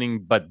Black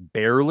winning, but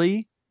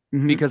barely,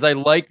 because I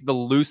like the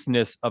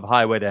looseness of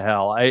Highway to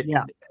Hell. I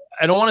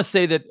don't want to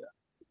say that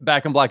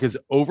Back in Black is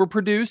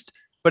overproduced,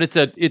 but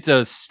it's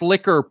a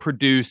slicker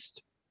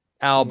produced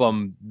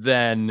album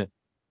than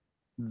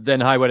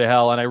Highway to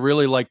Hell, and I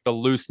really like the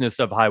looseness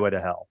of Highway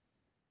to Hell.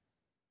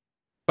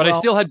 But I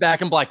still had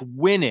Back in Black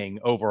winning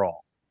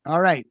overall. All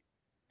right.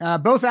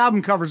 Both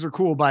album covers are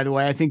cool, by the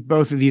way. I think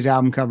both of these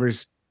album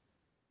covers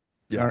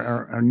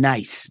are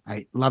nice.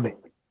 I love it.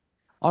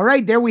 All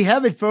right, there we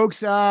have it,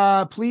 folks.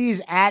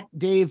 Please at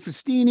Dave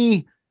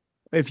Festini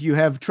if you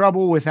have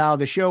trouble with how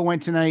the show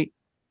went tonight.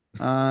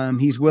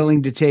 He's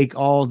willing to take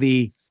all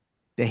the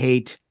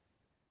hate.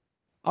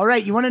 All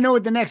right, you want to know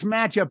what the next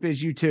matchup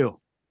is, you two?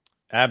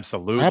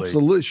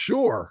 Absolutely.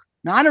 Sure.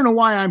 Now, I don't know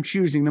why I'm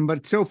choosing them,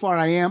 but so far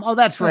I am. Oh,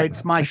 that's right.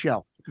 It's my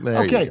show. There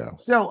Okay. you go.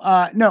 So,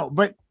 no,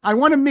 but I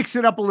want to mix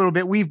it up a little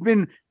bit. We've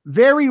been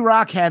very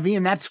rock heavy,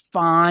 and that's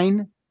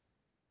fine.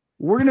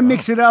 We're going to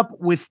mix it up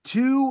with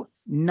two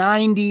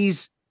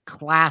 90s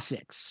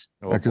classics.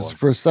 Oh, Because boy.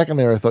 for a second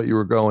there, I thought you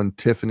were going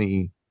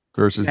Tiffany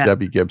versus No,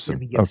 Debbie Gibson.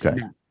 Debbie Gibson.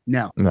 Okay.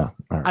 No. No.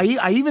 All right.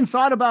 I even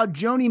thought about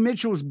Joni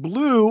Mitchell's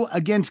Blue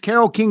against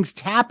Carole King's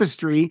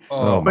Tapestry,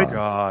 Oh my my.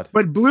 God.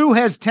 but Blue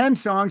has 10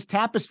 songs,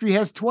 Tapestry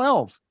has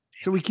 12.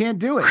 So we can't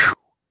do it.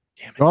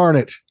 Darn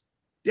it.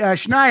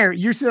 Schneier,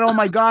 you said, oh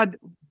my God,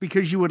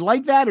 because you would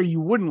like that or you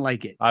wouldn't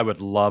like it. I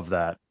would love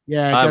that.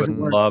 Yeah, it I would doesn't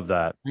work. love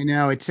that. I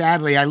know. It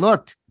sadly, I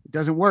looked. It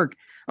doesn't work.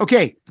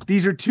 Okay,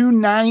 these are two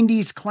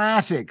 90s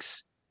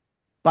classics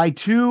by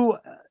two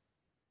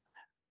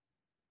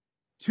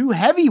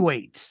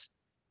heavyweights.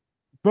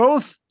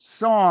 Both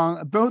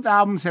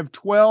albums have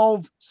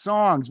 12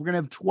 songs. We're going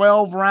to have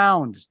 12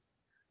 rounds.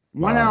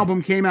 One Wow.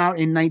 album came out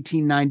in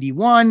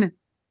 1991.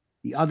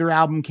 The other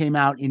album came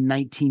out in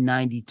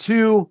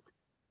 1992.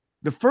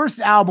 The first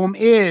album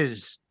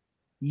is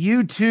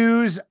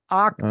U2's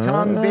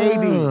Octung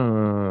Baby.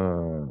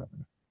 Ah.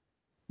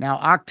 Now,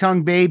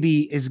 Octung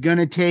Baby is going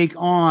to take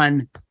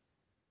on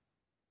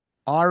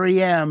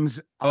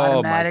REM's Oh, my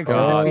Automatic for the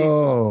God.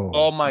 People.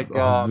 Oh my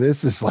God.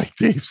 This is like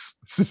Dave's.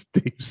 This is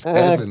Dave's Oh.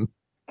 heaven.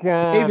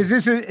 Dave, is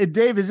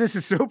this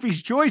a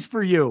Sophie's choice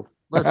for you?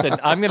 Listen,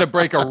 I'm going to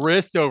break a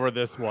wrist over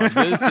this one.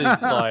 This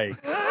is like,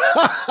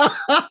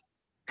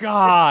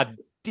 God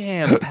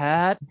damn,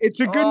 Pat.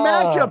 It's a good Oh.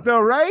 matchup, though,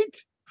 right?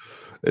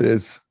 It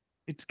is.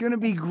 It's going to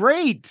be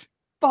great.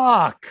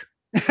 Fuck.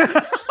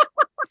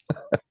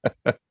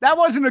 That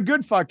wasn't a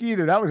good fuck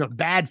either. That was a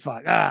bad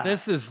fuck. Ah.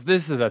 This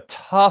is a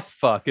tough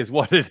fuck, is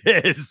what it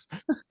is.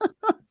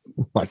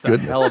 My It's a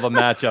goodness. hell of a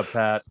matchup,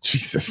 Pat.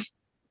 Jesus.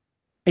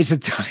 It's a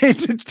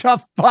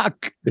tough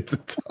fuck. It's a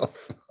tough.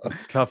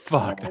 Tough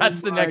fuck. Oh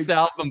That's the my- next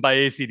album by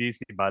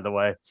AC/DC, by the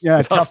way.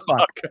 Yeah, tough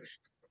Tough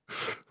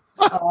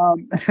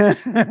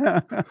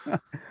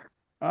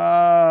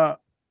fuck.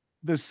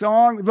 The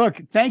song. Look,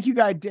 thank you,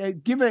 guys.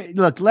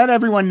 Let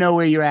everyone know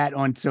where you're at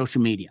on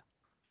social media.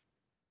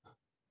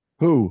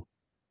 Who?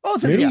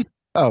 Both of Me? you.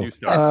 Oh, You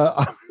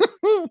start.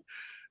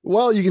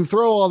 well, you can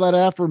throw all that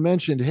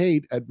aforementioned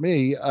hate at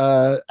me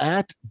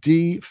at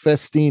D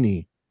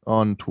Festini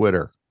on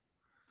Twitter.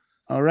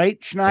 All right,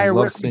 I Schneier,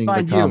 where love can we seeing the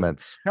find you?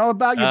 comments. Tell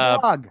about your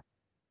blog.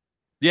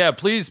 Yeah,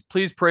 please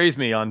praise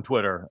me on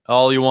Twitter.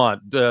 All you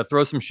want.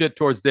 Throw some shit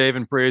towards Dave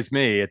and praise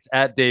me. It's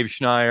at Dave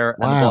Schneier.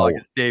 And the Wow.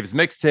 blog is Dave's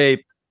Mixtape.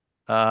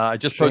 I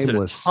just posted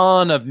Shameless. a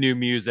ton of new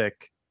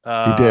music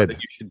You did. that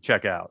you should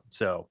check out.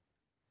 So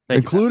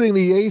thank you, Including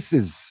the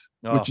Aces,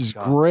 Oh, which is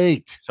God.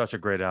 great. Pat. Such a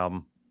great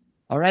album.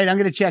 All right, I'm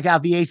going to check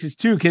out the Aces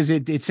too because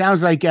it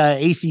sounds like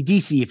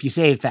AC/DC if you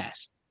say it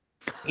fast.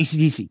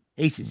 AC/DC,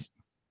 Aces.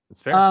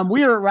 It's fair.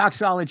 We are at Rock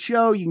Solid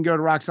Show. You can go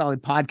to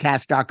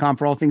rocksolidpodcast.com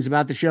for all things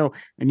about the show,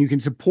 and you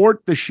can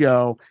support the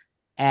show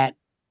at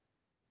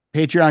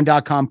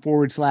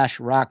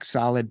patreon.com/Rock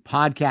Solid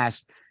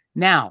Podcast.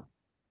 Now,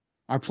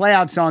 our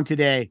playout song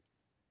today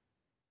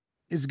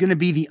is going to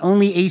be the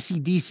only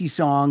AC/DC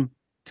song,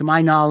 to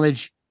my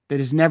knowledge, that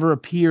has never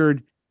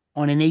appeared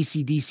on an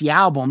AC/DC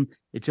album.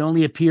 It's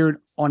only appeared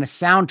on a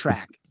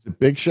soundtrack. It's a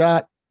big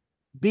shot.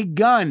 Big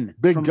Gun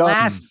Big from guns.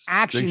 Last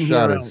Action Big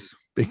shot Hero. is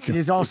big. It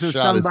is big also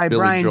shot sung is by Billy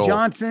Brian Joel.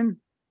 Johnson.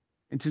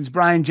 And since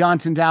Brian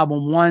Johnson's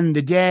album won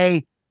the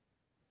day,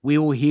 we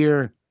will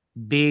hear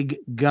Big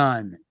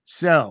Gun.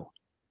 So,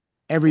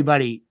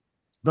 everybody,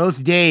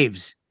 both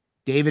Daves,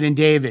 David and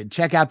David,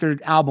 check out their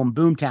album,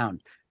 Boomtown.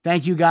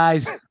 Thank you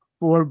guys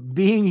for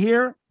being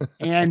here.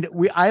 And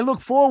I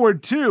look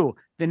forward to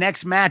the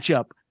next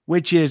matchup,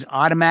 which is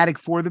Automatic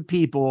for the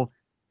People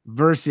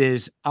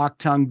versus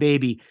Octung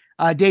Baby.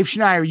 Dave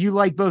Schneier, you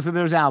like both of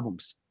those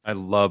albums. I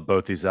love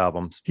both these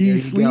albums. There He you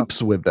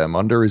sleeps with them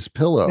under his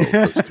pillow.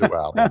 Those two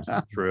albums.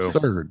 True.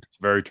 Third. It's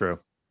very true.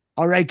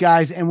 All right,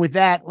 guys. And with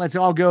that, let's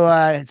all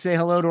go say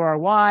hello to our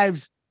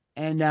wives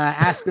and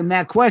ask them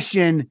that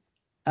question.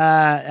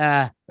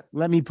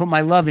 Let me put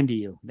my love into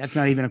you. That's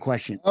not even a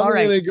question. I'm All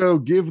right. gonna go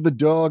give the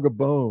dog a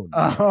bone.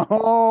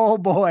 Oh,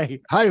 boy.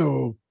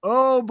 Hi-oh.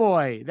 Oh,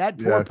 boy. That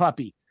poor Yeah.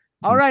 puppy.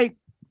 All right.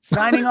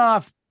 Signing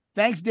off.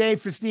 Thanks,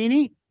 Dave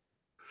Festini.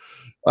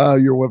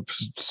 You're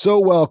so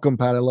welcome,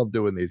 Pat. I love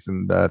doing these,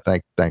 and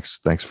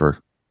thanks for.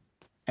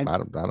 And I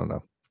don't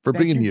know for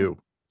thank being you. you.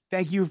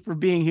 Thank you for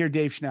being here,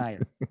 Dave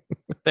Schneier.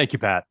 Thank you,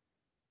 Pat.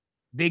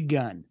 Big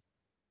Gun.